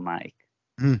diplomatic.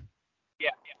 Yeah.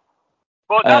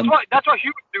 But that's what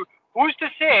humans do. Who's to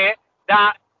say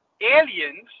that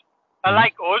aliens are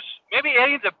like us? Maybe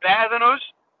aliens are better than us.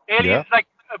 Aliens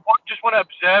just want to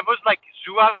observe us like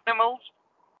zoo animals.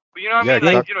 But you know what I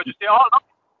mean? Like just say, oh look.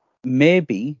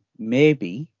 Maybe.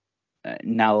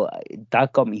 Now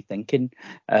that got me thinking.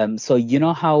 So you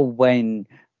know how when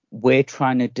we're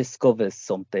trying to discover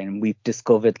something, we've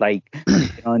discovered like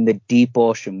in the deep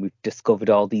ocean, we've discovered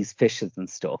all these fishes and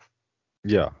stuff.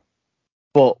 Yeah.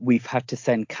 But we've had to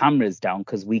send cameras down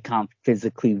because we can't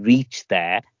physically reach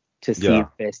there to see it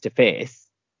face to face.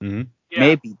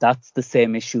 Maybe that's the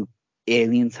same issue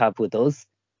aliens have with us.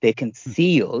 They can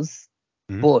see us,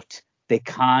 but they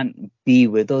can't be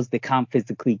with us. They can't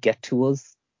physically get to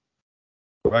us.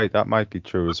 Right, that might be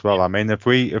true as well. I mean, if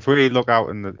we look out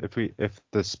if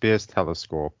the space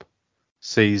telescope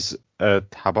sees a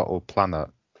habitable planet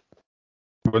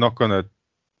we're not gonna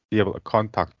be able to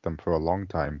contact them for a long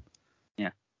time.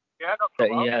 Yeah, that's like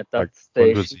the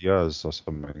hundreds issue. of years or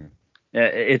something.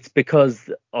 It's because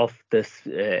of this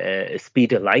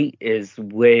speed of light is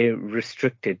we're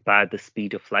restricted by the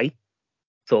speed of light.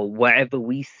 So whatever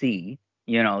we see,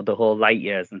 the whole light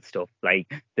years and stuff,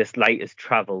 like this light has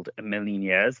traveled 1,000,000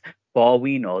 years. For all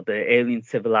we know, the alien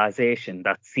civilization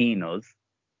that's seen us,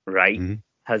 right,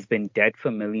 has been dead for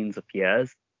millions of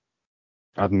years.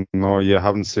 I don't know. You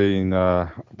haven't seen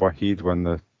Wahid when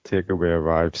the takeaway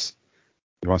arrives.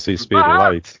 You want to see speed of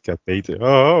light? Get beaten.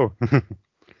 Oh.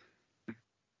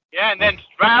 Yeah, and then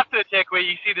right after the takeaway,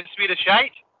 you see the speed of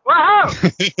shite. Wow!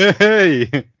 Hey!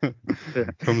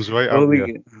 Comes right out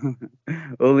here.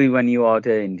 Only when you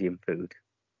order Indian food.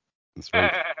 That's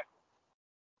right.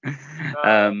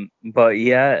 But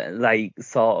yeah, like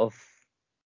sort of,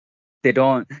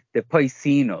 they've probably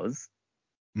seen us,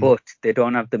 but they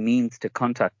don't have the means to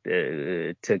contact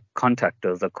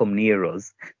us or come near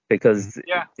us because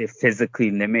they're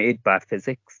physically limited by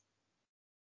physics.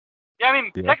 Yeah, I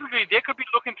mean, technically, they could be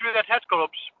looking through their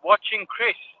telescopes, watching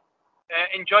Chris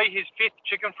enjoy his 5th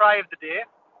chicken fry of the day.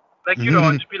 Like,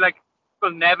 and just be like,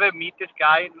 we'll never meet this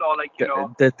guy, or like,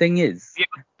 The thing is,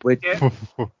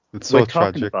 it's so we're tragic.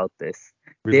 talking about this.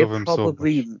 We love him so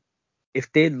much.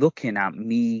 If they're looking at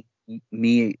me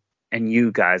and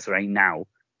you guys right now,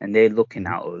 and they're looking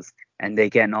at us, and they're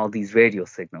getting all these radio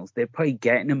signals, they're probably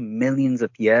getting them millions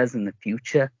of years in the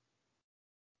future.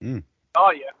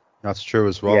 Oh, yeah. That's true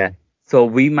as well. Yeah. So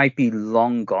we might be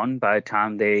long gone by the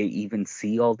time they even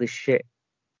see all this shit.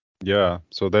 Yeah.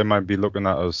 So they might be looking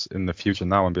at us in the future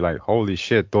now and be like, holy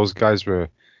shit, those guys were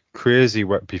crazy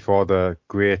before the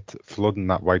great flooding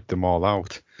that wiped them all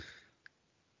out.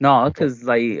 No, because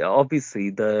like obviously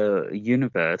the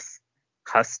universe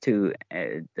has to,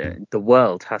 the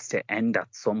world has to end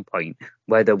at some point,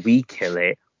 whether we kill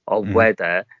it or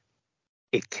whether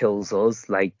it kills us,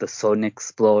 like the sun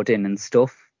exploding and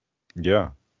stuff. Yeah,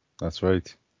 that's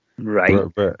right. Right.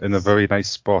 We're in a very nice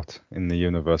spot in the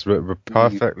universe. We're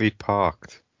perfectly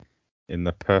parked in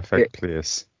the perfect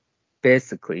place.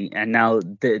 Basically, and now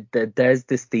there's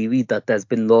this theory that there's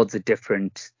been loads of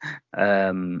different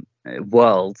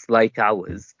worlds like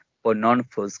ours, but none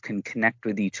of us can connect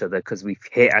with each other because we've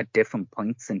hit at different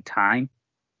points in time.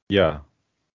 Yeah.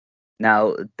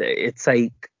 Now, it's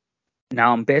like,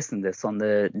 now I'm basing this on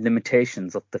the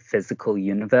limitations of the physical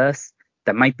universe.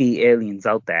 There might be aliens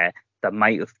out there that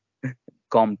might have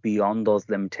gone beyond those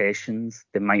limitations.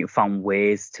 They might have found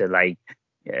ways to like,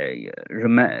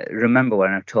 remember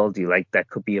when I told you like there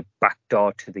could be a back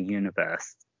door to the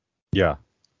universe? Yeah.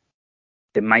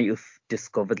 They might have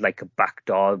discovered like a back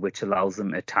door which allows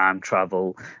them to time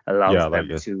travel, allows them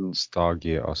like to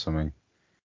Stargate or something.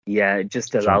 Yeah, it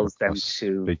just allows them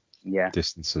to big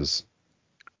distances.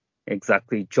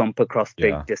 Exactly, jump across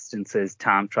big distances,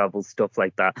 time travel, stuff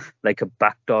like that, like a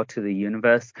back door to the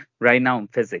universe. Right now in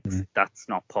physics, that's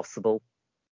not possible.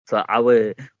 So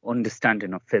our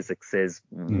understanding of physics is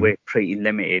we're pretty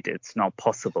limited. It's not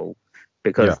possible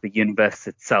because the universe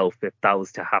itself, if that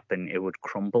was to happen, it would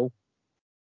crumble.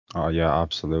 Oh yeah,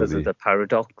 absolutely. Because of the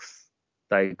paradox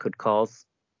that it could cause.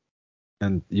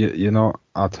 And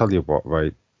I'll tell you what,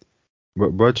 right?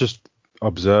 We're just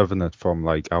observing it from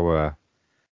like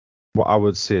what I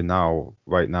would say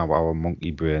right now, our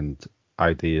monkey-brained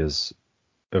ideas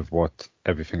of what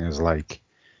everything is like.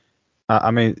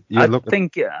 I mean, I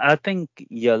think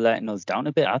you're letting us down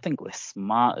a bit. I think we're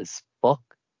smart as fuck.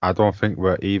 I don't think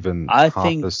we're even half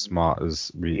as smart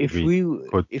as we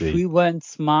could be. If we weren't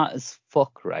smart as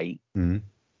fuck, right?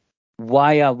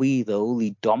 Why are we the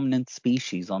only dominant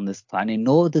species on this planet?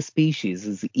 No other species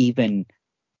is even,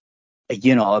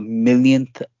 a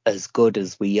millionth as good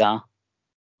as we are.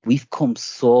 We've come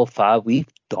so far. We've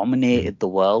dominated the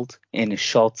world in a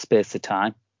short space of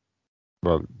time.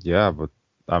 Well, yeah, but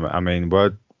I mean,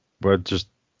 we're just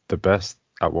the best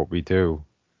at what we do.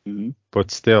 But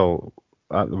still,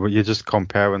 you're just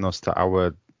comparing us to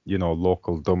our,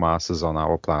 local dumbasses on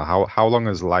our planet. How long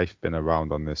has life been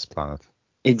around on this planet?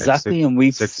 Exactly, and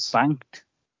we've spanked.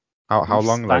 How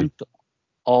long? Spanked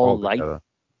all life.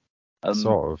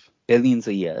 Sort of. Billions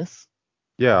of years.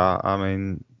 Yeah, I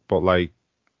mean, but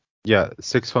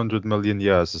 600 million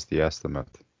years is the estimate.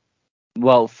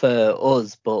 Well, for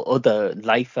us, but other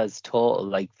life as total,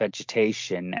 like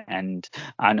vegetation and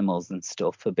animals and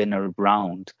stuff, have been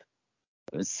around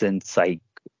since like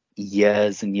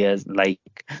years and years.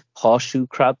 Like horseshoe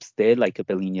crabs, they're like 1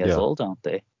 billion years old, aren't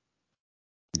they?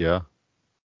 Yeah.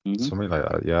 Something like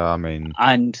that. Yeah, I mean.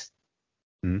 And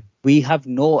we have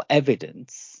no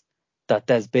evidence that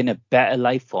there's been a better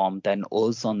life form than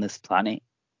us on this planet.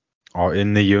 Or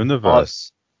in the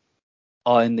universe.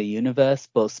 Or in the universe,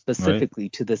 but specifically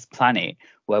to this planet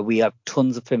where we have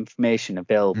tons of information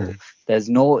available. There's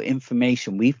no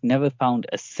information. We've never found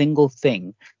a single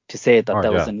thing to say that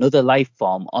there was another life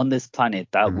form on this planet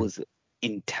that was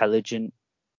intelligent.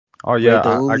 Oh yeah,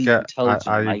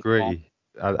 I agree.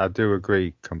 I do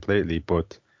agree completely,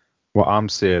 but what I'm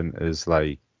saying is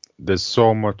like there's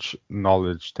so much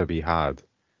knowledge to be had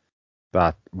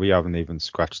that we haven't even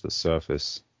scratched the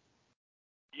surface.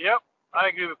 Yep, I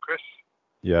agree with Chris.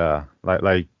 Yeah,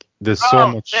 like there's so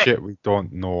much shit we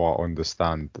don't know or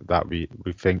understand that we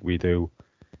think we do,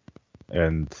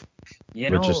 and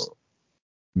we're just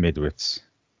midwits.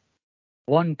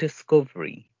 One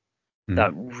discovery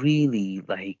that really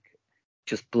like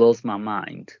just blows my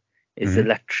mind is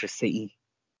electricity.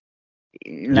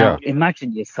 Now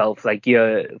imagine yourself like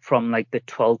you're from like the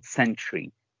 12th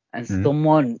century and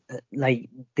someone like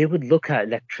they would look at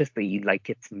electricity like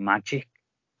it's magic.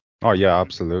 Oh yeah,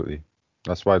 absolutely.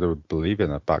 That's why they would believe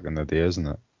in it back in the day, isn't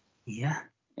it? Yeah,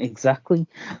 exactly.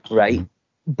 Right.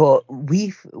 But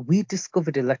we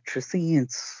discovered electricity, and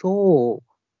so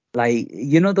like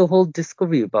the whole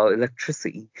discovery about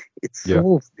electricity, it's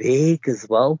so vague as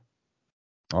well.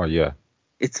 Oh yeah.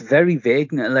 It's very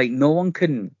vague. Like no one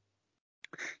can,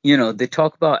 they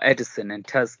talk about Edison and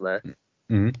Tesla,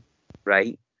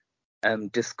 right?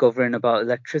 Discovering about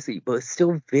electricity, but it's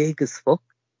still vague as fuck.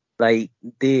 Like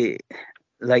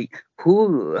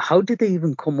how did they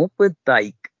even come up with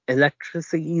like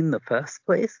electricity in the first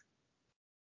place?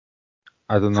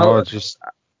 I don't know, just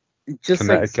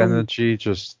kinetic energy,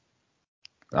 just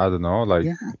I don't know, like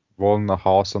rolling the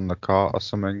horse on the cart or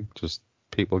something, just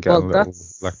people getting a little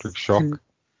electric shock.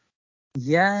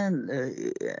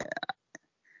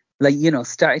 Like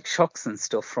static shocks and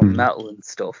stuff from metal and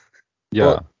stuff. Yeah.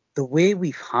 But the way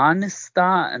we've harnessed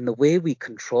that and the way we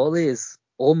control it is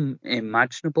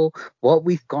unimaginable. What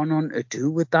we've gone on to do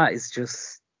with that is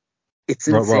just, it's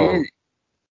insane. Well,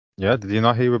 yeah, did you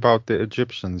not hear about the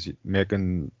Egyptians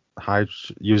making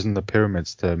using the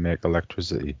pyramids to make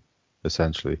electricity,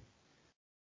 essentially?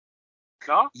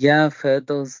 No? Yeah, I've heard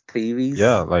those theories.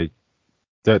 Yeah, like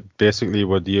that basically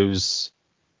would use,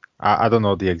 I don't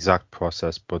know the exact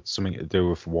process, but something to do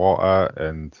with water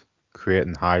and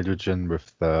creating hydrogen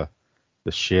with the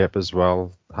shape as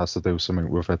well. Has to do something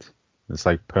with it. It's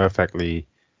like perfectly,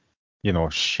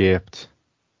 shaped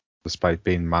despite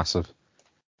being massive.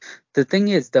 The thing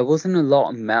is, there wasn't a lot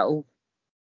of metal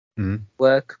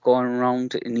work going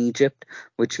around in Egypt,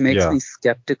 which makes me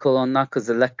skeptical on that, because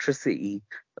electricity,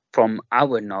 from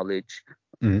our knowledge,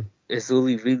 is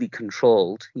only really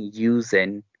controlled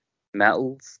using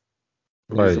metals,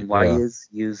 using wires,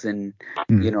 using,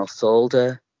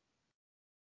 solder.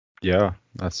 Yeah,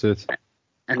 that's it.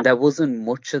 And there wasn't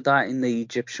much of that in the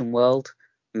Egyptian world.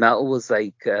 Metal was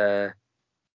like, in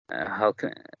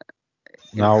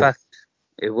fact,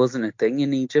 it wasn't a thing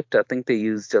in Egypt. I think they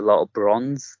used a lot of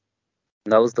bronze.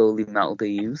 That was the only metal they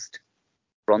used.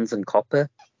 Bronze and copper.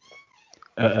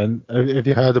 And have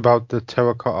you heard about the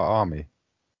Terracotta Army?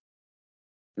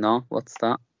 No, what's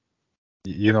that?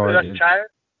 China?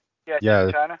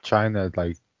 Yeah, China. China,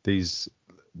 like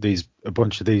a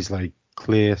bunch of these like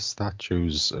clay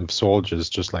statues of soldiers,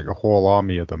 just like a whole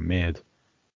army of them made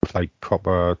with like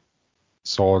proper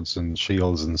swords and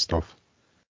shields and stuff.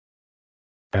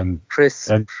 And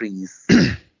Chris, please.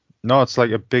 No, it's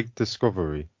like a big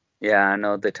discovery. Yeah, I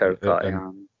know the Terracotta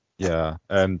Army. Yeah,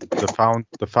 and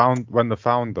when they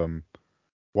found them,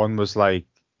 one was like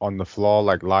on the floor,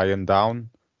 like lying down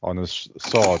on his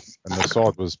sword, and the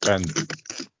sword was bent.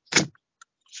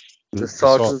 The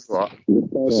sword was what?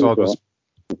 The sword was.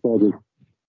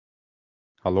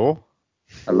 Hello?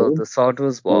 Hello, the sword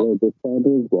was what?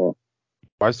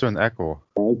 Why is there an echo?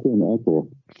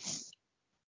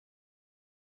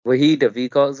 Wahid, have you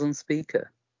got us on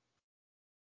speaker?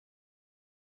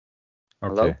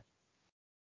 Okay. Hello?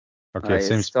 Okay, it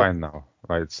seems fine now.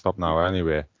 Right, stop now.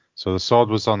 Anyway, so the sword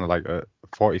was on like a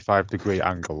 45-degree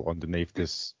angle underneath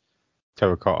this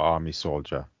Terracotta Army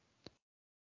soldier.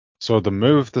 So they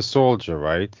moved the soldier,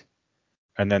 right?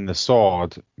 And then the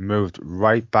sword moved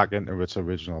right back into its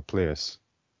original place.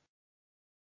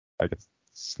 Like it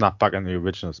snapped back into the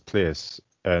original place.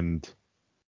 And,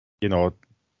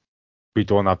 we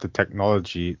don't have the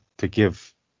technology to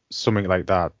give something like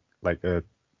that, like a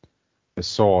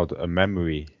sword, a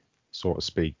memory, so to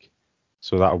speak,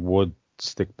 so that it would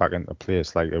stick back into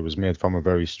place. Like it was made from a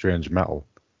very strange metal.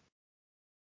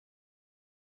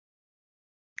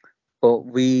 But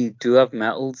we do have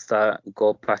metals that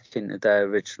go back into their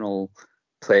original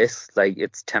place. Like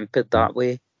it's tempered that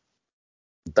way.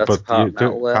 That's But part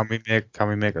metalware. can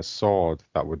we make a sword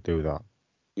that would do that?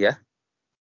 Yeah.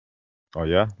 Oh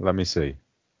yeah, let me see.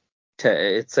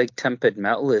 It's like tempered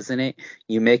metal, isn't it?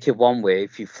 You make it one way,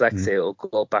 if you flex it, it'll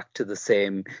go back to the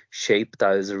same shape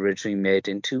that it was originally made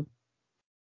into.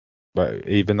 But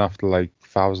even after like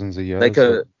thousands of years,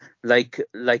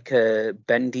 like a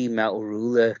bendy metal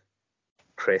ruler,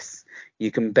 Chris.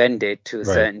 You can bend it to a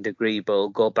certain degree, but it'll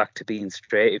go back to being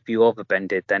straight. If you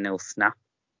overbend it, then it'll snap.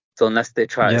 So unless they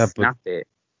try to snap it,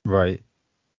 right.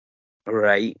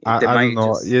 they I might don't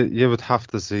know. just You would have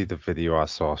to see the video I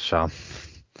saw, Shan.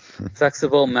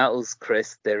 flexible metals,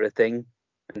 Chris. They're a thing,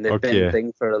 and they've been a Okay.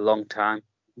 thing for a long time.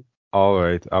 All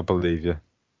right, I believe you.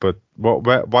 But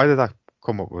why did I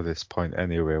come up with this point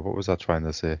anyway? What was I trying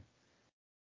to say?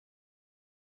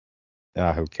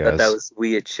 Yeah, who But that cares? was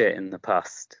weird shit in the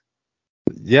past.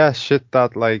 Yeah, shit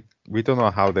that like we don't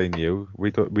know how they knew.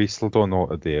 We still don't know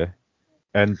today.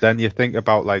 And then you think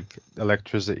about like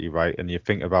electricity, right? And you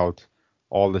think about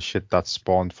all the shit that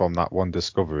spawned from that one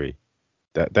discovery.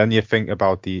 Then you think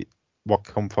about what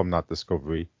come from that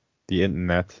discovery, the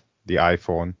internet, the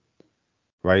iPhone,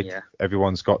 right? Yeah.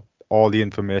 Everyone's got all the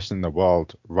information in the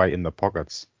world right in their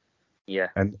pockets. Yeah.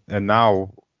 And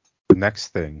now the next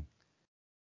thing,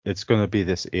 it's going to be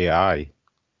this AI.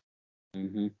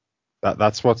 Mm-hmm.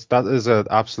 That is an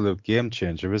absolute game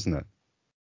changer, isn't it?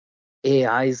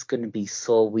 AI is going to be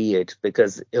so weird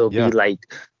because it'll Yeah. be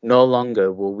like no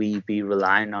longer will we be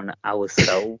relying on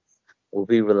ourselves. We'll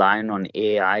be relying on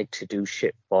AI to do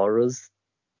shit for us,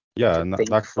 Yeah, to and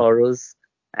think for us.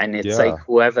 And it's yeah. like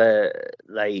whoever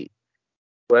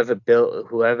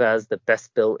has the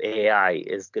best built AI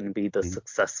is going to be the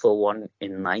successful one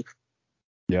in life.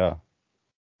 Yeah,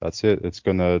 that's it. It's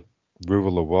gonna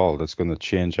rule the world. It's gonna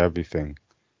change everything.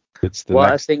 It's the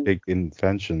next big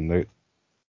invention.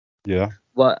 Yeah.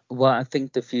 What I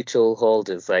think the future will hold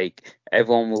is like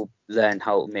everyone will learn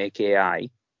how to make AI,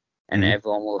 and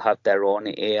everyone will have their own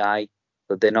AI,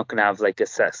 but they're not going to have like a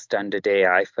set standard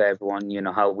AI for everyone. You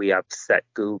know how we have set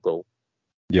Google.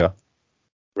 Yeah.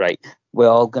 Right. We're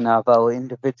all going to have our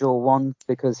individual ones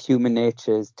because human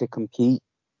nature is to compete.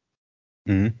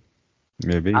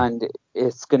 Maybe. And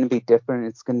it's going to be different.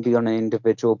 It's going to be on an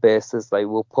individual basis. Like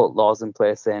we'll put laws in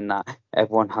place saying that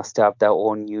everyone has to have their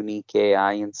own unique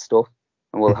AI and stuff,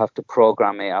 and we'll have to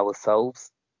program it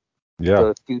ourselves. Yeah.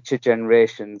 So future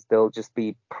generations, they'll just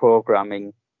be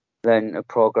programming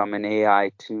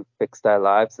AI to fix their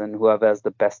lives, and whoever has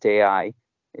the best AI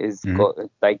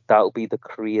that'll be the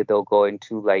career they'll go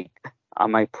into. Like,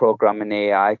 am I programming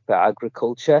AI for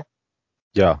agriculture?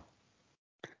 Yeah.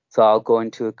 So I'll go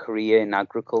into a career in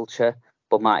agriculture,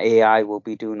 but my AI will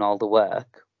be doing all the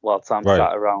work whilst I'm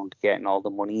sat around getting all the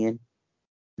money in.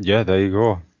 Yeah, there you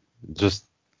go. Just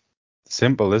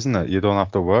simple, isn't it? You don't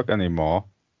have to work anymore.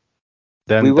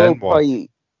 Then what?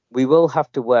 We will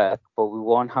have to work, but we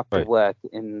won't have to work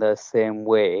in the same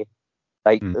way.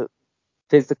 Like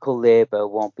physical labor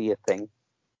won't be a thing.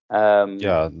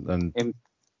 Yeah, and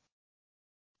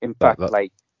in fact,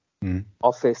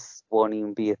 office won't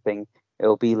even be a thing.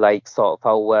 It'll be like sort of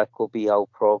our work will be our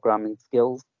programming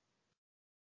skills.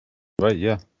 Right,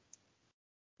 yeah.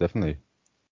 Definitely.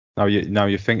 Now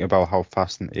you think about how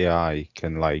fast an AI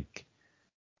can like,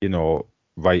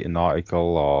 write an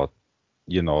article or,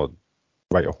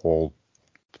 write a whole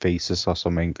thesis or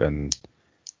something and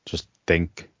just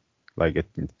think like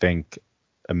it can think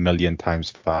a million times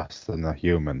faster than a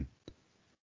human.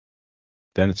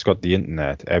 Then it's got the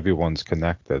internet. Everyone's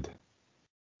connected.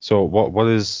 So what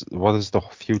is the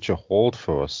future hold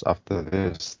for us after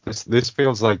this? This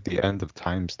feels like the end of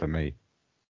times to me.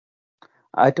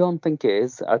 I don't think it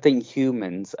is. I think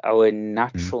humans, our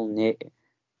natural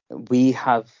we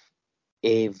have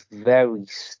a very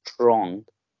strong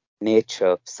nature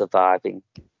of surviving.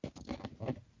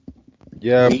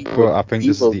 Yeah, but I think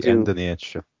this is the end of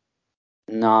nature.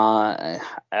 Nah,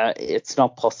 it's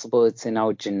not possible. It's in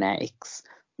our genetics.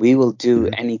 We will do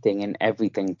anything and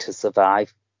everything to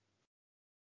survive.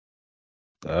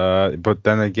 But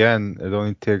then again, it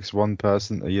only takes one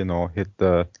person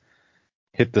to,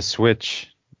 hit the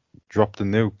switch, drop the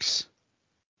nukes,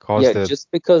 just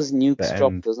because nukes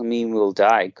drop doesn't mean we'll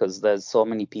die, because there's so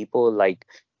many people like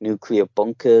nuclear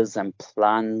bunkers and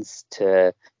plans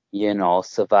to,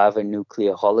 survive a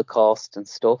nuclear holocaust and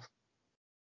stuff.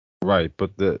 Right,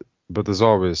 but there's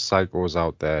always psychos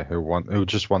out there who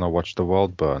just want to watch the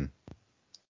world burn.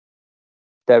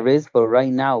 There is, but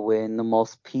right now we're in the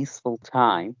most peaceful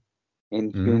time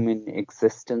in human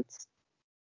existence.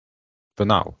 For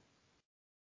now.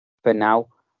 For now,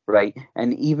 right?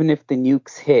 And even if the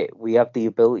nukes hit, we have the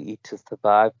ability to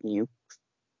survive nukes.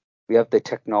 We have the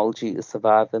technology to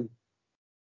survive them.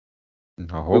 I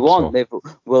We hope won't so. live.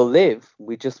 We'll live.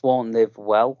 We just won't live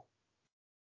well.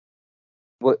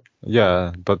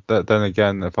 Yeah, but then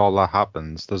again, if all that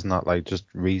happens, doesn't that like just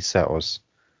reset us?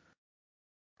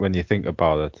 When you think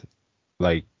about it,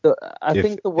 like I if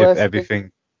think the worst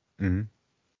everything. thing.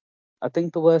 I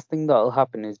think the worst thing that'll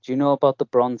happen is, do you know about the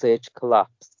Bronze Age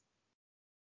collapse?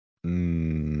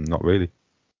 Not really.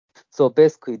 So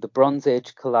basically, the Bronze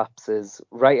Age collapses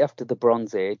right after the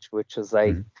Bronze Age, which was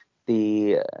like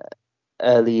the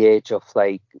early age of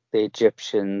like the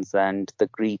Egyptians and the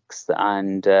Greeks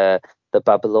and the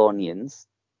Babylonians.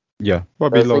 Yeah,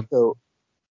 Babylon.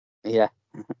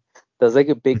 There's like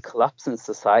a big collapse in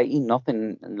society.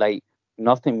 Nothing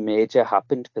major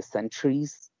happened for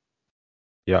centuries.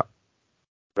 Yeah.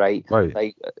 Right.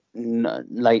 Right.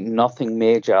 Like nothing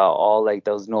major at all. Like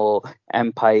there was no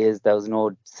empires, there was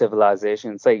no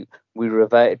civilization. It's like we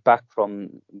reverted back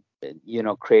from,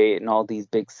 creating all these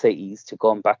big cities to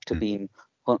going back to being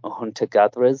hunter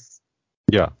gatherers.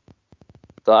 Yeah.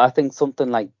 So I think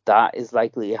something like that is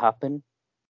likely to happen.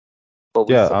 But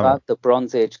we survived the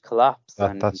Bronze Age collapse.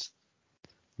 That's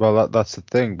the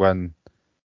thing. When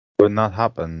that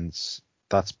happens,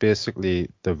 that's basically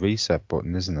the reset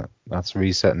button, isn't it? That's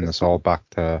resetting us all back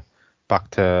to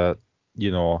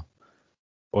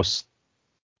us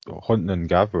hunting and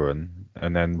gathering,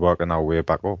 and then working our way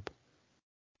back up.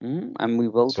 And we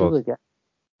will do again.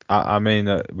 I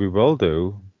mean, we will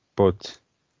do, but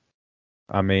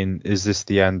I mean, is this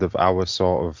the end of our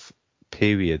sort of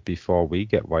period before we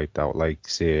get wiped out? Like,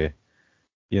 say,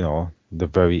 the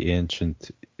very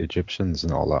ancient Egyptians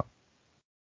and all that.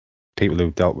 People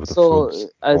who dealt with the floods. So,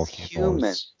 as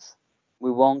humans,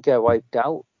 we won't get wiped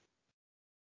out.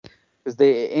 Because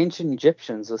the ancient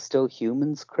Egyptians are still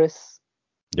humans, Chris.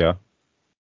 Yeah.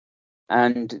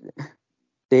 And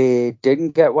they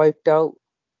didn't get wiped out.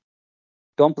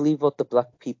 Don't believe what the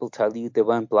black people tell you. They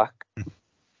weren't black.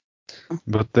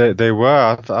 But they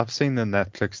were. I've seen the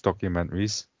Netflix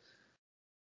documentaries.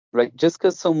 Right. Just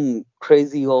because some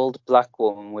crazy old black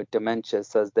woman with dementia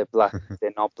says they're black,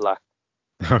 they're not black.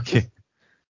 Okay.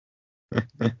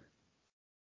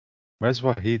 Where's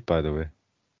Wahid, by the way?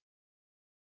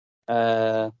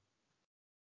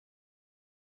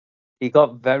 He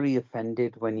got very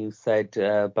offended when you said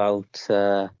about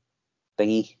thingy.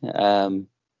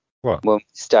 What? When we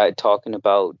started talking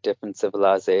about different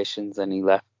civilizations, and he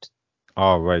left.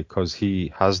 Oh, right, because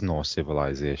he has no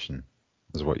civilization,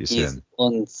 is what you're saying. He's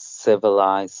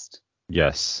uncivilized.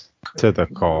 Yes, to the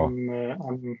core.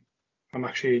 I'm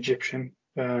actually Egyptian,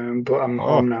 but I'm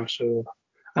home now, so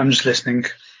I'm just listening.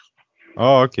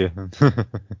 Oh, okay.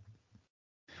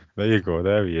 There you go.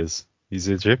 There he is. He's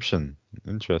Egyptian.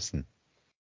 Interesting.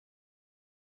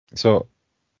 So,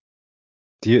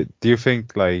 do you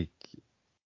think like?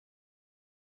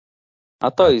 I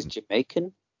thought he was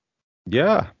Jamaican.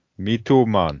 Yeah, me too,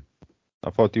 man. I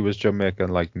thought he was Jamaican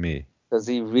like me. Does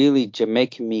he really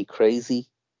Jamaican me crazy?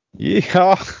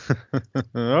 Yeah.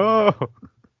 Oh.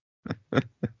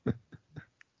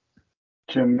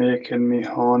 Jamaican me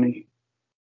horny.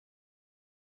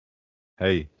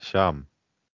 Hey, Sham.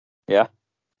 Yeah.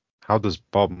 How does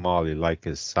Bob Marley like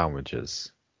his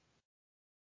sandwiches?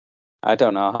 I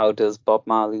don't know. How does Bob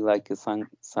Marley like his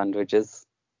sandwiches?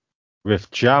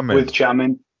 With jamming. With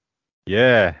jamming.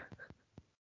 Yeah.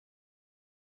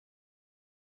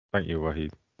 Thank you,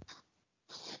 Wahid.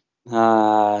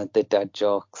 The dad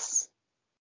jokes.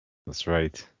 That's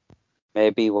right.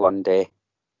 Maybe one day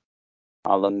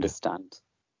I'll understand.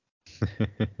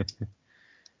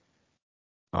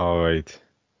 All right.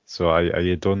 So are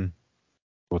you done?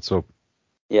 What's up?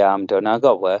 Yeah, I'm done. I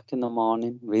got work in the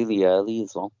morning, really early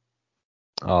as well.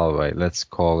 All right, let's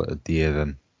call it a day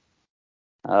then.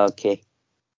 Okay.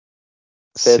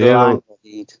 Say the line,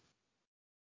 Wahid.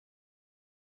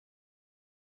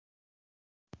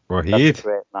 Wahid? That's a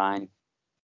great line.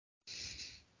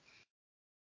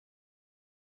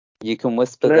 You can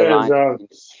whisper the line.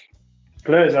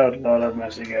 Players out, Lord have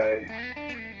mercy, guy.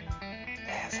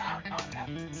 Players out, Lord have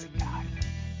mercy, guy.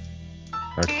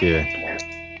 Okay.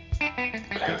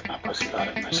 Play with my pussy, Lord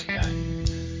have mercy, guy.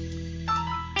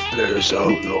 Players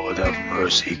out, Lord have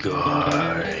mercy,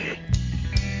 guy.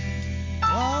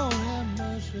 Lord have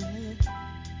mercy.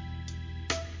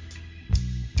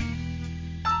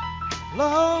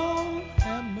 Lord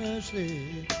have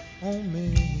mercy on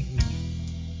me.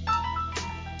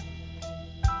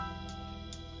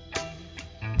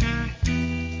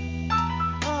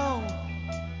 Oh,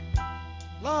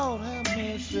 Lord have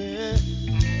mercy.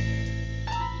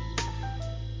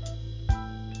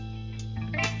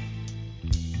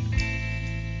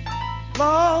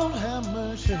 Lord have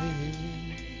mercy.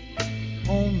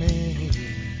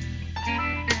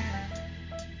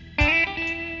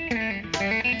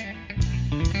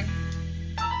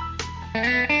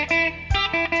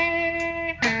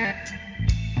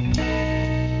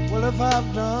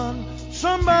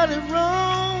 done it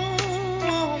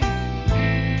wrong,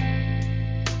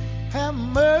 have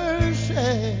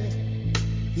mercy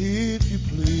if you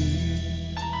please.